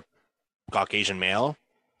another Caucasian male,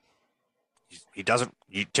 he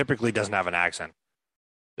typically doesn't have an accent.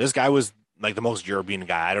 This guy was like the most European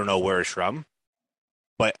guy. I don't know where he's from,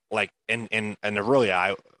 but like in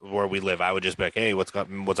Aurelia, where we live, I would just be like, hey, what's up,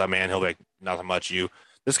 man? He'll be like, nothing much. You.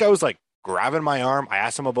 This guy was like grabbing my arm. I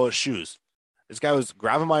asked him about shoes. This guy was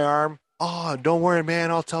grabbing my arm. Oh, don't worry,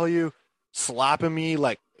 man. I'll tell you. Slapping me,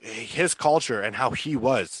 like his culture and how he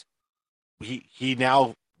was. He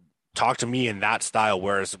now talked to me in that style,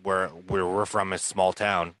 whereas where we're from a small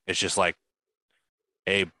town, it's just like,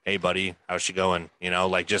 hey buddy, how's she going? You know,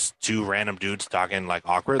 like just 2 random dudes talking like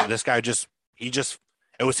awkward. This guy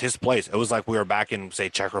it was his place. It was like we were back in, say,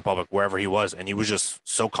 Czech Republic, wherever he was, and he was just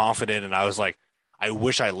so confident. And I was like, I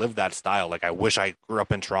wish I lived that style. Like, I wish I grew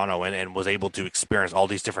up in Toronto and was able to experience all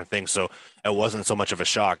these different things. So it wasn't so much of a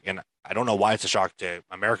shock. And I don't know why it's a shock to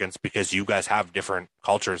Americans, because you guys have different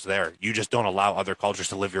cultures there. You just don't allow other cultures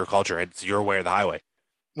to live your culture. It's your way or the highway.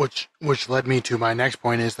 Which led me to my next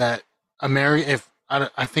point is that I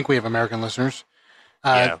think we have American listeners.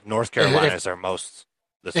 North Carolina is our most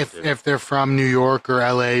listened to. If they're from New York or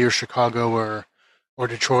LA or Chicago or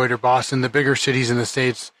Detroit or Boston, the bigger cities in the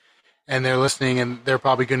States, and they're listening, and they're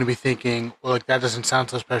probably going to be thinking, well, like, that doesn't sound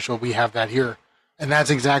so special. We have that here. And that's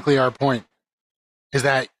exactly our point, is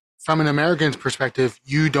that from an American's perspective,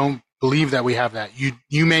 you don't believe that we have that.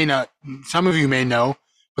 You may not, some of you may know,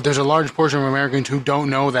 but there's a large portion of Americans who don't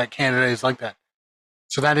know that Canada is like that.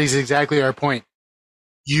 So that is exactly our point.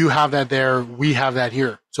 You have that there, we have that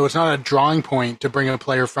here. So it's not a drawing point to bring a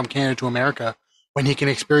player from Canada to America when he can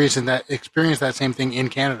experience that same thing in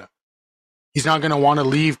Canada. He's not going to want to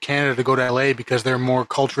leave Canada to go to LA because they're more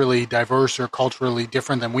culturally diverse or culturally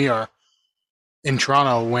different than we are in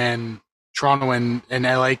Toronto, when Toronto and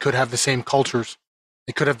LA could have the same cultures.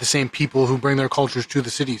 They could have the same people who bring their cultures to the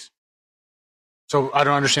cities. So I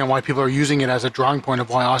don't understand why people are using it as a drawing point of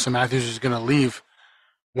why Austin Matthews is going to leave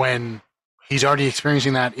when he's already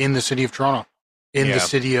experiencing that in the city of Toronto, in the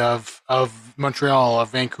city of Montreal, of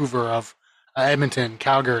Vancouver, of Edmonton,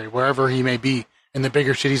 Calgary, wherever he may be in the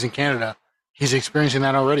bigger cities in Canada. He's experiencing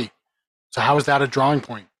that already. So how is that a drawing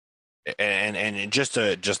point? And just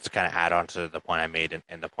to kind of add on to the point I made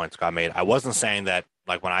and the point Scott made, I wasn't saying that,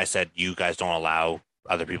 like, when I said you guys don't allow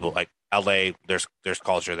other people, like LA, there's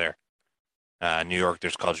culture there. New York,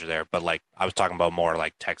 there's culture there, but like I was talking about more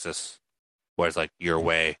like Texas, where it's like your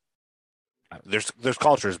way. There's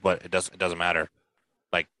cultures, but it doesn't matter.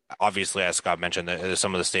 Like, obviously, as Scott mentioned, there's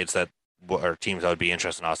some of the states that or teams that would be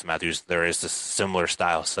interested in Austin Matthews. There is this similar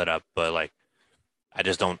style setup, but like I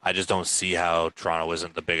just don't see how Toronto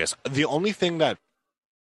isn't the biggest. The only thing that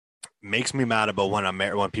makes me mad about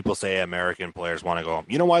when people say American players want to go home,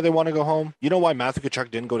 you know why they want to go home? You know why Matthew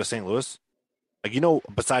Tkachuk didn't go to St. Louis? Like,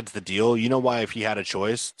 besides the deal, you know why, if he had a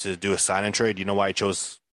choice to do a sign and trade, you know why he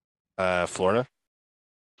chose Florida?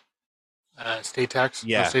 State tax?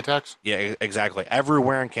 Yeah. No state tax? Yeah, exactly.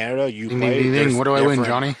 Everywhere in Canada you Ding, play. ding, ding. What do I win,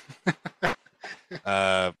 Johnny?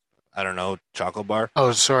 I don't know, chocolate bar.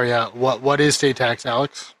 Oh, sorry. Yeah. What is state tax,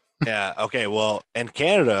 Alex? Yeah. Okay. Well, in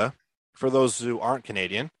Canada, for those who aren't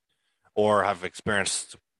Canadian or have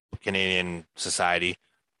experienced Canadian society,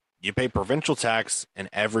 you pay provincial tax in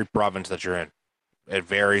every province that you're in. It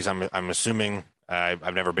varies. I'm assuming.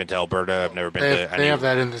 I've never been to Alberta. I've never been to. They have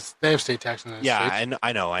that in this. They have state tax in this. Yeah, States.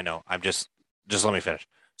 I know. I'm just let me finish.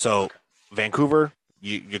 So, okay. Vancouver,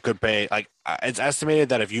 you could pay, like, it's estimated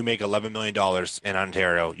that if you make $11 million in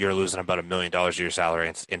Ontario, you're losing about $1 million of your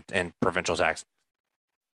salary in provincial tax.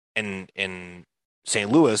 In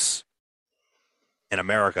St. Louis, in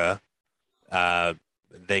America,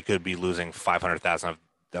 they could be losing $500,000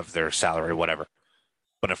 of their salary, whatever.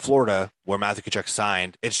 But in Florida, where Matthew Tkachuk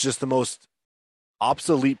signed, it's just the most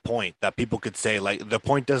obsolete point that people could say, like, the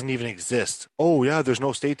point doesn't even exist. Oh yeah, there's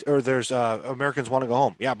no state, or there's Americans want to go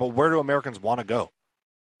home. Yeah, but where do Americans want to go?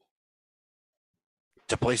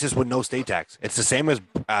 To places with no state tax. It's the same as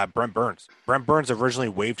Brent Burns. Brent Burns originally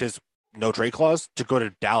waived his no trade clause to go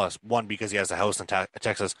to Dallas. One, because he has a house in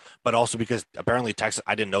Texas, but also because apparently Texas,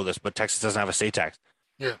 I didn't know this, but Texas doesn't have a state tax.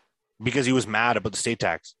 Yeah. Because he was mad about the state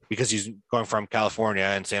tax, because he's going from California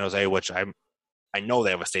and San Jose, which I know they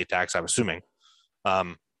have a state tax, I'm assuming,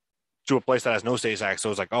 to a place that has no state tax. So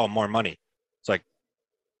it's like, oh, more money. It's like,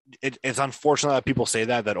 it's unfortunate that people say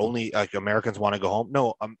that only like Americans want to go home.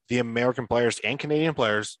 No, the American players and Canadian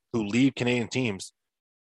players who lead Canadian teams,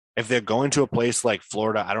 if they're going to a place like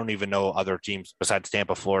Florida, I don't even know other teams besides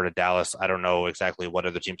Tampa, Florida, Dallas. I don't know exactly what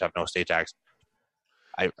other teams have no state tax.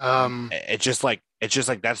 It's just like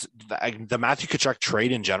that's the Matthew Tkachuk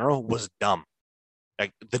trade in general was dumb.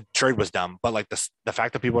 Like, the trade was dumb, but like the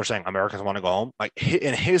fact that people are saying Americans want to go home, like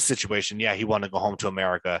in his situation, yeah, he wanted to go home to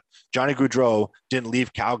America. Johnny Gaudreau didn't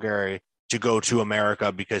leave Calgary to go to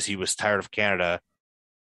America because he was tired of Canada.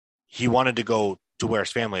 He wanted to go to where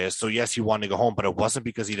his family is. So yes, he wanted to go home, but it wasn't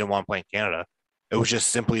because he didn't want to play in Canada. It was just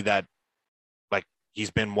simply that, like, he's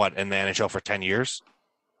been in the NHL for 10 years.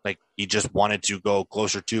 Like, he just wanted to go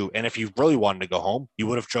closer to, and if he really wanted to go home, he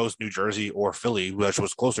would have chose New Jersey or Philly, which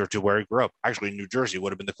was closer to where he grew up. Actually, New Jersey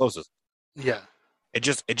would have been the closest. Yeah. It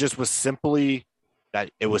just was simply that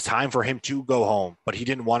it was time for him to go home, but he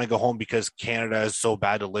didn't want to go home because Canada is so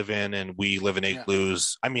bad to live in, and we live in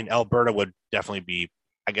igloos. Yeah. I mean, Alberta would definitely be,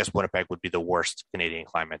 I guess Winnipeg would be the worst Canadian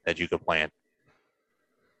climate that you could play in.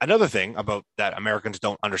 Another thing about that Americans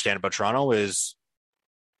don't understand about Toronto is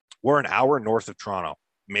we're an hour north of Toronto.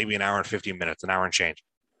 Maybe an hour and 15 minutes, an hour and change.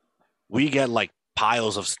 We get like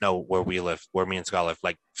piles of snow where we live, where me and Scott live,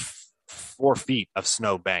 like 4 feet of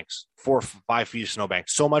snow banks, 4 or 5 feet of snow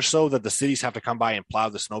banks. So much so that the cities have to come by and plow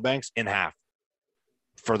the snowbanks in half.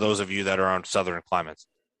 For those of you that are on southern climates,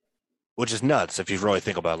 which is nuts if you really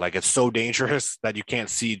think about it. Like, it's so dangerous that you can't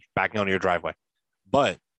see backing onto your driveway.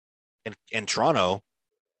 But in Toronto,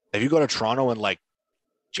 if you go to Toronto in like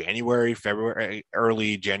January, February,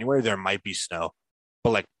 early January, there might be snow.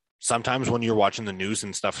 But like sometimes when you're watching the news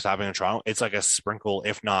and stuff is happening in Toronto, it's like a sprinkle,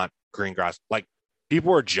 if not green grass. Like,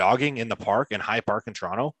 people are jogging in the park, in High Park in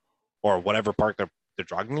Toronto, or whatever park they're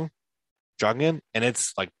jogging in, and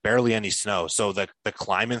it's like barely any snow. So the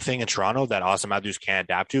climate thing in Toronto that Austin Matthews can't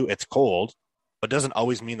adapt to, it's cold, but doesn't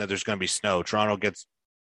always mean that there's going to be snow. Toronto gets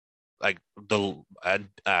like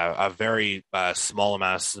a very small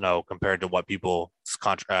amount of snow compared to what people's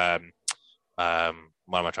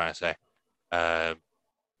what am I trying to say? Uh,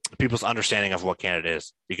 People's understanding of what Canada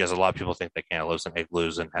is, because a lot of people think that Canada lives in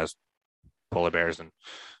igloos and has polar bears and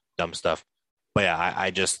dumb stuff. But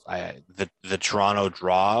yeah, the Toronto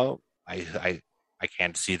draw, I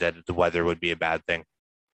can't see that the weather would be a bad thing.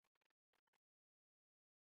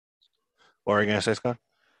 What are you gonna say, Scott?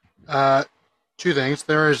 Two things.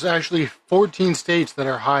 There is actually 14 states that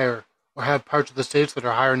are higher, or have parts of the states that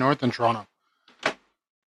are higher north than Toronto.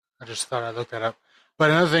 I just thought I'd look that up. But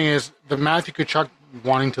another thing is, the Matthew Tkachuk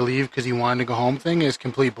wanting to leave because he wanted to go home thing is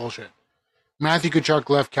complete bullshit. Matthew Tkachuk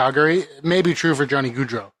left Calgary. It may be true for Johnny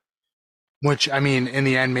Gaudreau, which, I mean, in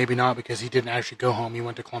the end, maybe not, because he didn't actually go home. He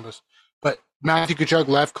went to Columbus. But Matthew Tkachuk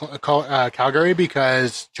left Calgary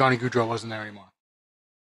because Johnny Gaudreau wasn't there anymore.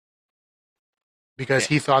 Because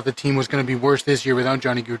he thought the team was going to be worse this year without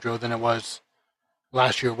Johnny Gaudreau than it was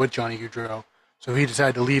last year with Johnny Gaudreau. So he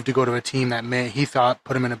decided to leave to go to a team that he thought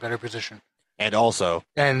put him in a better position. And also...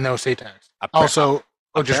 And no state tax. Just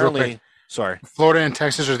real quick. Sorry. Florida and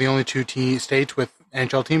Texas are the only two states with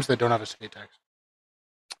NHL teams that don't have a state tax.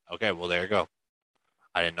 Okay, well, there you go.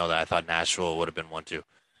 I didn't know that. I thought Nashville would have been one, too.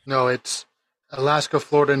 No, it's Alaska,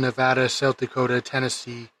 Florida, Nevada, South Dakota,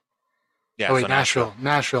 Tennessee. Yeah, oh, wait, Nashville.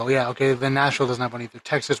 Nashville, yeah, okay. Then Nashville doesn't have one either.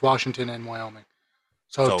 Texas, Washington, and Wyoming.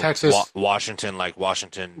 So Texas... Washington, like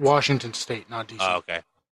Washington... Washington State, not D.C. Oh, okay.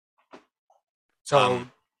 So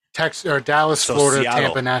Dallas, Florida, Seattle.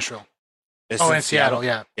 Tampa, Nashville. And Seattle,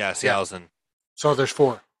 yeah. Yeah, Seattle's in... So there's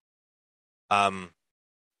 4. Or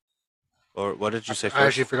what did you say first? I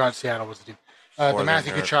actually forgot Seattle was the team. The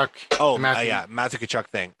Matthew Tkachuk. Matthew Tkachuk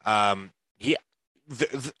thing.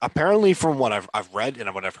 Apparently, from what I've read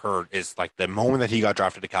and what I've heard, is like the moment that he got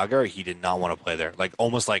drafted to Calgary, he did not want to play there. Like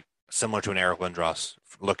almost like similar to an Eric Lindros.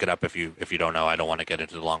 Look it up if you don't know. I don't want to get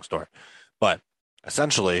into the long story, but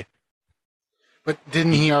essentially. But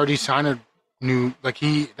didn't he already sign a new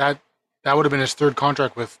that would have been his 3rd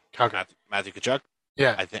contract with Calgary? Matthew Tkachuk?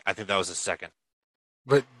 Yeah, I think that was his 2nd.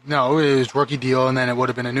 But no, it was rookie deal, and then it would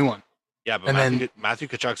have been a new one. Yeah, but Matthew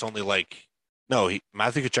Tkachuk's only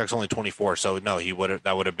Matthew Tkachuk's only 24, so no,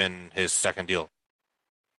 that would have been his 2nd deal.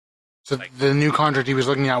 So the new contract he was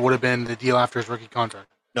looking at would have been the deal after his rookie contract.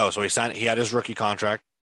 No, so he had his rookie contract,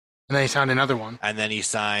 and then he signed another one, and then he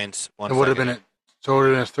signed one. It would have been So it would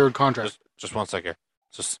have been his 3rd contract. Just 1 second.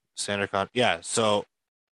 So standard contract. Yeah. So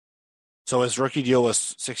his rookie deal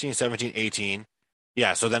was 16, 17, 18.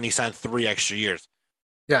 Yeah. So then he signed 3 extra years.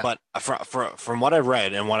 Yeah. But from what I've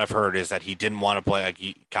read and what I've heard is that he didn't want to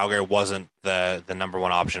play. Calgary wasn't the number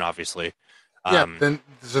 1 option, obviously. Then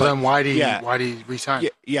why did he resign?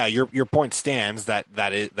 Yeah. Your point stands.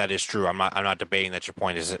 That is true. I'm not debating that your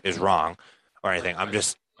point is wrong or anything. I'm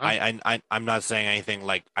just I'm not saying anything.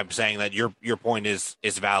 Like, I'm saying that your point is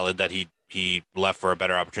valid, that he left for a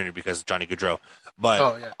better opportunity because of Johnny Gaudreau.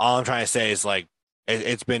 But all I'm trying to say is, like,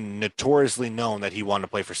 it's been notoriously known that he wanted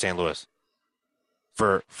to play for St. Louis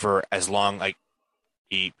for as long. Like,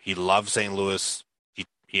 he loves St. Louis.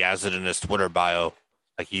 He has it in his Twitter bio.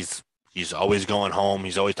 Like, he's always going home.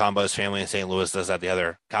 He's always talking about his family in St. Louis, this, that, the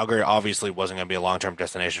other. Calgary obviously wasn't going to be a long-term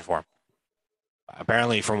destination for him.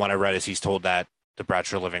 Apparently, from what I read, is he's told that to Brad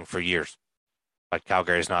Treliving for years. Like,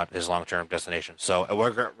 Calgary is not his long-term destination. So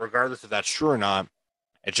regardless if that's true or not,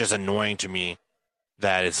 it's just annoying to me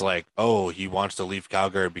that it's like, oh, he wants to leave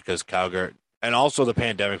Calgary because Calgary, and also the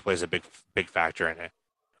pandemic plays a big factor in it,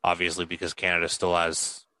 obviously, because Canada still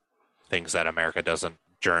has things that America doesn't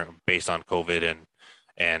based on COVID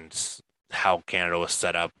and how Canada was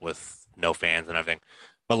set up with no fans and everything.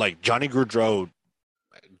 But like Johnny Gaudreau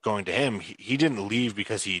going to him, he didn't leave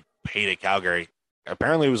because he hated Calgary.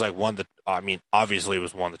 Apparently it was like obviously it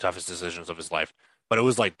was one of the toughest decisions of his life, but it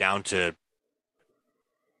was like down to,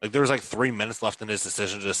 like, there was like 3 minutes left in his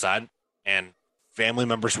decision to decide, and family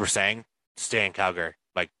members were saying, stay in Calgary.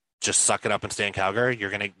 Like, just suck it up and stay in Calgary. You're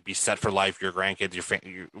going to be set for life. Your grandkids,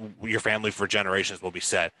 your family for generations will be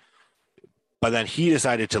set. But then he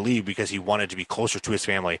decided to leave because he wanted to be closer to his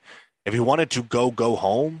family. If he wanted to go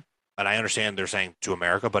home, and I understand they're saying to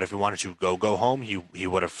America, but if he wanted to go home, he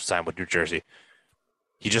would have signed with New Jersey.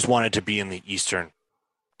 He just wanted to be in the Eastern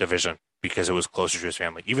Division because it was closer to his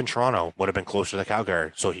family. Even Toronto would have been closer to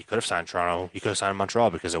Calgary, so he could have signed Toronto. He could have signed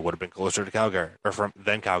Montreal because it would have been closer to Calgary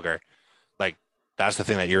than Calgary. Like, that's the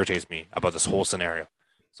thing that irritates me about this whole scenario.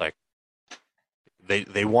 It's like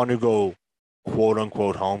they want to go, quote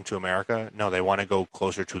unquote, home to America. No, they want to go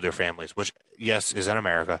closer to their families, which, yes, is in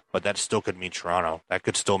America, but that still could mean Toronto. That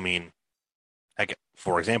could still mean, like,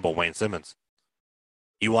 for example, Wayne Simmons.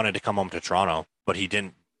 He wanted to come home to Toronto, but he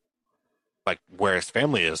didn't, like, where his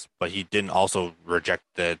family is, but he didn't also reject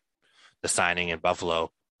the signing in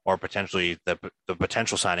Buffalo or potentially the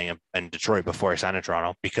potential signing in Detroit before he signed in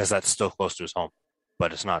Toronto, because that's still close to his home,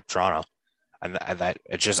 but it's not Toronto. And that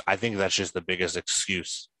it's just, I think that's just the biggest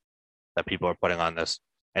excuse that people are putting on this.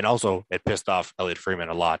 And also, it pissed off Elliot Freeman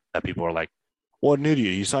a lot that people are like, "What an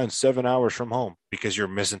idiot! You signed 7 hours from home," because you're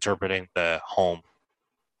misinterpreting the home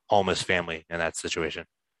as family in that situation.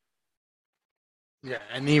 Yeah,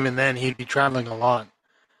 and even then, he'd be traveling a lot.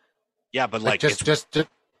 Yeah, but like just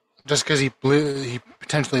because he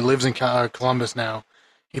potentially lives in Columbus now,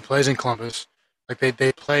 he plays in Columbus. Like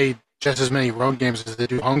they play just as many road games as they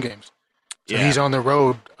do home games. So he's on the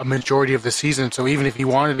road a majority of the season. So even if he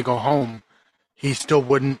wanted to go home, he still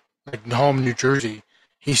wouldn't, like home New Jersey,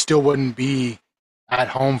 he still wouldn't be at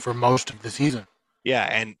home for most of the season. Yeah,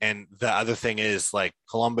 and the other thing is, like,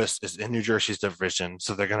 Columbus is in New Jersey's division,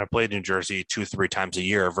 so they're going to play New Jersey 2-3 times a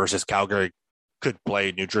year, versus Calgary could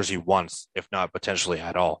play New Jersey once, if not potentially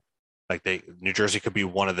at all. Like New Jersey could be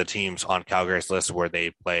one of the teams on Calgary's list where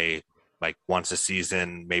they play like once a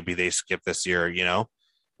season. Maybe they skip this year,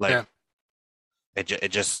 like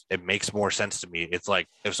it makes more sense to me. It's like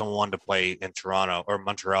if someone wanted to play in Toronto or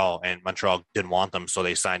Montreal, and Montreal didn't want them, so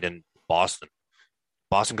they signed in Boston.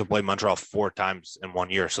 Boston could play Montreal 4 times in 1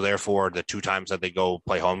 year. So therefore, the 2 times that they go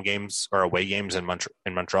play home games or away games in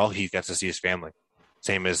Montreal, he gets to see his family.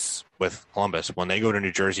 Same as with Columbus. When they go to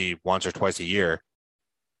New Jersey once or twice a year,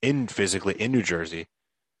 physically in New Jersey,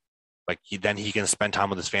 like he can spend time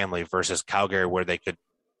with his family, versus Calgary, where they could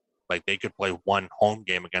play 1 home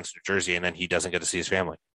game against New Jersey and then he doesn't get to see his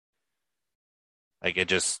family. Like it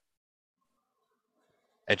just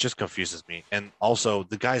confuses me. And also,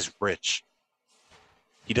 the guy's rich.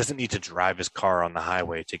 He doesn't need to drive his car on the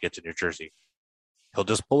highway to get to New Jersey. He'll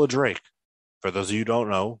just pull a Drake. For those of you who don't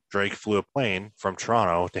know, Drake flew a plane from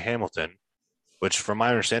Toronto to Hamilton, which from my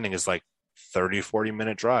understanding is like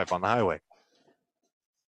 30-40-minute drive on the highway.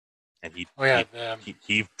 And he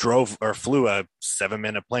drove or flew a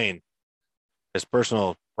 7-minute plane, his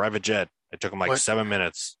personal private jet. It took him like 7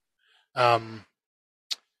 minutes.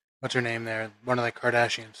 What's her name there? One of the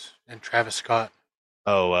Kardashians and Travis Scott.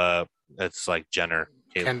 Oh, it's like Jenner.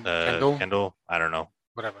 Kendall? I don't know.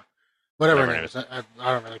 Whatever her name is. I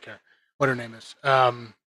don't really care what her name is.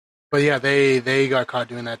 But yeah, they got caught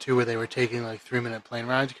doing that too, where they were taking like 3-minute plane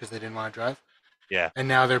rides because they didn't want to drive. Yeah. And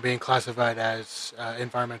now they're being classified as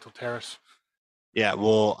environmental terrorists. Yeah,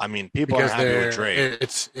 well, I mean, people are happy with Drake.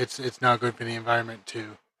 It's not good for the environment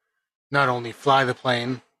to not only fly the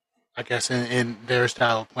plane, I guess in their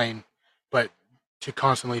style of plane, but to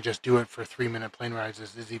constantly just do it for 3-minute plane rides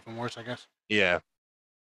is even worse, I guess. Yeah.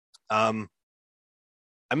 I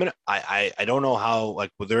don't know how,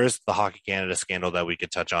 like, well, there is the Hockey Canada scandal that we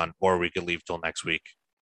could touch on, or we could leave till next week.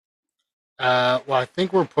 Well, I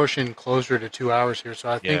think we're pushing closer to 2 hours here, so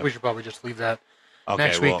I think we should probably just leave that. Okay,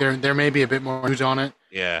 next week, there may be a bit more news on it.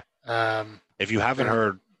 Yeah. If you haven't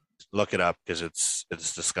heard, look it up, because it's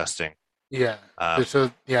disgusting. Yeah.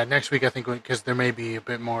 Next week I think, because there may be a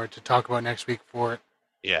bit more to talk about next week for it.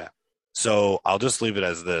 Yeah. So I'll just leave it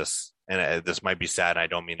as this, and this might be sad. I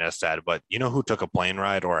don't mean it as sad, but you know who took a plane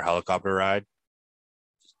ride or a helicopter ride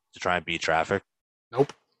to try and beat traffic?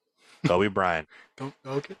 Nope. Kobe Bryant.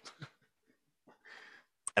 Okay.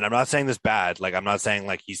 And I'm not saying this bad. Like, I'm not saying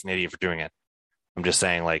like he's an idiot for doing it. I'm just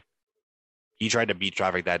saying, like, he tried to beat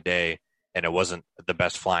traffic that day, and it wasn't the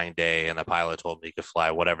best flying day, and the pilot told him he could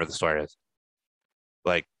fly, whatever the story is.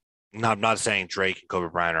 Like, I'm not saying Drake and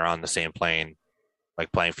Kobe Bryant are on the same playing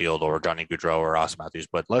field, or Johnny Gaudreau or Austin Matthews,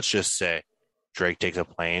 but let's just say Drake takes a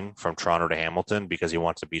plane from Toronto to Hamilton because he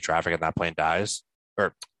wants to beat traffic, and that plane dies,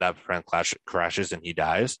 or that plane crashes and he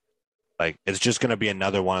dies. Like, it's just going to be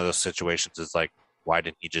another one of those situations. It's like, why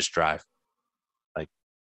didn't he just drive? Like,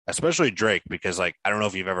 especially Drake, because, like, I don't know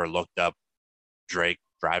if you've ever looked up Drake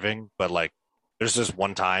driving, but, like, there's this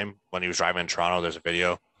one time when he was driving in Toronto, there's a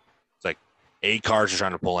video. It's like 8 cars are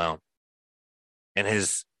trying to pull out, and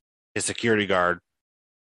his security guard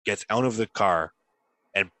gets out of the car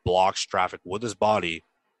and blocks traffic with his body,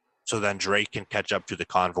 so then Drake can catch up to the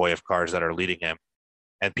convoy of cars that are leading him.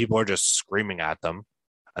 And people are just screaming at them,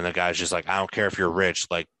 and the guy's just like, I don't care if you're rich,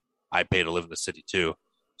 like, I pay to live in the city too.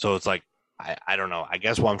 So it's like, I don't know. I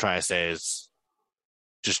guess what I'm trying to say is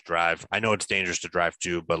just drive. I know it's dangerous to drive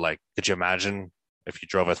too, but, like, could you imagine if you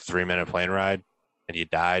drove a 3-minute plane ride and you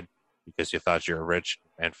died because you thought you were rich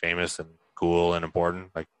and famous and cool and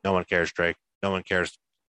important? Like, no one cares, Drake. No one cares,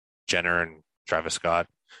 Jenner and Travis Scott.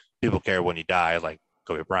 People care when you die, like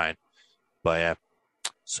Kobe Bryant. But yeah,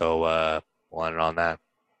 so we'll end it on that.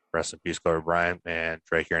 Rest in peace, Kobe Bryant, and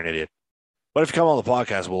Drake, you're an idiot. But if you come on the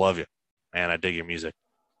podcast, we'll love you. Man, I dig your music.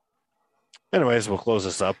 Anyways, we'll close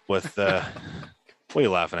this up with What are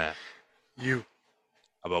you laughing at? You,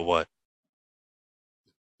 About what?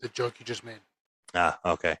 the joke you just made.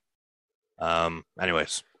 Okay.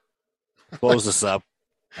 Anyways, close this up.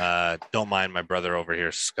 Don't mind my brother over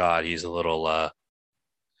here, Scott. He's a little, I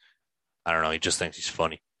don't know. He just thinks he's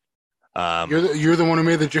funny. You're the one who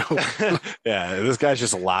made the joke, Yeah, this guy's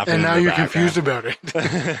just laughing. and now in the you're confused about it.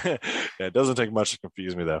 Yeah, it doesn't take much to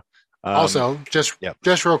confuse me, though. Also,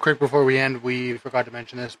 just real quick before we end, we forgot to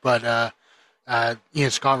mention this, but Ian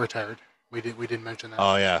Scott retired. We didn't mention that.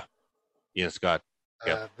 Oh yeah, Ian Scott.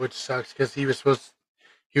 Which sucks because he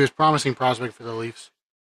was promising prospect for the Leafs,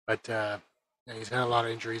 but yeah, he's had a lot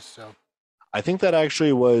of injuries. So I think that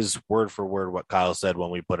actually was word for word what Kyle said when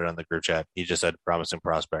we put it on the group chat. He just said promising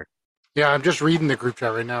prospect. yeah, I'm just reading the group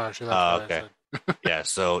chat right now. Actually, that's what okay. I said. Yeah,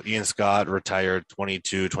 so Ian Scott retired,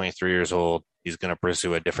 22, 23 years old. He's going to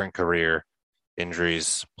pursue a different career.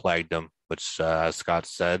 Injuries plagued him, which, as Scott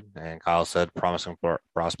said and Kyle said, promising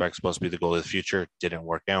prospect, supposed to be the goal of the future. Didn't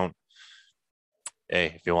work out.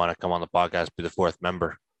 Hey, if you want to come on the podcast, be the fourth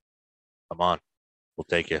member. Come on. We'll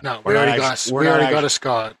take you. No, we already got a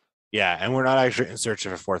Scott. Yeah, and we're not actually in search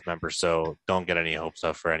of a fourth member, so don't get any hopes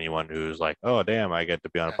up for anyone who's like, "Oh, damn, I get to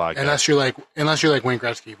be on a podcast." Unless you're like Wayne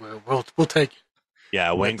Gretzky, we'll take it.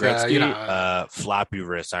 Yeah, Wayne Gretzky, you know, flappy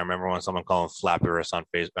wrist. I remember when someone called him flappy wrist on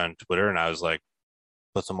Facebook and Twitter, and I was like,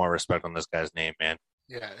 "Put some more respect on this guy's name, man."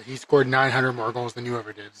 Yeah, he scored 900 more goals than you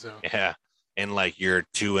ever did. So Yeah, in like year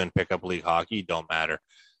 2 in pickup league hockey, don't matter.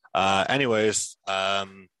 Anyways,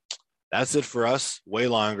 that's it for us. Way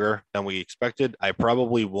longer than we expected. I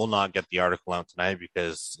probably will not get the article out tonight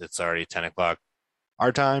because it's already 10 o'clock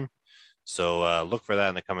our time. So look for that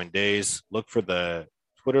in the coming days. Look for the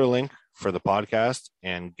Twitter link for the podcast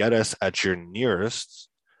and get us at your nearest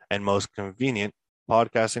and most convenient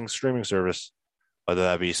podcasting streaming service, whether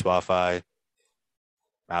that be Spotify,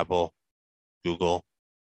 Apple, Google.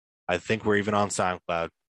 I think we're even on SoundCloud.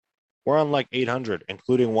 We're on like 800,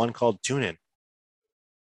 including one called TuneIn.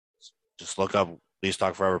 Just look up Leafs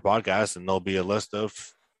Talk Forever podcast, and there'll be a list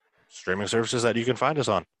of streaming services that you can find us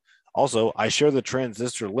on. Also, I share the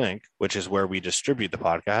Transistor link, which is where we distribute the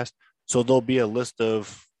podcast. So there'll be a list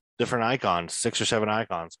of different icons, 6 or 7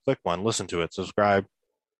 icons. Click one, listen to it, subscribe,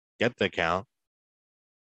 get the account.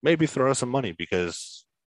 Maybe throw us some money because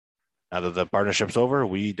now that the partnership's over,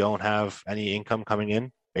 we don't have any income coming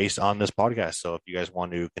in based on this podcast. So if you guys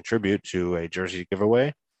want to contribute to a jersey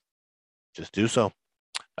giveaway, just do so.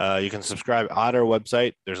 You can subscribe at our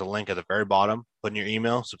website. There's a link at the very bottom. Put in your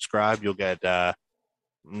email, subscribe. You'll get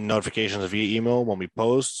notifications via email when we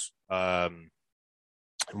post. I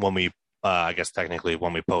guess technically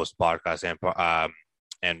when we post podcasts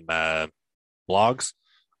and blogs.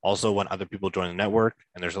 Also, when other people join the network,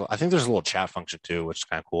 and I think there's a little chat function too, which is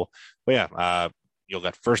kind of cool. But yeah, you'll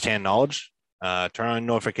get firsthand knowledge. Turn on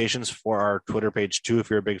notifications for our Twitter page too if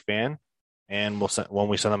you're a big fan. And when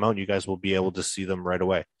we send them out, you guys will be able to see them right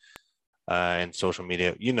away. And social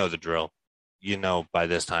media, you know the drill. You know by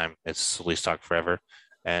this time it's Leafs Talk Forever.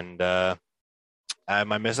 And am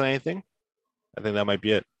I missing anything? I think that might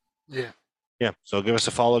be it. yeah. Yeah. So give us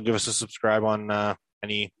a follow, give us a subscribe on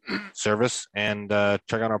any service, and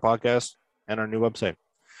check out our podcast and our new website.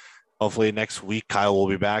 Hopefully next week Kyle will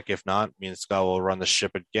be back. If not, me and Scott will run the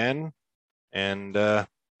ship again. And yeah,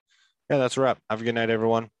 that's a wrap. Have a good night,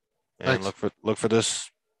 everyone. And Thanks. look for this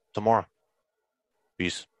tomorrow.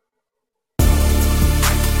 Peace.